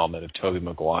moped helmet of Tobey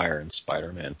Maguire in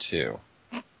Spider-Man 2.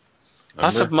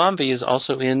 Asif Manvi is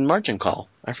also in Margin Call.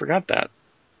 I forgot that.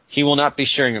 He will not be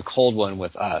sharing a cold one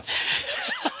with us.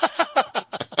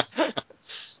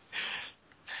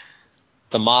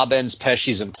 The mob ends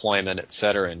Pesci's employment,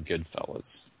 etc., and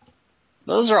Goodfellas.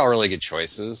 Those are all really good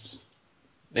choices.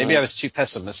 Maybe I was too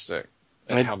pessimistic.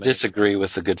 I disagree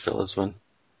with the Goodfellas one.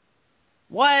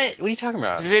 What? What are you talking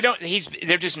about?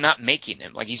 They're just not making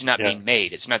him. Like, he's not being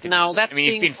made. It's not that No, that's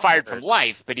he's being fired from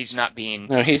life, but he's not being.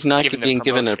 No, he's not being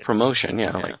given a promotion.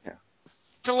 promotion.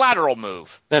 It's a lateral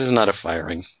move. That is not a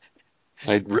firing.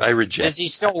 I reject. Does he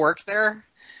still work there?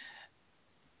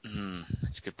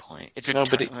 That's a good point. It's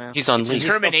he's on leave.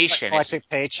 Termination. Collecting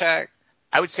paycheck.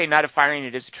 I would say not a firing.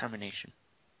 It is a termination.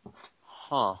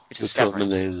 Huh? It's a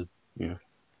severance. Yeah.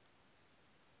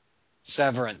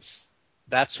 Severance.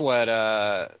 That's what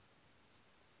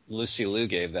Lucy Liu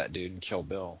gave that dude in Kill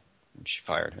Bill when she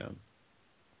fired him.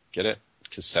 Get it?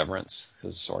 Because severance.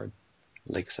 Because sword.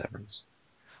 Lake Severance.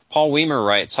 Paul Weimer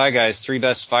writes, "Hi guys, 3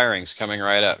 best firings coming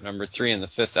right up. Number 3 in The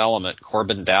Fifth Element,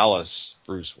 Corbin Dallas,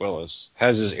 Bruce Willis,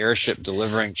 has his airship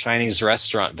delivering Chinese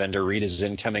restaurant vendor read his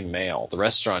incoming mail. The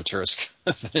restaurateur is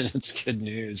confident it's good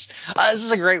news." This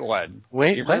is a great one.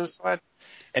 Wait, do you remember this one?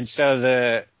 And so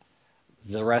the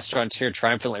restaurateur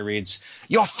triumphantly reads,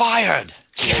 "You're fired!"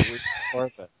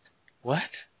 What?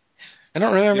 I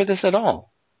don't remember this at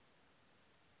all.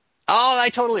 Oh, I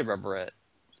totally remember it.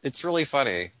 It's really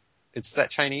funny. It's that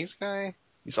Chinese guy.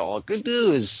 He's all, "Good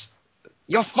news.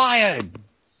 You're fired."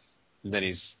 And then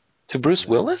he's... To Bruce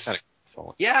Willis?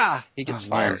 Yeah, he gets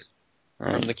fired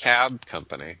from the cab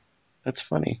company. That's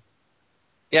funny.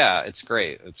 Yeah, it's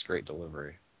great. It's great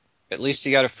delivery. At least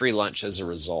he got a free lunch as a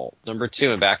result. Number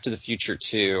 2, in Back to the Future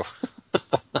 2.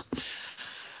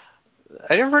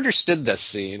 I never understood this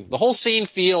scene. The whole scene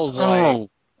feels like...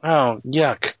 Oh,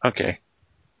 yuck. Okay.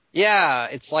 Yeah,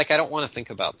 it's like I don't want to think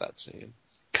about that scene.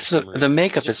 Because the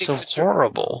makeup is so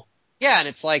horrible. Yeah, and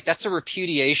it's like that's a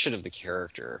repudiation of the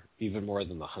character, even more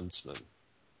than the Huntsman.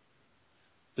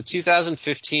 The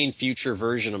 2015 future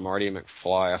version of Marty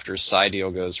McFly, after his side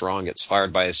deal goes wrong, gets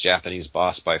fired by his Japanese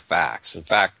boss by fax. In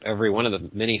fact, every one of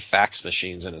the many fax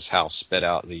machines in his house spit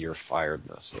out the "you're fired"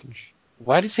 message.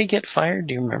 Why does he get fired?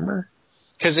 Do you remember?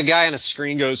 Because a guy on a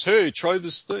screen goes, "Hey, try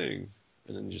this thing."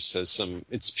 And then just says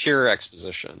it's pure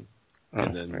exposition.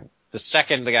 And then the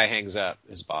second the guy hangs up,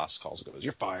 his boss calls and goes,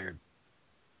 "You're fired."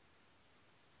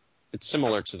 It's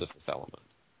similar to The Fifth Element.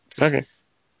 Okay.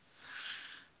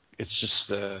 It's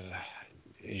just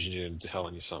Asian dude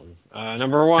telling you something.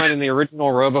 Number 1, in the original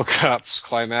RoboCop's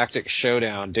climactic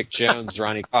showdown, Dick Jones,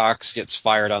 Ronnie Cox, gets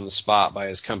fired on the spot by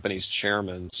his company's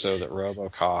chairman so that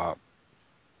RoboCop...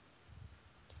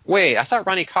 Wait, I thought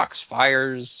Ronnie Cox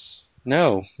fires...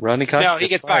 No, Ronnie Cox... No, he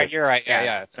gets fired. You're right.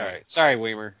 Yeah, sorry. Sorry,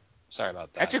 Weimer. Sorry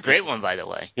about that. That's a great one, by the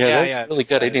way. Yeah, that's really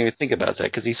good. I didn't even think about that,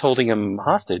 because he's holding him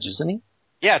hostage, isn't he?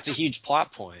 Yeah, it's a huge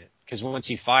plot point, because once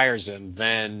he fires him,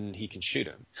 then he can shoot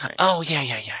him. Right. Oh, yeah.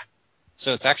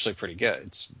 So it's actually pretty good.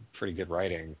 It's pretty good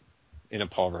writing in a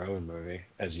Paul Verhoeven movie,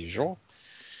 as usual.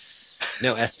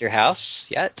 No Esther House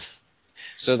yet.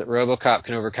 So that RoboCop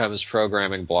can overcome his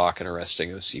programming block and arresting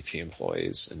OCP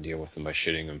employees and deal with them by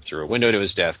shooting them through a window to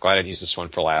his death. Glad I didn't use this one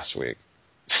for last week.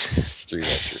 3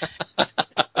 letters.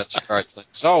 That's Charles Lynch.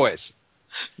 As always.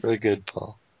 Very good,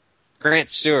 Paul.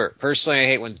 Grant Stewart. Personally, I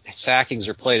hate when sackings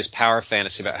are played as power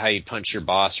fantasy about how you'd punch your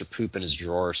boss or poop in his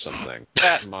drawer or something.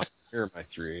 That and here are my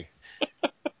 3.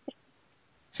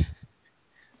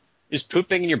 Is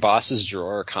pooping in your boss's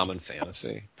drawer a common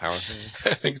fantasy? Power fantasy?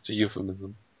 I think it's a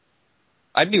euphemism.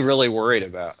 I'd be really worried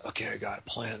about, okay, I got a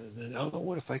plan, and then,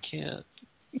 what if I can't?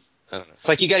 I don't know. It's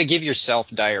like you got to give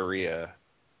yourself diarrhea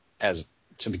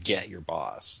to get your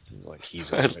boss. It seems like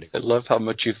he's already... I love how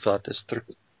much you've thought this through.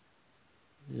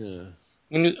 Yeah.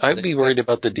 I'd be worried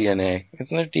about the DNA.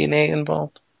 Isn't there DNA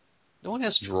involved? No one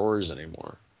has drawers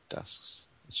anymore. Desks.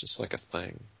 It's just like a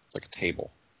thing. It's like a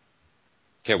table.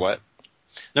 Okay, what?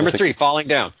 Number 3, falling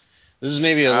down. This is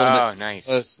maybe a little bit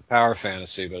close to power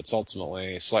fantasy, but it's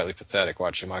ultimately slightly pathetic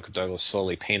watching Michael Douglas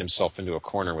slowly paint himself into a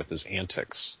corner with his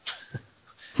antics.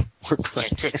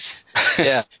 Antics?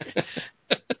 Yeah.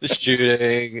 The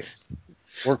shooting.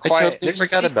 I totally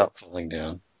forgot about falling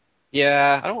down.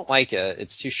 Yeah, I don't like it.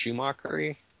 It's too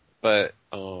Schumacher-y, but...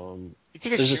 You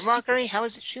think it's Schumacher-y? How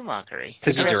is it Schumacher-y?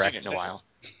 Because he directed it in a while.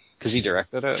 Because he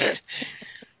directed it?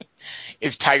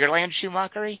 Is Tigerland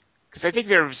Schumacher-y? Because I think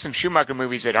there are some Schumacher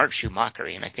movies that aren't Schumacher-y,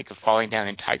 and I think of Falling Down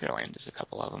in Tigerland is a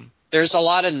couple of them. There's a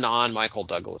lot of non-Michael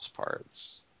Douglas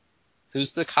parts.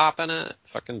 Who's the cop in it?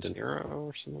 Fucking De Niro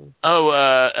or something? Oh,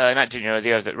 not De Niro,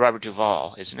 the other, Robert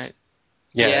Duvall, isn't it?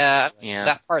 Yeah.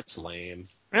 That part's lame.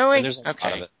 Really? And there's a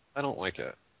lot of it. I don't like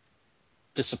it.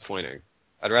 Disappointing.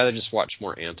 I'd rather just watch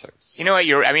more antics. You know what?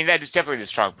 That is definitely the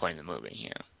strong point in the movie,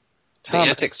 yeah. The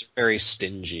antics are very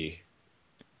stingy.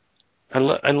 I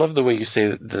love the way you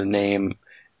say the name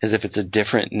as if it's a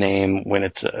different name when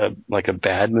it's like a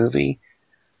bad movie,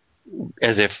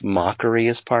 as if mockery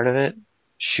is part of it.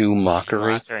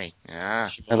 Shoe-mockery. Shoe-mockery, yeah.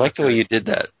 I like the way you did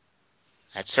that.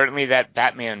 That's certainly that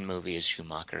Batman movie is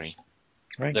shoe-mockery.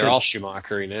 Right, They're all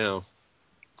shoe-mockery now,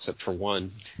 except for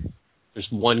one.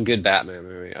 There's one good Batman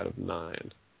movie out of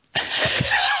 9.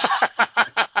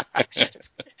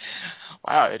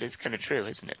 Wow, it is kind of true,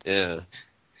 isn't it? Yeah.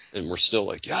 And we're still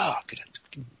like, yeah,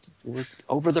 we're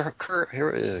over the curve.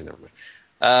 Never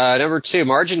mind. Number 2,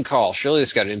 Margin Call. Surely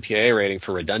this got an MPAA rating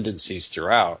for redundancies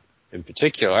throughout. In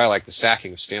particular, I like the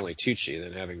sacking of Stanley Tucci,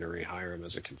 then having to rehire him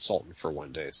as a consultant for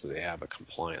one day so they have a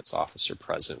compliance officer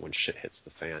present when shit hits the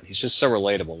fan. He's just so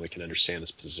relatable and we can understand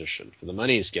his position. For the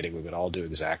money he's getting, we would all do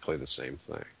exactly the same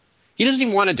thing. He doesn't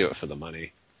even want to do it for the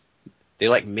money. They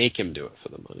make him do it for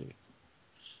the money.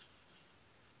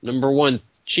 Number 1,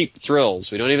 Cheap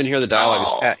Thrills. We don't even hear the dialogue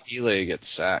as Pat Healy gets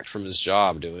sacked from his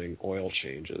job doing oil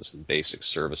changes and basic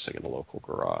servicing in the local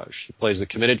garage. He plays the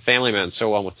committed family man so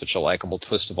well with such a likable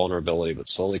twist of vulnerability, but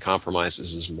slowly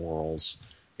compromises his morals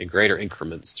in greater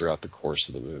increments throughout the course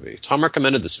of the movie. Tom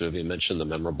recommended this movie and mentioned the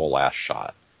memorable last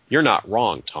shot. You're not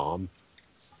wrong, Tom.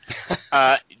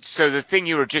 So the thing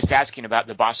you were just asking about,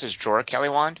 the boss's drawer, Kelly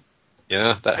Wand?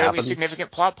 Yeah, that fairly happens.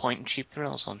 Significant plot point in Cheap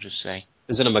Thrills, I'll just say.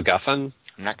 Is it a MacGuffin?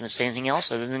 I'm not going to say anything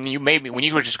else other than you made me. When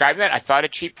you were describing that, I thought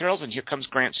of Cheap Thrills, and here comes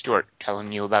Grant Stewart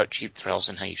telling you about Cheap Thrills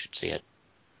and how you should see it.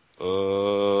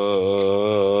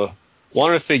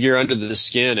 Wanted to figure Under the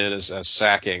Skin in as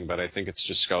sacking, but I think it's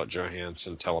just Scarlett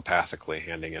Johansson telepathically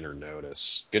handing in her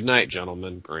notice. Good night,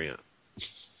 gentlemen. Grant.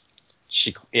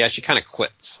 She kind of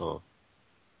quits, huh?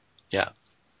 Yeah.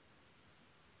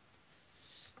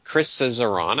 Chris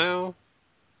Cesarano?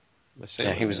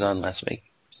 Yeah, he was on last week.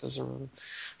 Cesarano.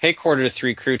 Hey, Quarter to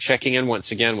 3 crew, checking in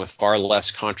once again with far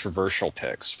less controversial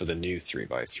picks for the new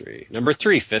 3x3. Number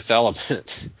 3, Fifth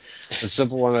Element. The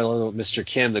simple one by Mr.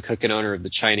 Kim, the cook and owner of the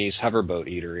Chinese hoverboat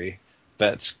eatery,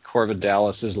 bets Corbin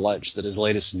Dallas's lunch that his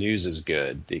latest news is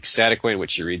good. The ecstatic way in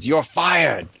which he reads, "You're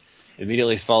fired!"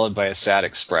 immediately followed by a sad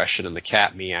expression and the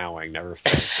cat meowing never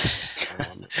fails.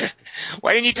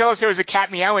 Why didn't you tell us there was a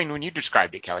cat meowing when you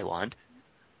described it, Kelly Wand?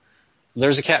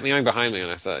 There's a cat meowing behind me,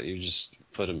 and I thought you just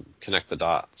connect the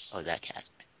dots. Oh, that cat.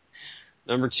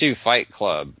 Number 2, Fight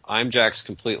Club. I'm Jack's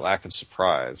complete lack of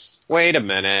surprise. Wait a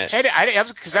minute.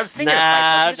 Because I was thinking of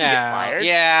Fight Club. He doesn't get fired.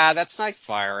 Yeah, that's not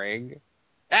firing.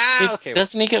 Okay.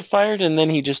 Doesn't he get fired and then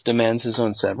he just demands his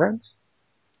own severance?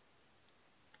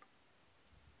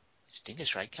 It's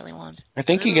dingus, right, Kelly Wand? I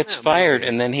think he gets fired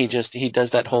and then he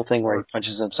does that whole thing where he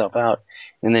punches himself out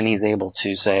and then he's able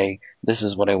to say, "This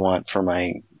is what I want for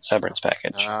my severance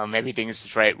package." Maybe dingus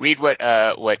is right. Read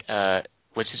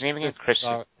what's his name again? Chris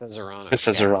Cesarano. Chris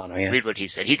Cesarano, yeah. Read what he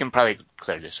said. He can probably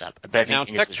clear this up. But I think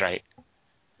dingus is right.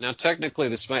 Now, technically,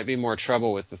 this might be more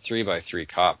trouble with the 3x3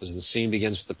 cop, as the scene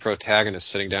begins with the protagonist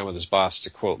sitting down with his boss to,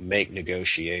 quote, make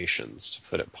negotiations, to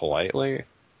put it politely.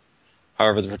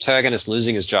 However, the protagonist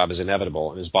losing his job is inevitable,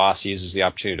 and his boss uses the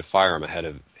opportunity to fire him ahead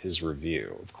of his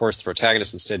review. Of course, the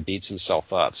protagonist instead beats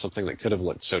himself up, something that could have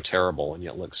looked so terrible and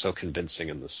yet looked so convincing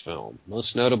in this film.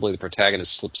 Most notably, the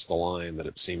protagonist slips the line that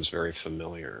it seems very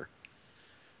familiar.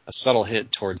 A subtle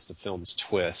hint towards the film's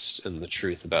twist and the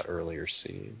truth about earlier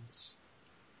scenes.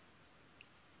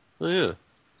 Oh, yeah.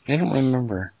 I don't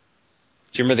remember.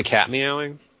 Do you remember the cat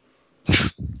meowing?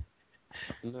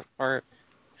 In that part?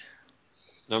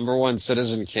 Number 1,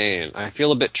 Citizen Kane. I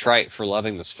feel a bit trite for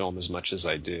loving this film as much as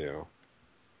I do.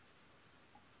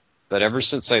 But ever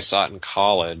since I saw it in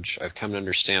college, I've come to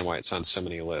understand why it's on so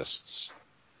many lists.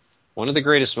 One of the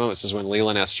greatest moments is when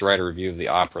Leland has to write a review of the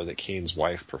opera that Kane's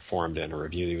wife performed in, a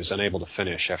review he was unable to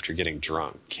finish after getting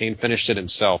drunk. Kane finished it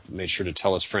himself and made sure to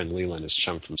tell his friend Leland, his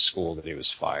chum from school, that he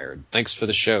was fired. Thanks for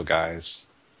the show, guys.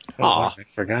 I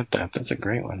forgot that. That's a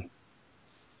great one.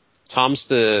 Tom's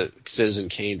the Citizen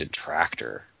Kane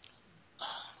detractor.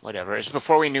 Whatever. It's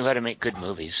before we knew how to make good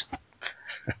movies.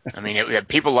 I mean,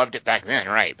 people loved it back then,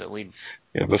 right? But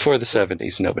before the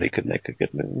 70s, nobody could make a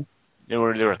good movie. There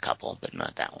were a couple, but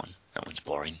not that one. That one's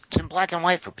boring. It's in black and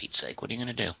white, for Pete's sake. What are you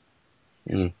going to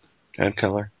do? Add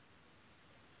color.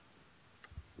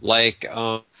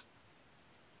 Never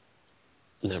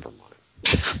mind.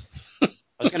 I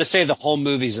was going to say the whole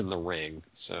movie's in the ring,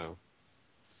 so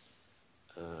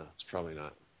it's probably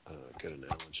not a good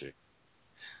analogy.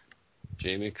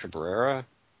 Jaime Cabrera?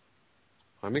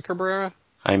 Jaime Cabrera.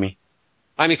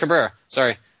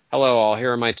 Sorry. Hello, all.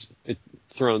 Here are my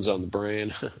Thrones on the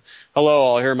brain. Hello,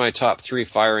 all. Here are my top 3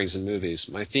 firings in movies.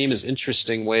 My theme is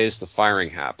interesting ways the firing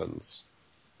happens.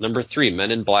 Number 3,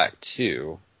 Men in Black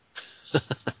 2.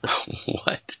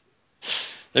 What?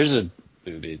 There's a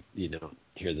movie,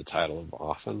 hear the title of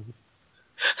often.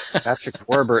 Patrick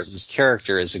Warburton's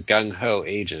character is a gung-ho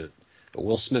agent, but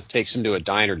Will Smith takes him to a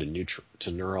diner to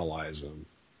neuralize him.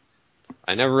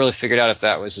 I never really figured out if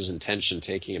that was his intention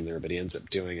taking him there, but he ends up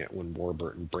doing it when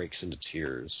Warburton breaks into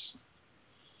tears.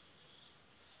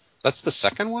 That's the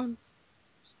second one?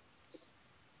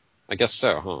 I guess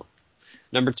so, huh?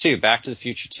 Number 2, Back to the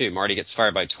Future 2. Marty gets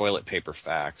fired by toilet paper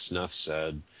facts. Enough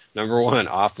said. Number 1,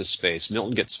 Office Space.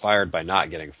 Milton gets fired by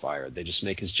not getting fired. They just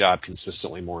make his job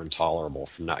consistently more intolerable,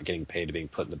 from not getting paid to being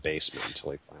put in the basement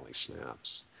until he finally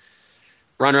snaps.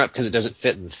 Runner-up because it doesn't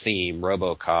fit in the theme.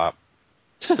 RoboCop.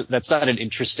 That's not an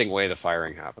interesting way the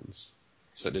firing happens.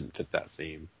 So it didn't fit that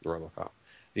theme, RoboCop.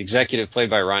 The executive, played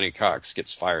by Ronnie Cox,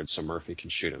 gets fired so Murphy can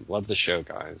shoot him. Love the show,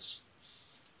 guys.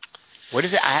 What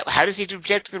is it? How does he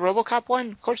object to the RoboCop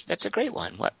one? Of course, that's a great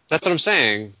one. What? That's what I'm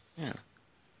saying. Yeah.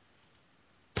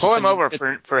 Pull him over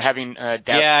for having doubts.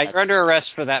 Yeah, you're under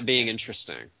arrest for that being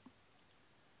interesting.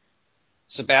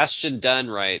 Sebastian Dunn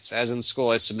writes, as in school,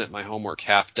 I submit my homework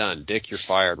half done. Dick, you're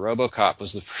fired. RoboCop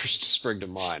was the first to spring to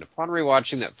mind. Upon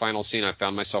rewatching that final scene, I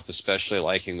found myself especially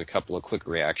liking the couple of quick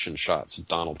reaction shots of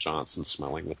Donald Johnson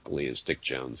smiling with glee as Dick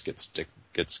Jones gets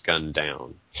gunned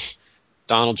down.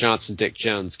 Donald Johnson, Dick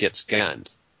Jones gets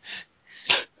gunned.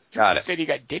 Got it. You said he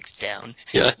got dicked down.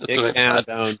 Yeah, that's Dick what I down, thought.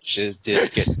 don't you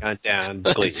get gunned down.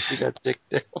 Glee. You got dick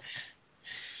down.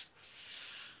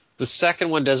 The second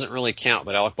one doesn't really count,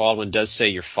 but Alec Baldwin does say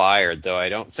you're fired, though I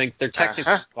don't think they're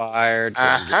technically fired.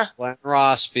 Glenn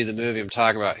Ross be the movie I'm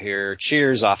talking about here.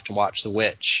 Cheers, off to watch The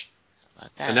Witch.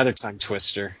 Another tongue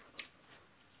twister.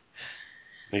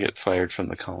 They get fired from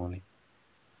the colony.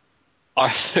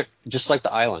 Arthur, just like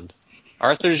the island.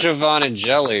 Arthur Javon and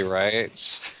Jelly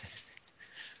writes.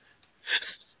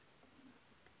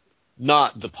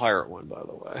 Not the pirate one, by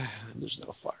the way. There's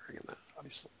no firing in that,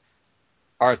 obviously.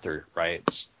 Arthur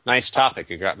writes, nice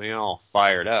topic. It got me all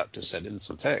fired up to send in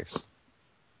some pics.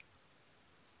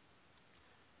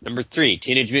 Number 3,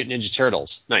 Teenage Mutant Ninja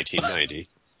Turtles, 1990.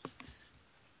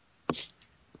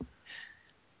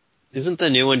 Isn't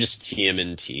the new one just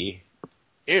TMNT?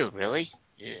 Ew, really?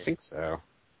 Yeah. I think so.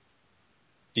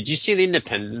 Did you see the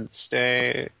Independence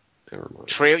Day? Never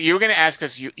mind. You were going to ask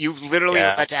us, you literally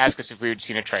were about to ask us if we had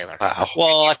seen a trailer. Wow.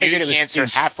 Well, I I figured figured it was the answer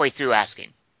halfway through asking.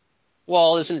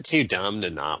 Well, isn't it too dumb to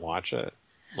not watch it?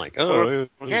 Like, We're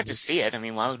going to have to see it. I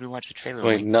mean, why would we watch the trailer?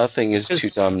 Wait, nothing is too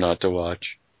dumb not to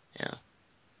watch. Yeah.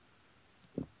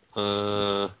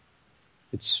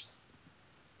 It's...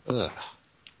 Ugh.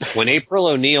 When April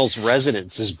O'Neil's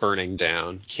residence is burning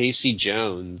down, Casey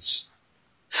Jones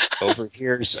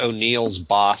overhears O'Neil's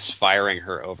boss firing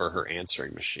her over her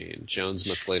answering machine. Jones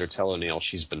must later tell O'Neil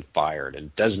she's been fired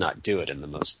and does not do it in the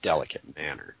most delicate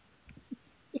manner.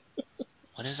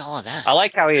 What is all of that? I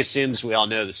like how he assumes we all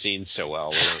know the scene so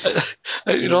well.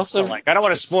 It also, I don't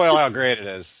want to spoil how great it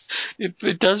is.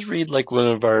 it does read like one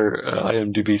of our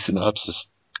IMDb synopsis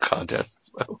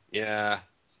contests. So. Yeah.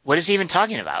 What is he even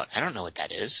talking about? I don't know what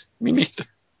that is. Me neither.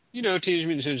 You know, Teenage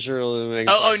Mutant Ninja Turtles.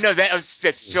 Oh no,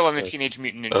 that's still on the Teenage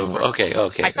Mutant Ninja Turtles. Oh,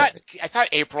 okay. I thought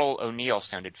April O'Neil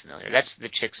sounded familiar. That's the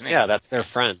chick's name. Yeah, that's their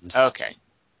friend. Okay.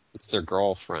 It's their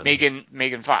girlfriend.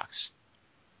 Megan Fox.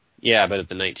 Yeah, but at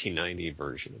the 1990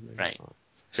 version of Megan Right. Fox.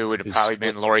 Who would have probably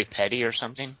been Lori Petty or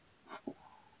something?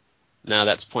 No,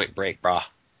 that's Point Break, brah.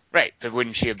 Right, but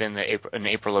wouldn't she have been an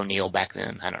April O'Neil back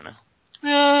then? I don't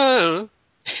know.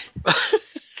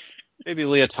 Maybe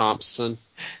Leah Thompson.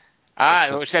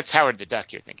 Which that's Howard the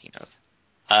Duck you're thinking of.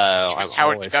 Oh,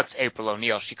 Howard the Duck's April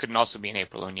O'Neil. She couldn't also be an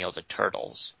April O'Neil the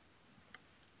Turtles.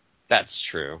 That's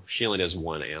true. She only does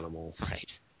one animal.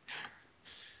 Right.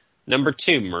 Number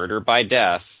 2, Murder by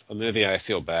Death, a movie I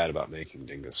feel bad about making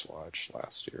Dingus watch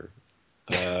last year.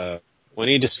 When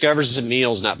he discovers a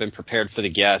meal's not been prepared for the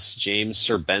guests, James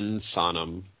Sir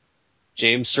Bensonham,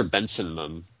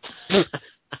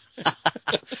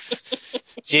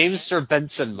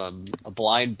 a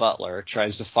blind butler,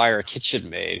 tries to fire a kitchen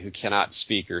maid who cannot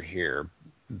speak or hear.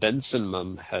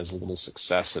 Bensonham has little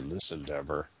success in this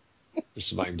endeavor. There's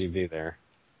some IMDb there.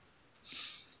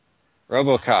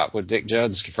 RoboCop, when Dick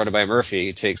Jones is confronted by Murphy,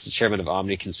 he takes the chairman of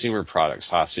Omni Consumer Products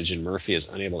hostage, and Murphy is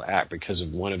unable to act because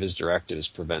of one of his directives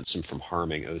prevents him from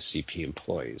harming OCP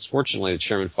employees. Fortunately, the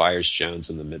chairman fires Jones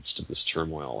in the midst of this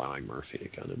turmoil, allowing Murphy to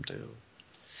gun him down.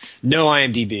 No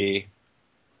IMDb.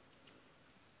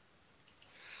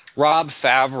 Rob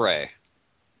Favre.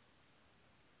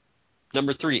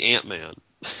 Number 3, Ant-Man.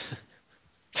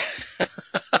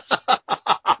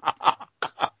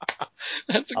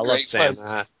 I love saying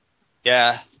that.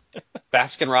 Yeah.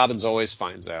 Baskin-Robbins always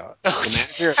finds out. The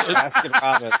manager at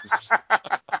Baskin-Robbins.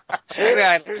 Maybe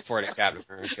I'd look for it at Captain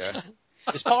America.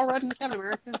 Is Paul Rudd in Captain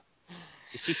America?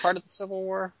 Is he part of the Civil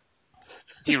War?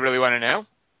 Do you really want to know?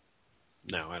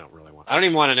 No, I don't really want. I don't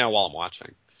even want to know while I'm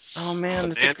watching. Oh man,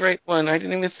 that's a great one. I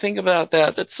didn't even think about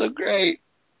that. That's so great.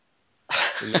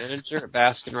 The manager at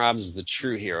Baskin-Robbins is the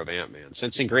true hero of Ant-Man.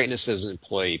 Sensing greatness as an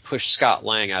employee, he pushed Scott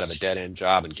Lang out of a dead-end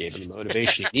job and gave him the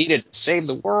motivation he needed to save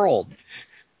the world.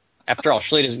 After all,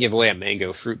 Schley doesn't give away a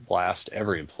mango fruit blast to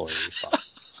every employee he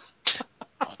fires.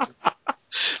 Awesome.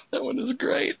 That one is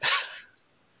great.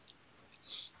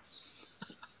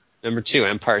 Number 2,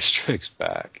 Empire Strikes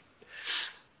Back.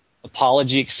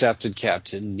 Apology accepted,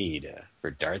 Captain Nita. For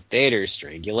Darth Vader,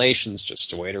 strangulation's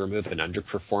just a way to remove an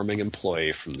underperforming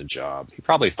employee from the job. He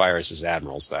probably fires his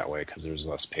admirals that way because there's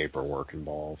less paperwork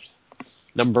involved.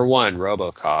 Number 1,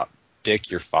 RoboCop.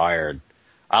 Dick, you're fired.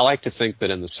 I like to think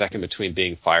that in the second between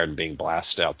being fired and being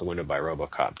blasted out the window by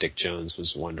RoboCop, Dick Jones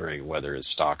was wondering whether his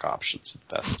stock options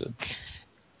had vested.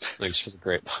 Thanks for the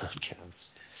great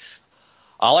podcast.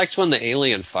 I liked when the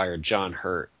alien fired John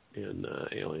Hurt in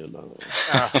Alien.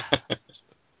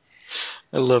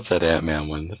 I love that Ant-Man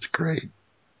one. That's great.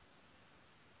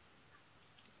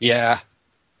 Yeah,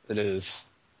 it is.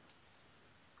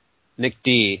 Nick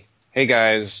D. Hey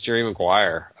guys, Jerry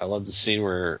Maguire. I love the scene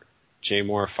where Jay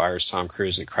Moore fires Tom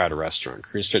Cruise in a crowded restaurant.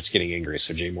 Cruise starts getting angry,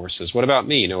 so Jay Moore says, "What about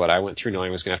me? You know what I went through knowing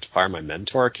I was going to have to fire my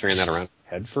mentor, carrying that around my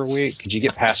head for a week? Could you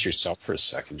get past yourself for a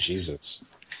second? Jesus."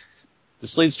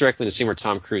 This leads directly to a scene where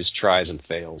Tom Cruise tries and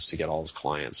fails to get all his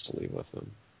clients to leave with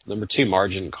him. Number 2,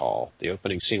 Margin Call. The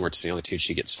opening scene where Stanley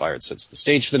Tucci gets fired sets the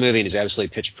stage for the movie, and he's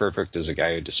absolutely pitch perfect as a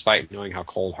guy who, despite knowing how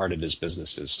cold-hearted his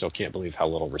business is, still can't believe how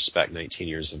little respect 19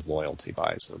 years of loyalty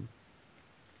buys him.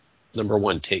 Number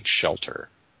 1, Take Shelter.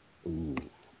 Ooh.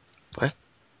 What?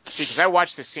 See, because I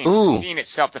watched the scene. Ooh. The scene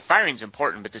itself, the firing's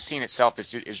important, but the scene itself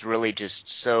is really just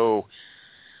so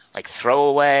like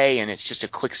throwaway, and it's just a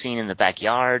quick scene in the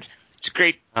backyard. It's a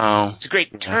great. It's a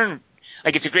great turn.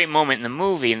 Like, it's a great moment in the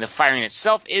movie, and the firing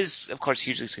itself is, of course,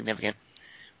 hugely significant.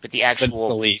 But the actual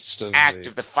the least act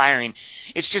of the firing,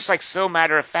 it's just like so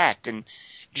matter of fact. And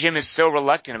Jim is so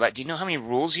reluctant about, do you know how many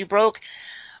rules you broke?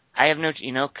 I have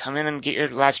no, come in and get your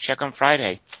last check on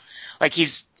Friday. Like,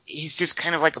 he's just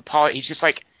kind of like he's just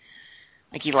like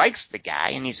he likes the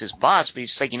guy and he's his boss, but he's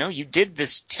just like, you did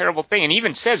this terrible thing. And he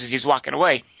even says as he's walking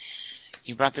away,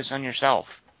 you brought this on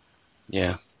yourself.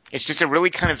 Yeah. It's just a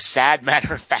really kind of sad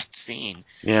matter of fact scene.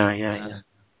 Yeah.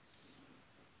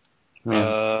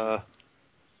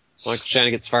 Michael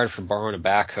Shannon gets fired for borrowing a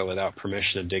backhoe without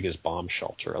permission to dig his bomb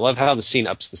shelter. I love how the scene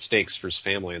ups the stakes for his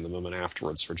family in the moment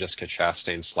afterwards where Jessica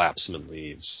Chastain slaps him and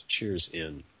leaves. Cheers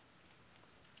in.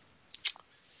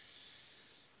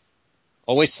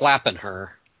 Always slapping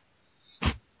her.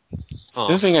 The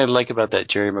other thing I like about that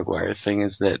Jerry Maguire thing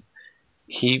is that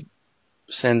he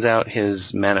sends out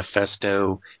his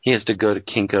manifesto. He has to go to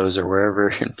Kinko's or wherever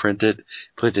and print it,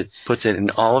 puts it in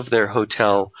all of their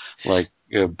hotel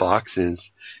boxes,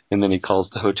 and then he calls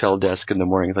the hotel desk in the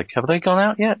morning. He's like, "Have they gone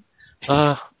out yet?"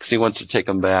 Because he wants to take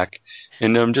them back.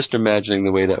 And I'm just imagining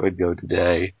the way that would go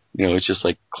today. It's just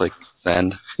like click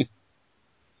send. It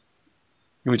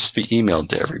would just be emailed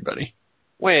to everybody.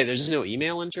 Wait, there's no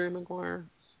email in Jerry Maguire?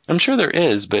 I'm sure there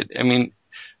is, but I mean,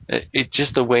 it's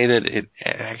just the way that it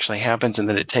actually happens, and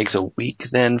that it takes a week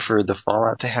then for the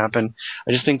fallout to happen.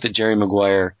 I just think that Jerry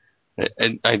Maguire,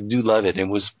 I do love it. It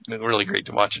was really great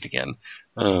to watch it again.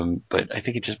 But I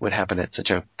think it just would happen at such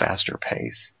a faster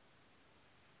pace.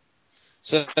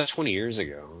 So that's 20 years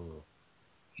ago.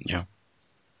 Yeah.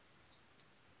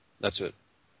 That's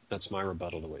my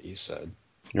rebuttal to what you said.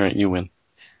 All right, you win.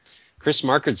 Chris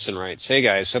Markinson writes, "Hey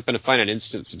guys, hoping to find an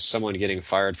instance of someone getting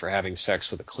fired for having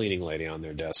sex with a cleaning lady on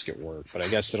their desk at work, but I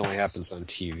guess it only happens on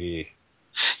TV."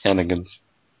 Hannigans.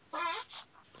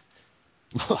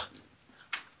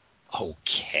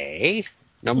 Okay.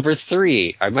 Number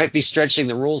 3, I might be stretching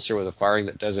the rules here with a firing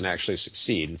that doesn't actually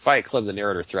succeed. In Fight Club, the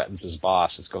narrator threatens his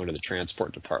boss with going to the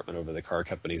transport department over the car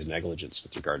company's negligence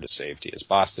with regard to safety. His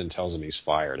boss then tells him he's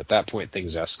fired. At that point,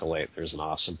 things escalate. There's an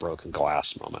awesome broken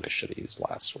glass moment I should have used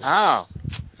last week. Oh,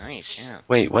 nice, yeah.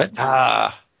 Wait, what?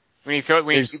 When he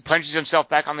punches himself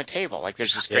back on the table, like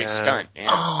there's this great stunt.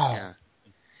 Yeah.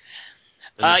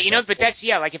 Yeah. But that's,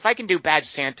 like if I can do Bad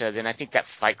Santa, then I think that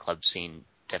Fight Club scene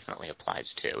definitely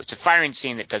applies too. It's a firing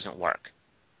scene that doesn't work.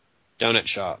 Donut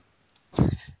shop.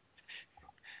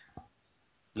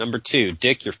 Number 2,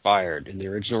 Dick, you're fired. In the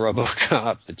original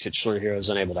RoboCop, the titular hero is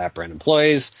unable to apprehend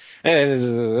employees.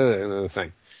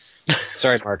 Thing.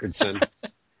 Sorry, Markinson.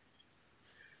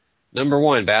 Number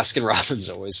 1, Baskin-Robbins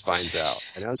always finds out.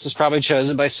 I know this was probably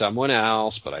chosen by someone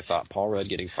else, but I thought Paul Rudd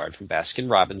getting fired from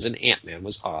Baskin-Robbins and Ant-Man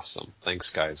was awesome.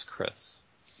 Thanks, guys. Chris.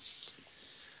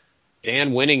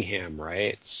 Dan Winningham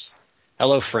writes,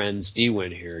 "Hello, friends. D.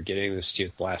 Win here, getting this to you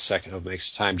at the last second. Hope it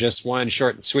makes time. Just one,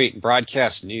 short and sweet.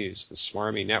 Broadcast news. The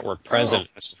smarmy network president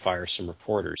has to fire some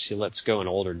reporters. He lets go an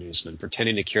older newsman,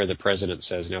 pretending to care. The president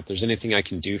says, 'Now, if there's anything I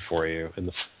can do for you,' and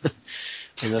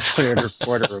the fired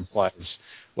reporter replies,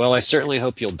 'Well, I certainly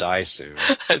hope you'll die soon.'"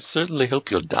 I certainly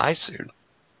hope you'll die soon.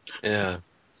 Yeah.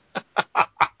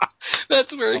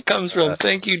 That's where it comes from.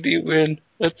 Thank you, D-Win.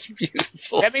 That's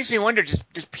beautiful. That makes me wonder,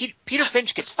 does Peter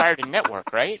Finch gets fired in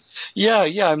Network, right? Yeah,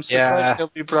 I'm surprised Yeah.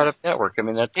 nobody brought up Network. I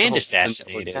mean, that's the And whole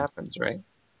assassinated. Network happens, right?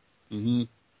 Mm-hmm.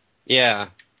 Yeah.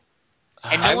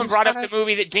 And I no one was brought up kinda- the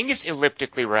movie that Dingus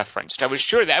elliptically referenced. I was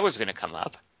sure that was going to come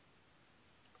up.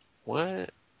 What?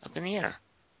 Up in the air.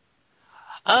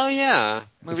 Oh, yeah.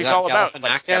 Movie's Is that all about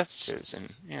like Galifianakis? severances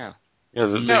and yeah. Yeah,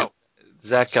 No.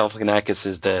 Zach Galifianakis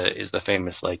is the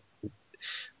famous like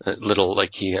little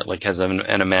like he like has an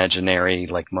imaginary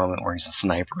like moment where he's a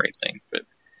sniper, I think. But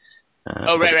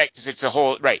right, because it's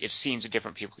it's scenes of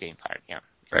different people getting fired. Yeah.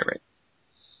 right.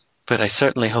 But I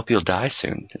certainly hope you'll die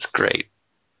soon. It's great.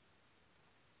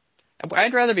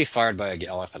 I'd rather be fired by a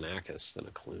Galifianakis than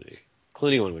a Clooney.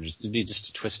 Clooney one would be just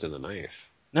a twist of the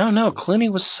knife. No,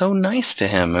 Clooney was so nice to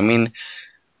him. I mean,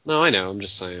 No, I know. I'm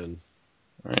just saying.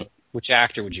 right. Which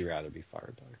actor would you rather be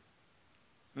fired by?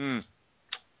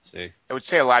 See. It would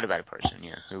say a lot about a person.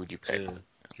 Yeah. Who would you pick?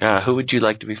 Yeah. Who would you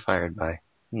like to be fired by?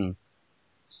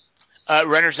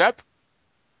 Runners up.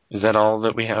 Is that all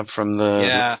that we have from the?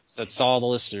 Yeah, that's all the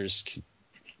listeners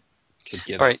could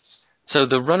give All right. us. So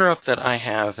the runner-up that I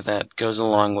have that goes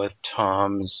along with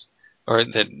Tom's, or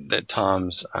that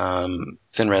Tom's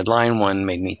Thin Red Line one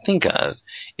made me think of,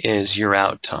 is "You're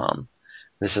out, Tom."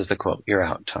 This is the quote: "You're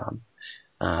out, Tom,"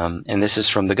 and this is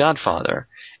from The Godfather,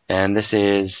 and this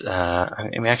is,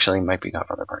 actually, it might be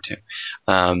Godfather Part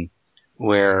 2,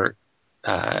 where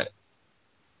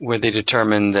they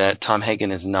determine that Tom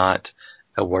Hagen is not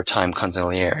a wartime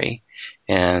consigliere,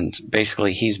 and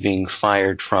basically he's being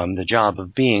fired from the job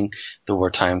of being the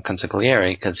wartime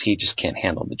consigliere because he just can't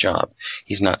handle the job.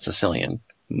 He's not Sicilian,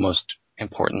 most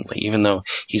importantly, even though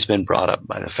he's been brought up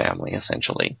by the family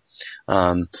essentially.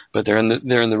 But they're in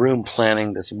the room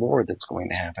planning this war that's going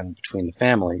to happen between the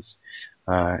families,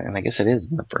 and I guess it is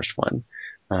in the first one.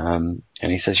 And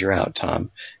he says, "You're out,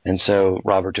 Tom." And so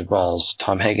Robert Duvall's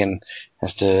Tom Hagen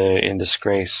has to, in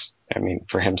disgrace,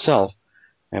 for himself,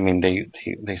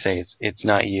 they say it's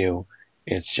not you,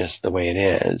 it's just the way it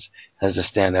is, has to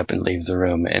stand up and leave the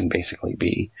room and basically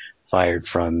be fired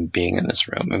from being in this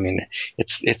room.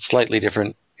 It's slightly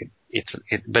different.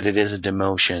 But it is a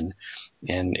demotion,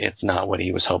 and it's not what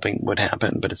he was hoping would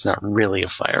happen, but it's not really a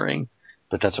firing.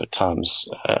 But that's what Tom's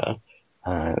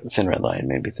Thin Red Line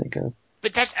made me think of.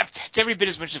 But that's every bit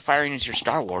as much a firing as your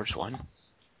Star Wars one.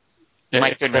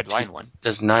 My Thin Red Line one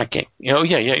does not get. Oh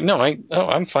yeah. No,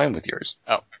 I'm fine with yours.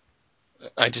 Oh,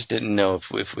 I just didn't know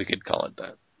if we could call it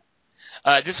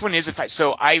that. This one is a fire.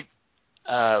 So I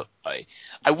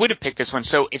would have picked this one.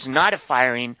 So it's not a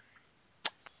firing,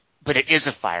 but it is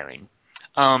a firing.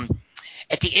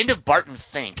 At the end of Barton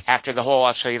Fink, after the whole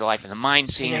 "I'll show you the life of the mine"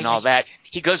 scene and all that,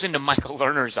 he goes into Michael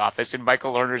Lerner's office, and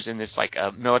Michael Lerner's in this like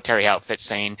military outfit,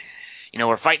 saying,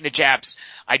 "We're fighting the Japs.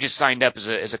 I just signed up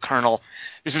as a colonel.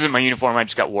 This isn't my uniform. I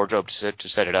just got wardrobe to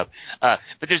set it up." But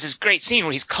there's this great scene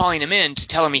where he's calling him in to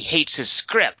tell him he hates his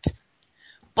script,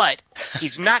 but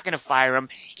he's not going to fire him.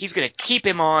 He's going to keep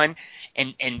him on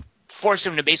and force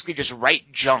him to basically just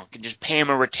write junk and just pay him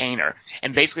a retainer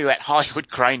and basically let Hollywood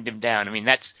grind him down.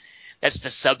 That's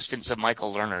the substance of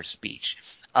Michael Lerner's speech.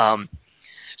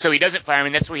 So he doesn't fire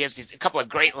him. That's where he has a couple of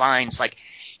great lines like,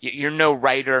 "You're no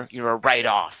writer, you're a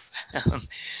write-off."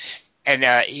 And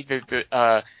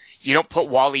you don't put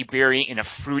Wally Beery in a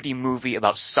fruity movie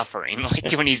about suffering,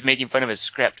 like when he's making fun of his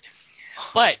script.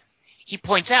 But he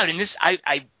points out, and this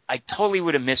I totally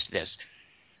would have missed this.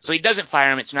 So he doesn't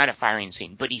fire him. It's not a firing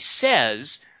scene. But he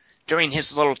says during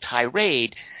his little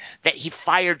tirade that he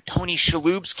fired Tony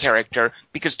Shalhoub's character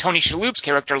because Tony Shalhoub's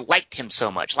character liked him so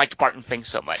much, liked Barton Fink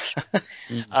so much.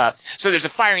 So there's a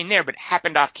firing there, but it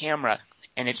happened off camera,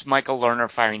 and it's Michael Lerner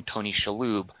firing Tony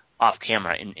Shalhoub off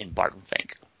camera in Barton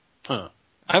Fink. Huh.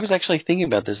 I was actually thinking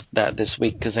about this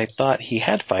week because I thought he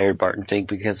had fired Barton Fink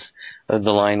because of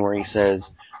the line where he says,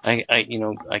 I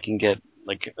can get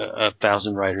like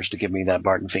 1,000 writers to give me that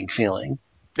Barton Fink feeling.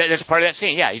 That's part of that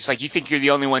scene. Yeah, he's like, "You think you're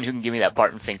the only one who can give me that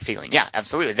Barton Fink feeling?" Yeah,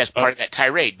 absolutely. That's part of that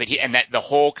tirade. But the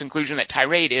whole conclusion of that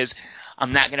tirade is,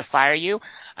 "I'm not going to fire you.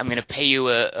 I'm going to pay you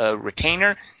a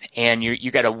retainer, and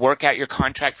you got to work out your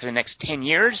contract for the next 10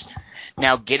 years.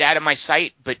 Now get out of my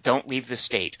sight, but don't leave the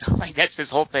state." Like that's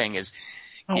his whole thing is,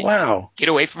 wow, get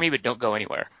away from me, but don't go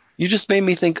anywhere. You just made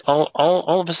me think all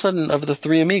of a sudden of the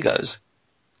Three Amigos.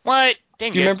 What?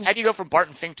 Dingus, remember? how do you go from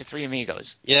Barton Fink to Three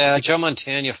Amigos? Yeah, Joe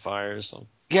Montana fires them.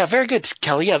 Yeah, very good,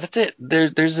 Kelly. Yeah, that's it.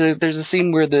 There's a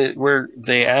scene where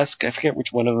they ask, I forget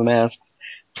which one of them asks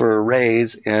for a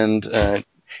raise, and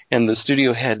the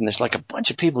studio head, and there's like a bunch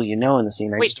of people in the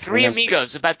scene. Wait, Three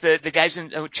Amigos, about the guys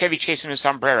in Chevy Chase in a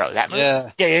sombrero. That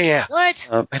movie? Yeah. What?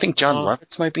 I think John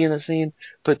Lovitz might be in the scene,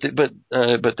 but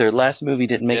their last movie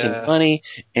didn't make any money,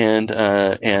 and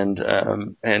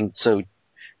so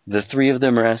the three of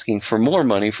them are asking for more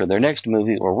money for their next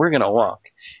movie, or we're gonna walk.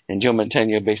 And Joe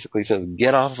Mantegna basically says,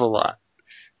 "Get off the lot."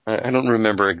 I don't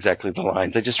remember exactly the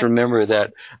lines. I just remember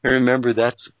that. I remember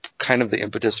that's kind of the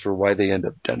impetus for why they end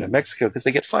up down in Mexico, because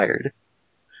they get fired.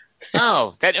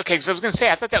 Oh, okay. Because I was going to say,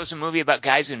 I thought that was a movie about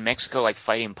guys in Mexico like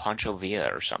fighting Pancho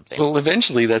Villa or something. Well,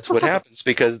 eventually that's what happens,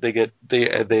 because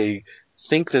they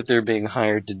think that they're being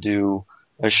hired to do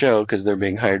a show because they're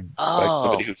being hired by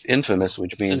somebody who's infamous,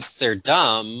 which means since they're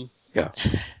dumb. Yeah.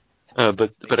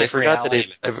 But I forgot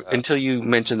that until you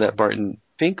mentioned that Barton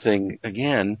Fink thing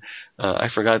again, I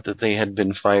forgot that they had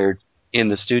been fired in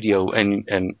the studio,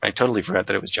 and I totally forgot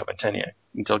that it was Joe Mantegna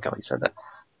until Kelly said that.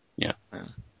 Yeah.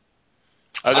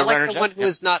 I like the one who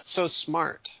is not so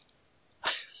smart.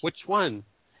 Which one?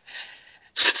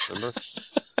 Remember?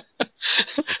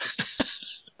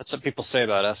 That's what people say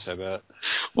about us, I bet.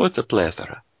 What's a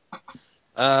plethora?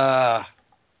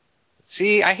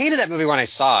 See, I hated that movie when I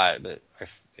saw it, but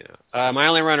my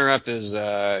only runner-up is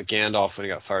Gandalf when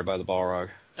he got fired by the Balrog.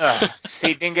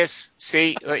 See, Dingus,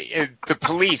 the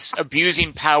police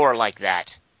abusing power like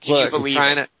that. Can you believe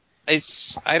it?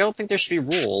 I don't think there should be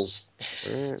rules.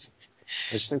 I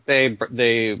just think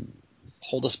they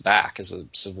hold us back as a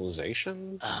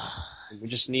civilization. We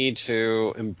just need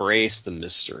to embrace the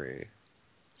mystery.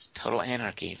 It's total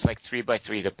anarchy. It's like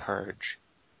 3x3, The Purge.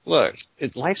 Look,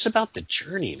 life's about the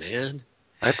journey, man.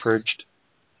 I purged.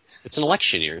 It's an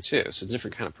election year, too, so it's a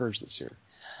different kind of purge this year.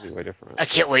 It'll be way different. I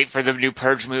can't wait for the new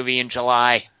Purge movie in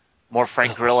July. More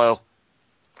Frank Grillo.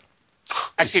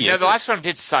 Actually, no, the last one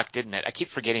did suck, didn't it? I keep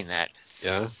forgetting that.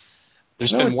 Yeah.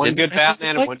 There's been one good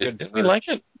Batman and one good Purge. Didn't we like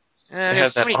it? It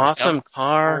has that awesome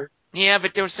car. Yeah,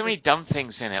 but there were so many dumb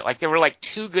things in it. Like, there were like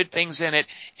 2 good things in it,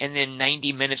 and then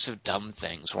 90 minutes of dumb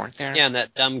things, weren't there? Yeah, and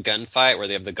that dumb gunfight where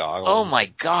they have the goggles. Oh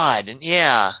my god,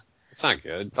 yeah. It's not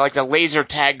good. Like the laser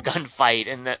tag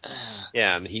gunfight, and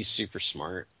yeah, and he's super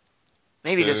smart.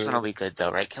 Maybe this one will be good,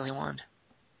 though, right, Kelly Wand?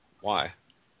 Why?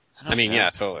 I mean, yeah,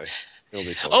 totally. It'll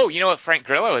be totally. Oh, you know what Frank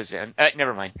Grillo is in?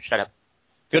 Never mind. Shut up.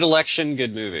 Good election,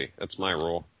 good movie. That's my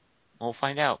rule. We'll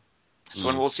find out. This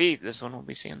one we'll see. This one we'll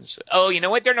be seeing. This. Oh, you know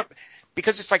what? They're not,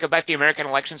 because it's like about the American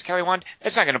elections, Kelly Wand.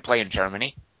 That's not going to play in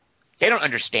Germany. They don't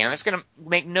understand. That's going to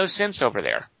make no sense over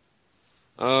there.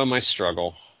 Oh, my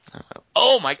struggle.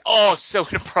 Oh, so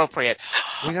inappropriate.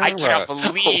 I cannot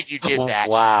believe you did that.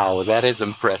 Wow, that is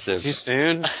impressive. Too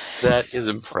soon? That is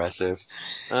impressive.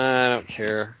 I don't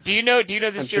care. Do you know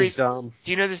the series? Dumb.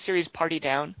 Do you know the series Party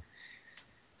Down?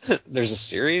 There's a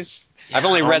series? Yeah. I've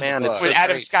only read the book. With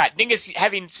Adam Scott. Dingus,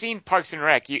 having seen Parks and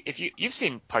Rec, you've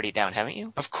seen Party Down, haven't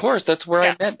you? Of course, that's where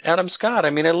I met Adam Scott. I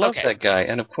mean, I love that guy,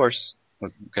 and of course,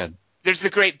 good. There's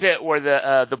the great bit where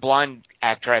the blonde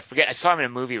actor, I forget, I saw him in a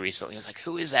movie recently. I was like,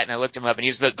 who is that? And I looked him up, and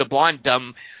he's the blonde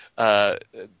dumb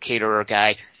caterer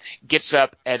guy. Gets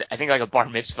up at, I think, like a bar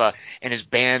mitzvah, and his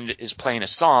band is playing a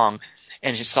song,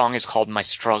 and his song is called My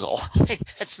Struggle.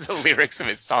 That's the lyrics of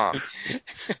his song.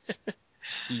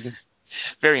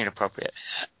 Very inappropriate.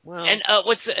 Well, and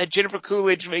what's Jennifer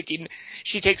Coolidge making?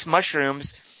 She takes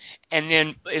mushrooms and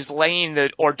then is laying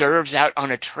the hors d'oeuvres out on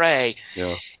a tray.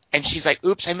 Yeah. And she's like,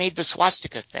 oops, I made the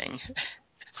swastika thing.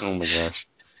 Oh, my gosh.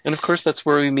 And, of course, that's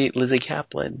where we meet Lizzie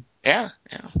Kaplan. Yeah.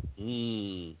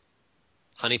 Honeypot.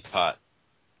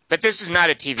 But this is not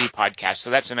a TV podcast, so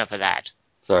that's enough of that.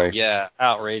 Sorry. Yeah,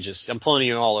 outrageous. I'm pulling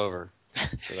you all over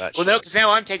for that Well, no, because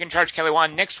now I'm taking charge, Kelly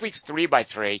Wand. Next week's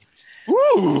 3x3.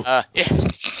 Woo! Yeah.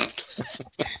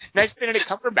 Nice Benedict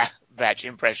Cumberbatch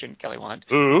impression, Kelly Wand.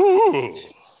 Ooh!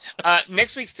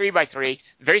 Next week's 3x3,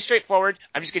 very straightforward.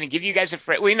 I'm just going to give you guys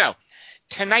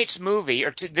tonight's movie,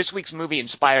 or this week's movie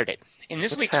inspired it. In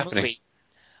this week's movie,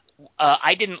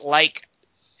 I didn't like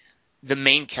the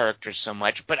main characters so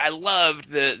much, but I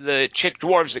loved the chick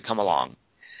dwarves that come along.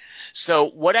 So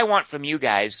what I want from you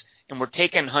guys, and we're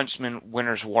taking Huntsman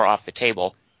Winter's War off the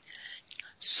table,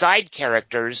 side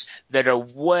characters that are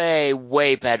way,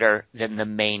 way better than the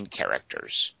main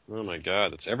characters. Oh my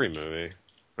god, that's every movie.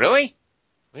 Really?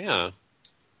 Yeah.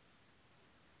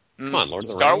 Come on, Lord of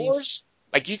the Star Rings. Wars?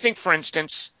 Like, you think, for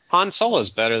instance, Han Solo's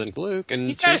better than Luke, and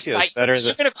He's not a 3PO's side. better You're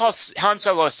than going to call Han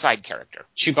Solo a side character.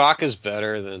 Chewbacca's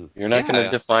better than. You're not going to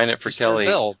define it for He's Kelly.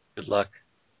 their build. Good luck.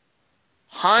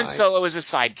 Han Side. Solo is a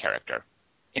side character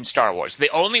in Star Wars.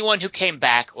 The only one who came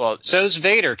back, well, So's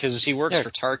Vader because he works Yeah, for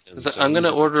Tarkin. So I'm going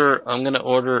he's to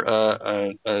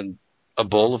order a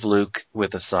bowl of Luke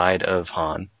with a side of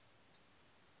Han.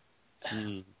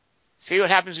 see what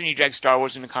happens when you drag Star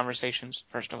Wars into conversations,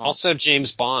 first of all. Also,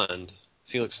 James Bond.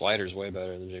 Felix Leiter's way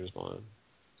better than James Bond.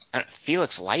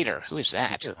 Felix Leiter, who is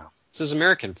that? It's his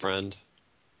American friend.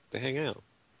 They hang out.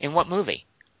 In what movie?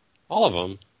 All of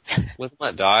them. Live and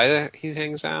Let Die, he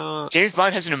hangs out. James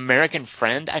Bond has an American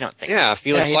friend? I don't think. Yeah,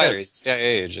 Felix he Leiter. does. He's a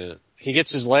CIA agent. He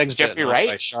gets his legs Jeffrey bitten off Wright?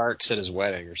 by sharks at his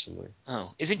wedding or something.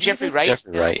 Oh, isn't Jeffrey Wright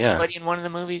Jeffrey Wright, yeah. somebody in one of the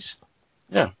movies?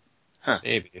 Yeah.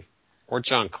 Maybe. Or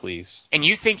John Cleese. And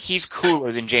you think he's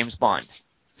cooler than James Bond?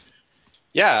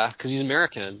 Yeah, because he's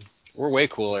American. We're way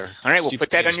cooler. All right, we'll Stupid put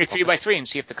that on James your Bond. 3x3 and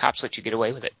see if the cops let you get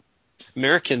away with it.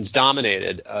 Americans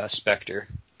dominated Spectre.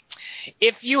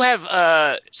 If you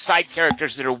have side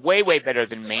characters that are way, way better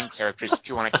than main characters that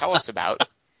you want to tell us about,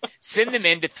 send them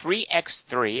in to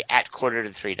 3x3 at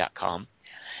quarterto3.com.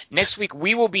 Next week,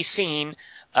 we will be seeing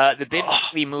the Ben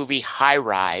Wheatley movie High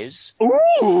Rise.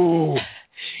 Ooh!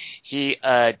 He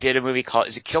did a movie called,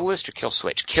 is it Kill List or Kill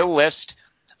Switch? Kill List,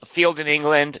 A Field in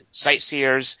England,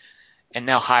 Sightseers, and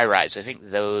now High Rise. I think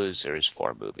those are his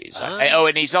 4 movies.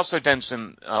 And he's also done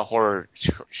some horror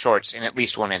shorts in at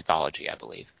least one anthology, I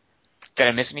believe. Did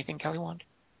I miss anything, Kelly Wand?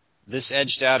 This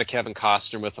edged out a Kevin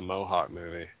Costner with a Mohawk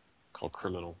movie called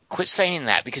Criminal. Quit saying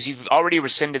that, because you've already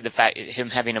rescinded the fact him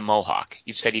having a mohawk.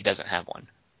 You've said he doesn't have one.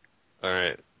 All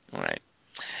right.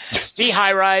 See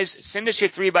High Rise. Send us your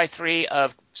 3x3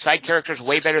 of side characters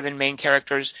way better than main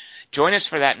characters. Join us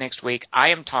for that next week. I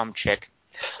am Tom Chick.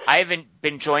 I have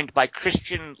been joined by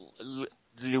Christian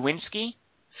Lewinsky.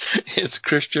 It's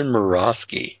Christian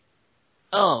Morosky.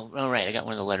 Oh, right. I got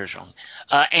one of the letters wrong.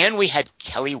 And we had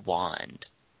Kelly Wand.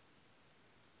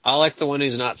 I like the one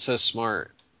who's not so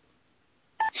smart.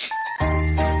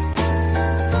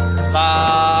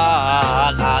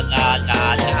 La la la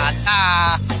la la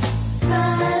la.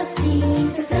 Frosty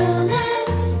the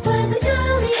Snowman was a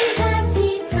jolly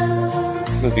happy soul.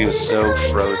 This movie was so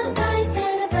frozen. Frosty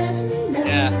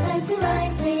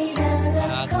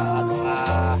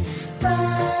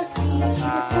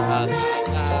the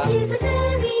Snowman is a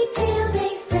fairy tale,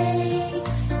 they say.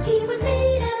 He was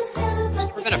made of snow. There's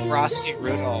never been a Frosty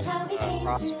Rudolph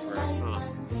crossover. Huh.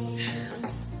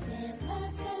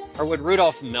 Or would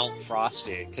Rudolph melt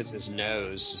Frosty because his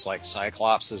nose is like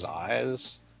Cyclops'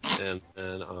 eyes? And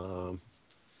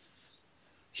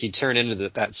he'd turn into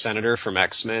that senator from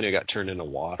X-Men who got turned into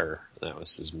water. That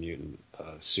was his mutant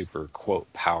super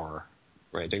quote power.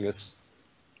 Right, Dingus?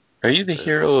 Are you the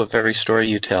hero of every story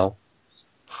you tell?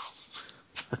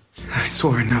 I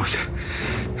swore an oath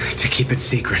to keep it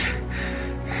secret.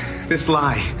 This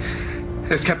lie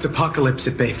has kept Apocalypse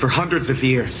at bay for hundreds of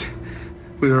years.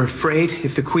 We were afraid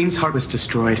if the Queen's heart was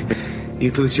destroyed,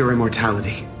 you'd lose your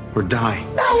immortality or die.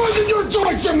 That wasn't your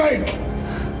choice to make!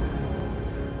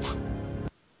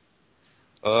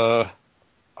 I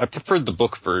preferred the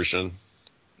book version.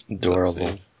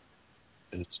 Adorable.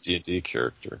 And its D&D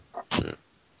character.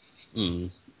 Yeah.